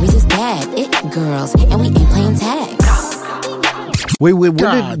the Barbies is bad. It girls, and we ain't playing tag. Wait,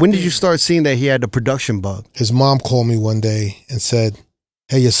 when did you start seeing that he had the production bug? His mom called me one day and said,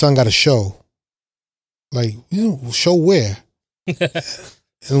 hey, your son got a show. Like, show where?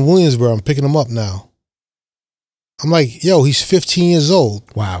 in Williamsburg. I'm picking him up now. I'm like, yo, he's 15 years old.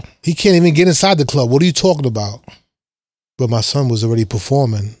 Wow. He can't even get inside the club. What are you talking about? But my son was already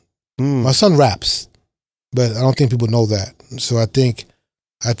performing. My son raps, but I don't think people know that. So I think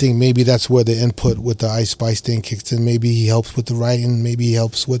maybe that's where the input with the Ice Spice thing kicks in. Maybe he helps with the writing. Maybe he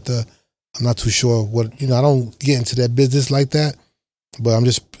helps with I'm not too sure what, I don't get into that business like that, but I'm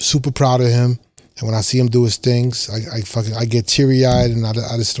just super proud of him. And when I see him do his things, I get teary-eyed and I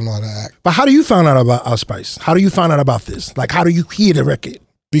just don't know how to act. But how do you find out about Ice Spice? How do you find out about this? Like, how do you hear the record?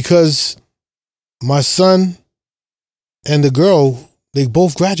 Because my son and the girl, they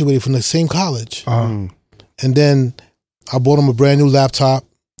both graduated from the same college. And then I bought them a brand new laptop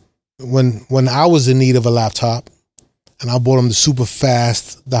when I was in need of a laptop. And I bought him the super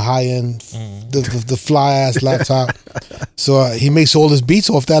fast, the high end, the fly ass laptop. So he makes all his beats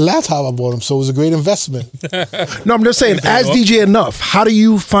off that laptop I bought him. So it was a great investment. No, I'm just saying, as DJ ENUFF, how do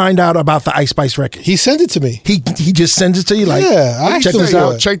you find out about the Ice Spice record? He sent it to me. He just sends it to you, like, check this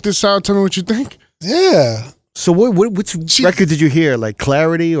out. Check this out. Tell me what you think. Yeah. So which record did you hear? Like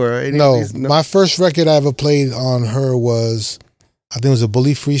Clarity or any of these? No, my first record I ever played on her was, I think it was a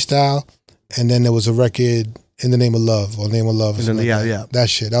Bully Freestyle, and then there was a record, In the Name of Love, or Name of Love. Yeah. That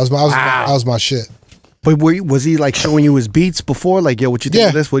shit. That was my shit. But was he like showing you his beats before? Like, yo, what you think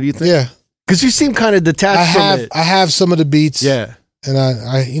of this? What do you think? Yeah. Because you seem kind of detached from it. I have some of the beats. Yeah. And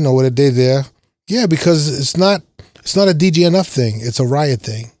I with a day there. Yeah, because it's not a DJ ENUFF thing. It's a Riot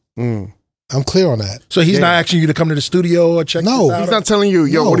thing. I'm clear on that. So he's not asking you to come to the studio or check this out? He's not telling you,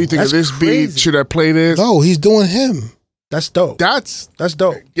 yo, what do you think of this beat? Should I play this? No, he's doing him. That's dope. That's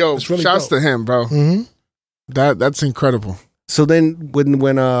dope. Yo, that's really shouts dope. to him, bro. That's incredible. So then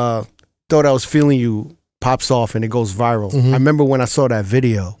when Thought I Was Feeling You pops off and it goes viral, I remember when I saw that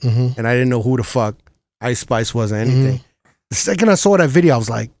video and I didn't know who the fuck Ice Spice was or anything. The second I saw that video, I was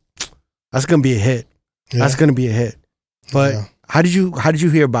like, that's gonna be a hit. Yeah. That's gonna be a hit. But how did you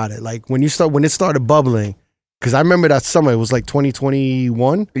hear about it? Like when it started bubbling, because I remember that summer, it was like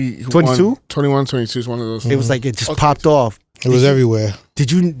 2021, 22? 21, 22 is one of those. It was like it just popped off. It was everywhere.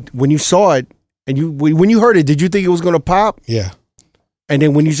 Did you, when you saw it and when you heard it, did you think it was gonna pop? Yeah. And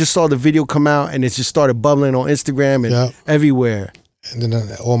then when you just saw the video come out and it just started bubbling on Instagram and everywhere. And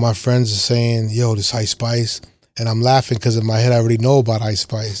then all my friends are saying, yo, this Ice Spice. And I'm laughing because in my head I already know about Ice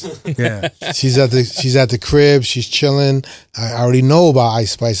Spice. Yeah. She's at the crib, she's chilling. I already know about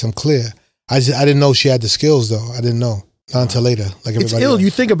Ice Spice, I'm clear. I didn't know she had the skills though. I didn't know. Not until later. Like it's ill. Else. You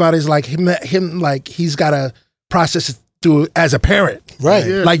think about it, it's like him like he's gotta process it through as a parent. Right.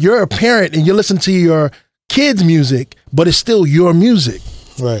 Yeah. Like you're a parent and you listen to your kids' music, but it's still your music.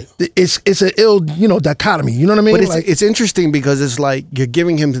 Right. It's an ill, dichotomy. You know what I mean? But it's interesting because it's like you're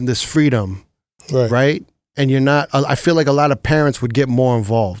giving him this freedom. Right? And you're not, I feel like a lot of parents would get more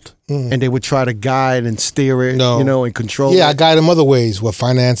involved and they would try to guide and steer it, and control it. Yeah, I guide him other ways with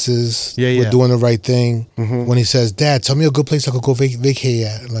finances, with doing the right thing. When he says, Dad, tell me a good place I could go vacay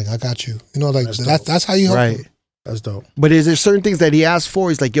at. I'm like, I got you. That's how you help him. That's dope. But is there certain things that he asks for?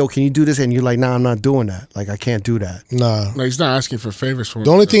 He's like, yo, can you do this? And you're like, nah, I'm not doing that. Like, I can't do that. Nah. No, he's not asking for favors for him.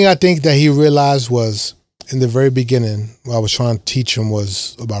 The only thing I think that he realized was in the very beginning, what I was trying to teach him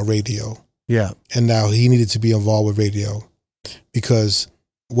was about radio. Yeah. And now he needed to be involved with radio. Because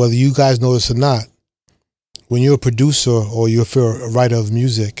whether you guys know this or not, when you're a producer or you're a writer of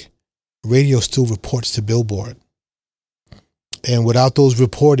music, radio still reports to Billboard. And without those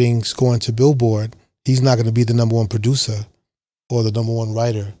reportings going to Billboard, he's not going to be the number one producer or the number one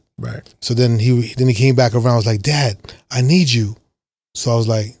writer. Right. So then he came back around, was like, Dad, I need you. So I was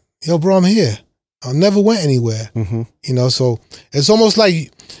like, yo, bro, I'm here. I never went anywhere. So it's almost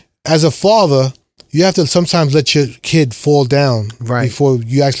like, as a father, you have to sometimes let your kid fall down before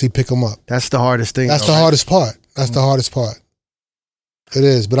you actually pick them up. That's the hardest thing. That's the hardest part. That's the hardest part. It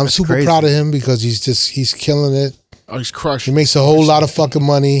is. But I'm super proud of him because he's killing it. Oh, he's crushing. He makes a whole lot of fucking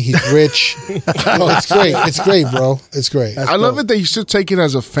money. He's rich. It's great. It's great, bro. It's great. I love it that you still take it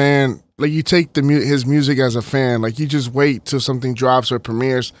as a fan. Like you take his music as a fan. Like you just wait till something drops or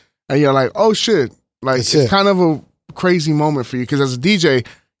premieres and you're like, oh shit. Like it's kind of a crazy moment for you because as a DJ,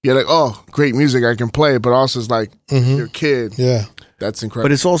 you're like, oh, great music, I can play, but also it's like your kid. Yeah. That's incredible.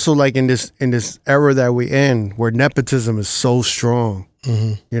 But it's also like in this era that we're in where nepotism is so strong.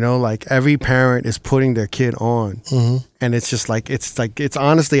 Like every parent is putting their kid on. And it's just like it's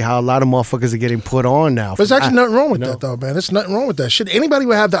honestly how a lot of motherfuckers are getting put on now. But there's actually nothing wrong with that though, man. There's nothing wrong with that. Shit, anybody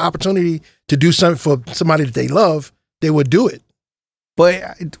would have the opportunity to do something for somebody that they love, they would do it.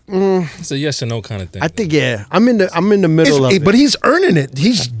 But it's a yes or no kind of thing. I think I'm in the middle of it. But he's earning it.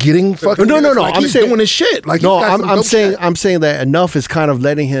 He's getting fucking. No. Like I'm saying, doing his shit. Like I'm saying that ENUFF is kind of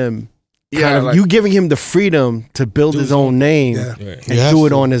letting him. You giving him the freedom to build his own name and do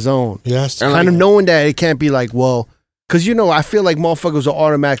it on his own. Yes, kind of knowing that it can't be like, well, because I feel like motherfuckers will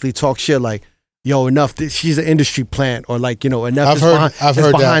automatically talk shit like, yo, ENUFF, she's an industry plant, or like, ENUFF I've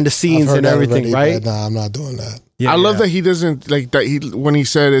heard behind the scenes and everything, already, right? Nah, I'm not doing that. I love that he doesn't like that. When he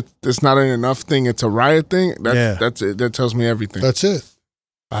said it's not an ENUFF thing, it's a riot thing. That's it. That tells me everything. That's it.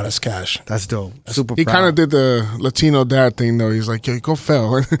 Oh, that's cash. That's dope. Super. He kind of did the Latino dad thing though. He's like, yo, go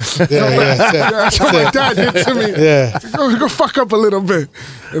fell. That's what my dad did to me. Yeah, go fuck up a little bit,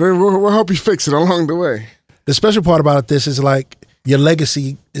 and then we'll help you fix it along the way. The special part about this is like your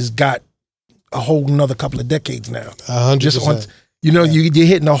legacy has got a whole nother couple of decades now. 100%. You're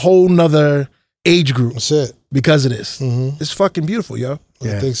hitting a whole nother age group. That's it. Because of this. Mm-hmm. It's fucking beautiful, yo.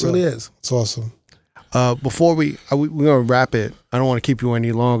 Yeah, I think so. It really is. It's awesome. Before we're gonna wrap it, I don't want to keep you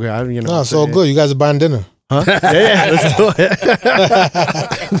any longer. No, it's all good. You guys are buying dinner. Huh? Yeah, let's do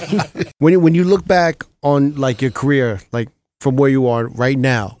it. When you look back on like your career, like from where you are right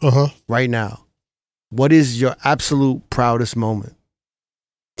now, what is your absolute proudest moment?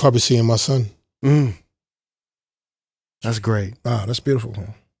 Probably seeing my son. That's great. Wow, that's beautiful.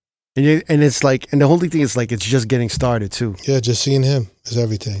 And it's like, and the whole thing is like, it's just getting started too. Yeah, just seeing him is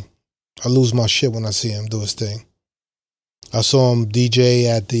everything. I lose my shit when I see him do his thing. I saw him DJ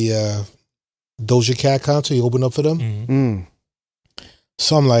at the Doja Cat concert. He opened up for them. Mm-hmm.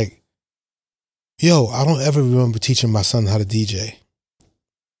 So I'm like, yo, I don't ever remember teaching my son how to DJ.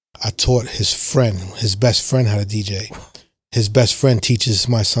 I taught his best friend how to DJ. His best friend teaches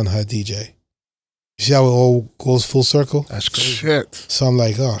my son how to DJ. You see how it all goes full circle? That's crazy. Shit. So I'm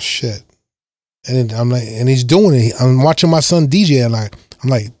like, oh shit. And then I'm like, and he's doing it. I'm watching my son DJ and I'm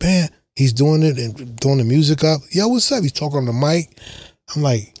like, man, he's doing it and throwing the music up. Yo, what's up? He's talking on the mic. I'm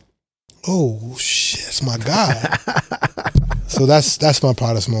like, oh shit, that's my guy. So that's my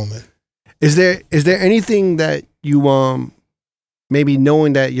proudest moment. Is there anything that you maybe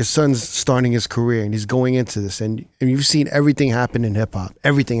knowing that your son's starting his career and he's going into this and you've seen everything happen in hip hop,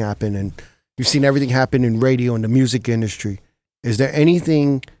 everything happen, and you've seen everything happen in radio and the music industry. Is there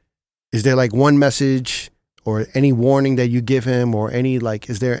like one message or any warning that you give him, or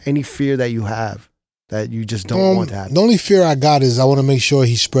is there any fear that you have that you just don't want to happen? The only fear I got is I want to make sure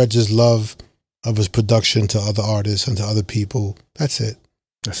he spreads his love of his production to other artists and to other people. That's it.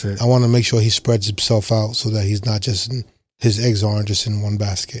 I want to make sure he spreads himself out so that he's not just his eggs aren't just in one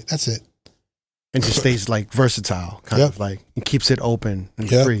basket. That's it. And just stays like versatile, kind of like, and keeps it open and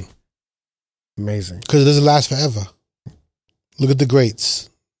free. Amazing. Because it doesn't last forever. Look at the greats.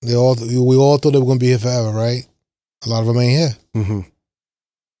 We all thought they were going to be here forever, right? A lot of them ain't here. Mm-hmm.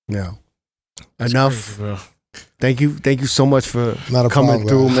 Yeah. ENUFF. Crazy, thank you so much for coming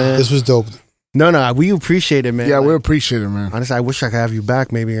through, man. This was dope. No, we appreciate it, man. Yeah, we appreciate it, man. Honestly, I wish I could have you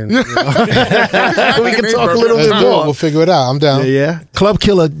back, maybe, and we can talk a little bit more. We'll figure it out. I'm down. Yeah. Club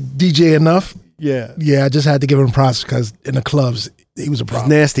killer DJ ENUFF. Yeah. Yeah, I just had to give him props because in the clubs, he was a problem.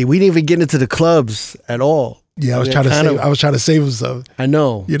 Nasty. We didn't even get into the clubs at all. Yeah, I was trying to save him some. I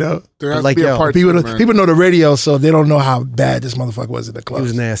know. There has to be a part people know the radio, so they don't know how bad this motherfucker was in the clubs. He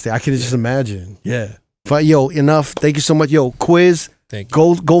was nasty. I can just imagine. Yeah. But yo, ENUFF. Thank you so much. Yo, Quiz. Thank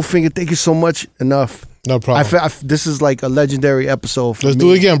you. Goldfinger. Thank you so much. ENUFF. No problem. This is like a legendary episode for Let's me.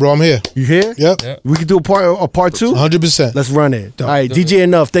 do it again, bro. I'm here. You here? Yep. We can do a part two? 100%. Let's run it. All right, DJ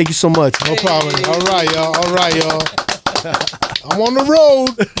ENUFF. Thank you so much. No problem. All right, y'all. I'm on the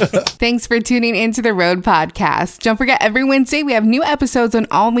road. Thanks for tuning into the Road Podcast. Don't forget, every Wednesday we have new episodes on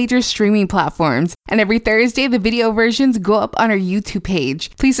all major streaming platforms. And every Thursday, the video versions go up on our YouTube page.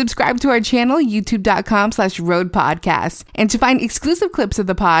 Please subscribe to our channel, youtube.com/Road Podcast. And to find exclusive clips of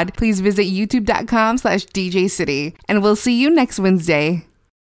the pod, please visit youtube.com/DJ City. And we'll see you next Wednesday.